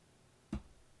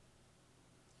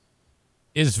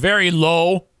is very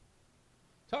low.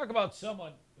 Talk about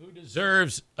someone who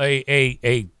deserves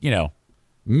a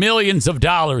millions of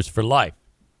dollars for life.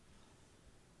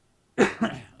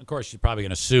 Of course, she's probably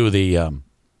going to sue the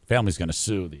family's going to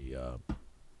sue the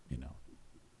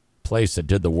place that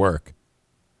did the work.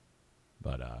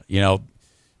 But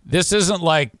this isn't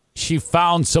like she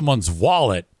found someone's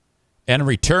wallet and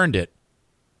returned it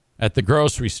at the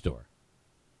grocery store.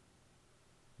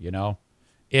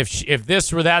 If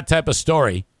this were that type of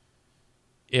story,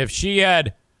 if she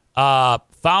had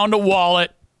found a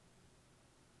wallet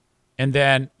and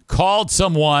then called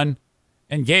someone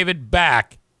and gave it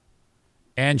back,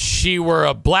 and she were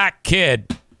a black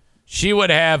kid, she would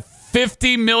have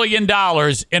 $50 million in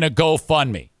a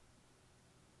GoFundMe.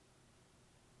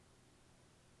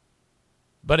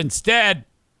 But instead,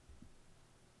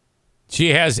 she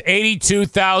has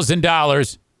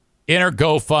 $82,000 in her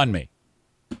GoFundMe.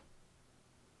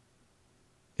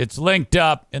 It's linked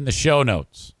up in the show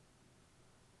notes.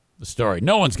 The story.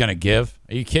 No one's going to give.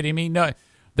 Are you kidding me? No.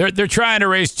 They're trying to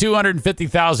raise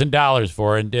 $250,000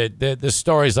 for it. And this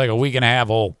story's like a week and a half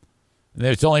old. And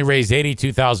it's only raised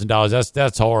 $82,000.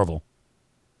 That's horrible.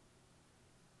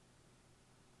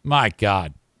 My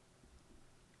God.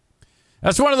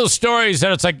 That's one of those stories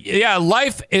that it's like, yeah,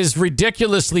 life is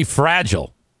ridiculously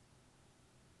fragile.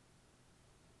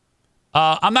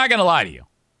 I'm not going to lie to you.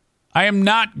 I am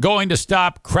not going to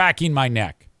stop cracking my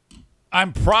neck.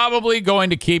 I'm probably going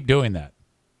to keep doing that.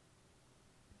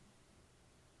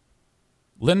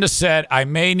 Linda said, I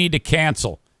may need to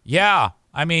cancel. Yeah,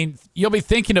 I mean, you'll be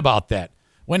thinking about that.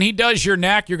 When he does your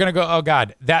neck, you're going to go, oh,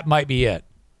 God, that might be it.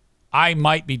 I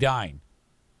might be dying.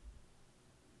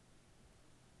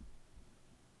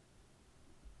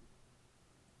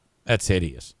 That's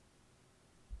hideous.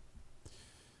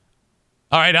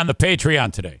 All right, on the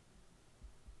Patreon today.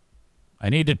 I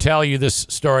need to tell you this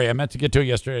story. I meant to get to it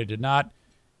yesterday. I did not.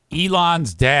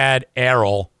 Elon's dad,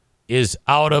 Errol, is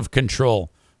out of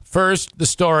control. First, the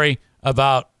story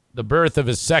about the birth of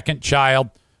his second child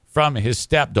from his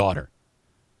stepdaughter.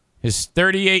 His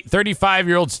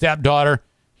 35-year-old stepdaughter,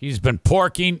 he's been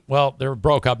porking. Well, they're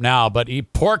broke up now, but he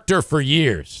porked her for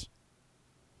years.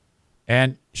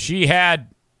 And she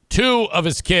had 2 of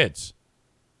his kids.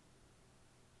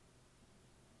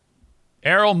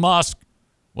 Errol Musk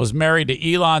was married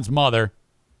to Elon's mother,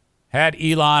 had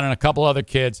Elon and a couple other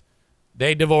kids.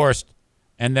 They divorced,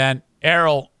 and then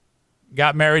Errol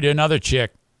got married to another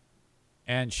chick,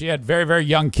 and she had very, very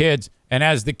young kids. And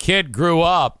as the kid grew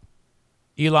up,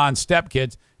 Elon's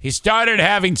stepkids, he started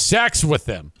having sex with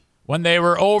them when they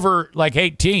were over like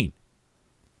 18.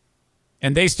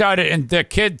 And they started, and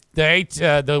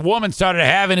the woman started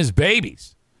having his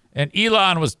babies. And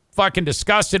Elon was fucking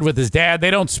disgusted with his dad.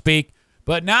 They don't speak.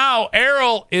 But now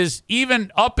Errol is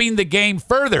even upping the game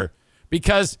further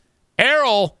because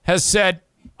Errol has said,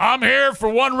 I'm here for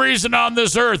one reason on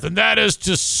this earth, and that is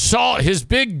to solve, his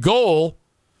big goal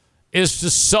is to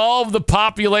solve the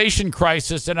population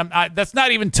crisis. And that's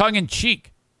not even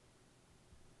tongue-in-cheek.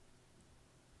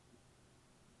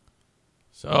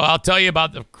 So I'll tell you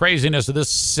about the craziness of this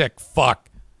sick fuck.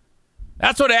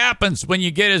 That's what happens when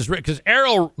you get as rich, because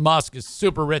Errol Musk is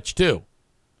super rich too.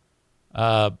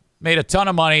 Made a ton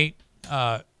of money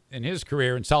in his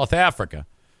career in South Africa.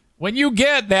 When you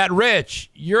get that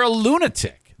rich, you're a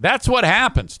lunatic. That's what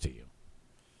happens to you.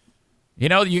 You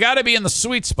know, you got to be in the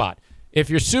sweet spot.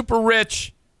 If you're super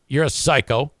rich, you're a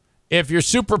psycho. If you're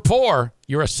super poor,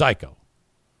 you're a psycho.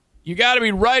 You got to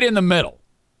be right in the middle.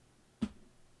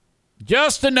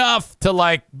 Just enough to,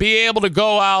 like, be able to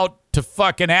go out to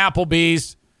fucking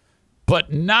Applebee's,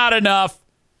 but not enough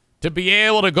to be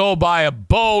able to go buy a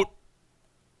boat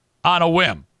on a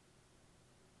whim.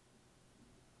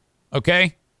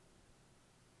 Okay?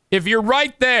 If you're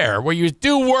right there where you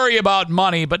do worry about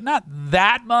money, but not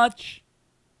that much,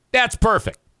 that's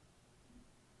perfect.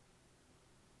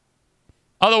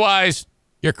 Otherwise,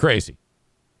 you're crazy.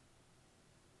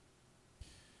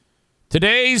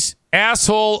 Today's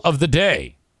asshole of the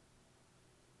day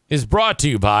is brought to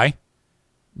you by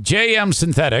JM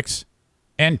Synthetics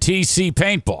and TC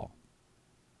Paintball.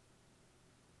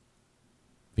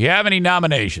 If you have any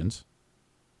nominations,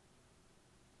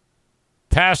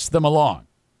 pass them along.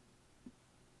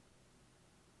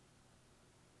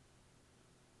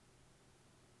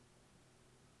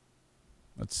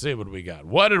 Let's see what we got.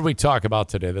 What did we talk about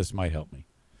today? This might help me.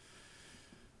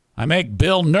 I make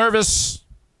Bill nervous.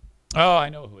 Oh, I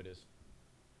know who it is.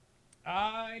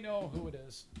 I know who it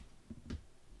is.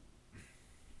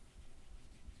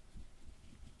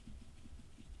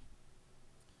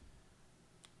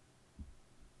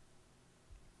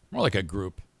 More like a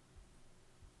group.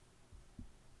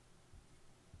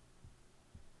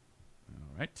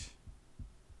 All right.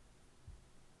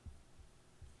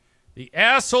 The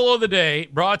asshole of the day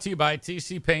brought to you by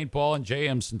TC Paintball and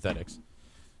JM Synthetics.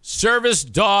 Service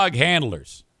dog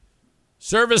handlers.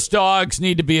 Service dogs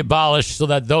need to be abolished so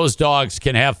that those dogs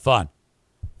can have fun.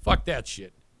 Fuck that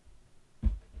shit.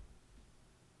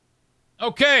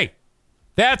 Okay.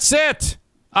 That's it.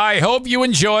 I hope you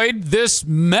enjoyed this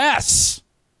mess.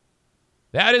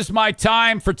 That is my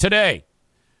time for today.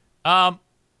 I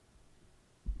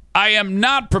am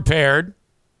not prepared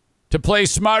to play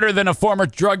Smarter Than a Former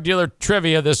Drug Dealer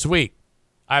trivia this week.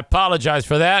 I apologize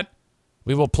for that.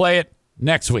 We will play it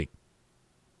next week.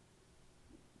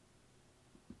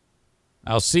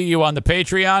 I'll see you on the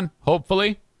Patreon,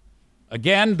 hopefully.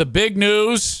 Again, the big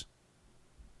news.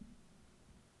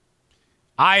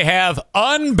 I have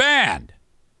unbanned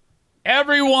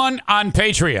everyone on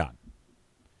Patreon.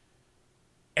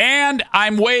 And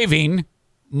I'm waiving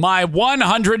my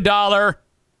 $100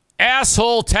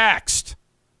 asshole tax.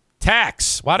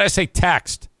 Why did I say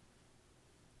taxed?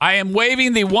 I am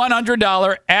waiving the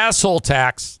 $100 asshole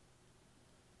tax.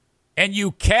 And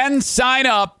you can sign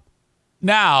up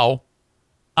now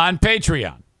on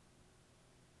Patreon.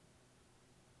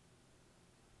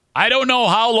 I don't know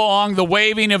how long the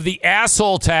waiving of the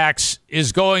asshole tax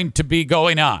is going to be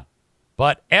going on,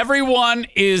 but everyone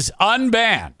is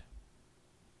unbanned.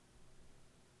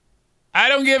 I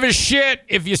don't give a shit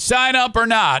if you sign up or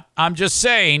not. I'm just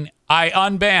saying I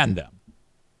unbanned them.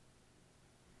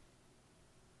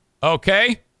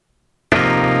 Okay?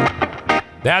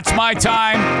 That's my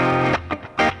time.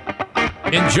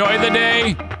 Enjoy the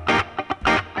day.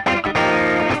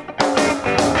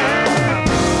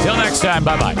 Till next time.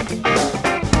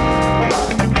 Bye-bye.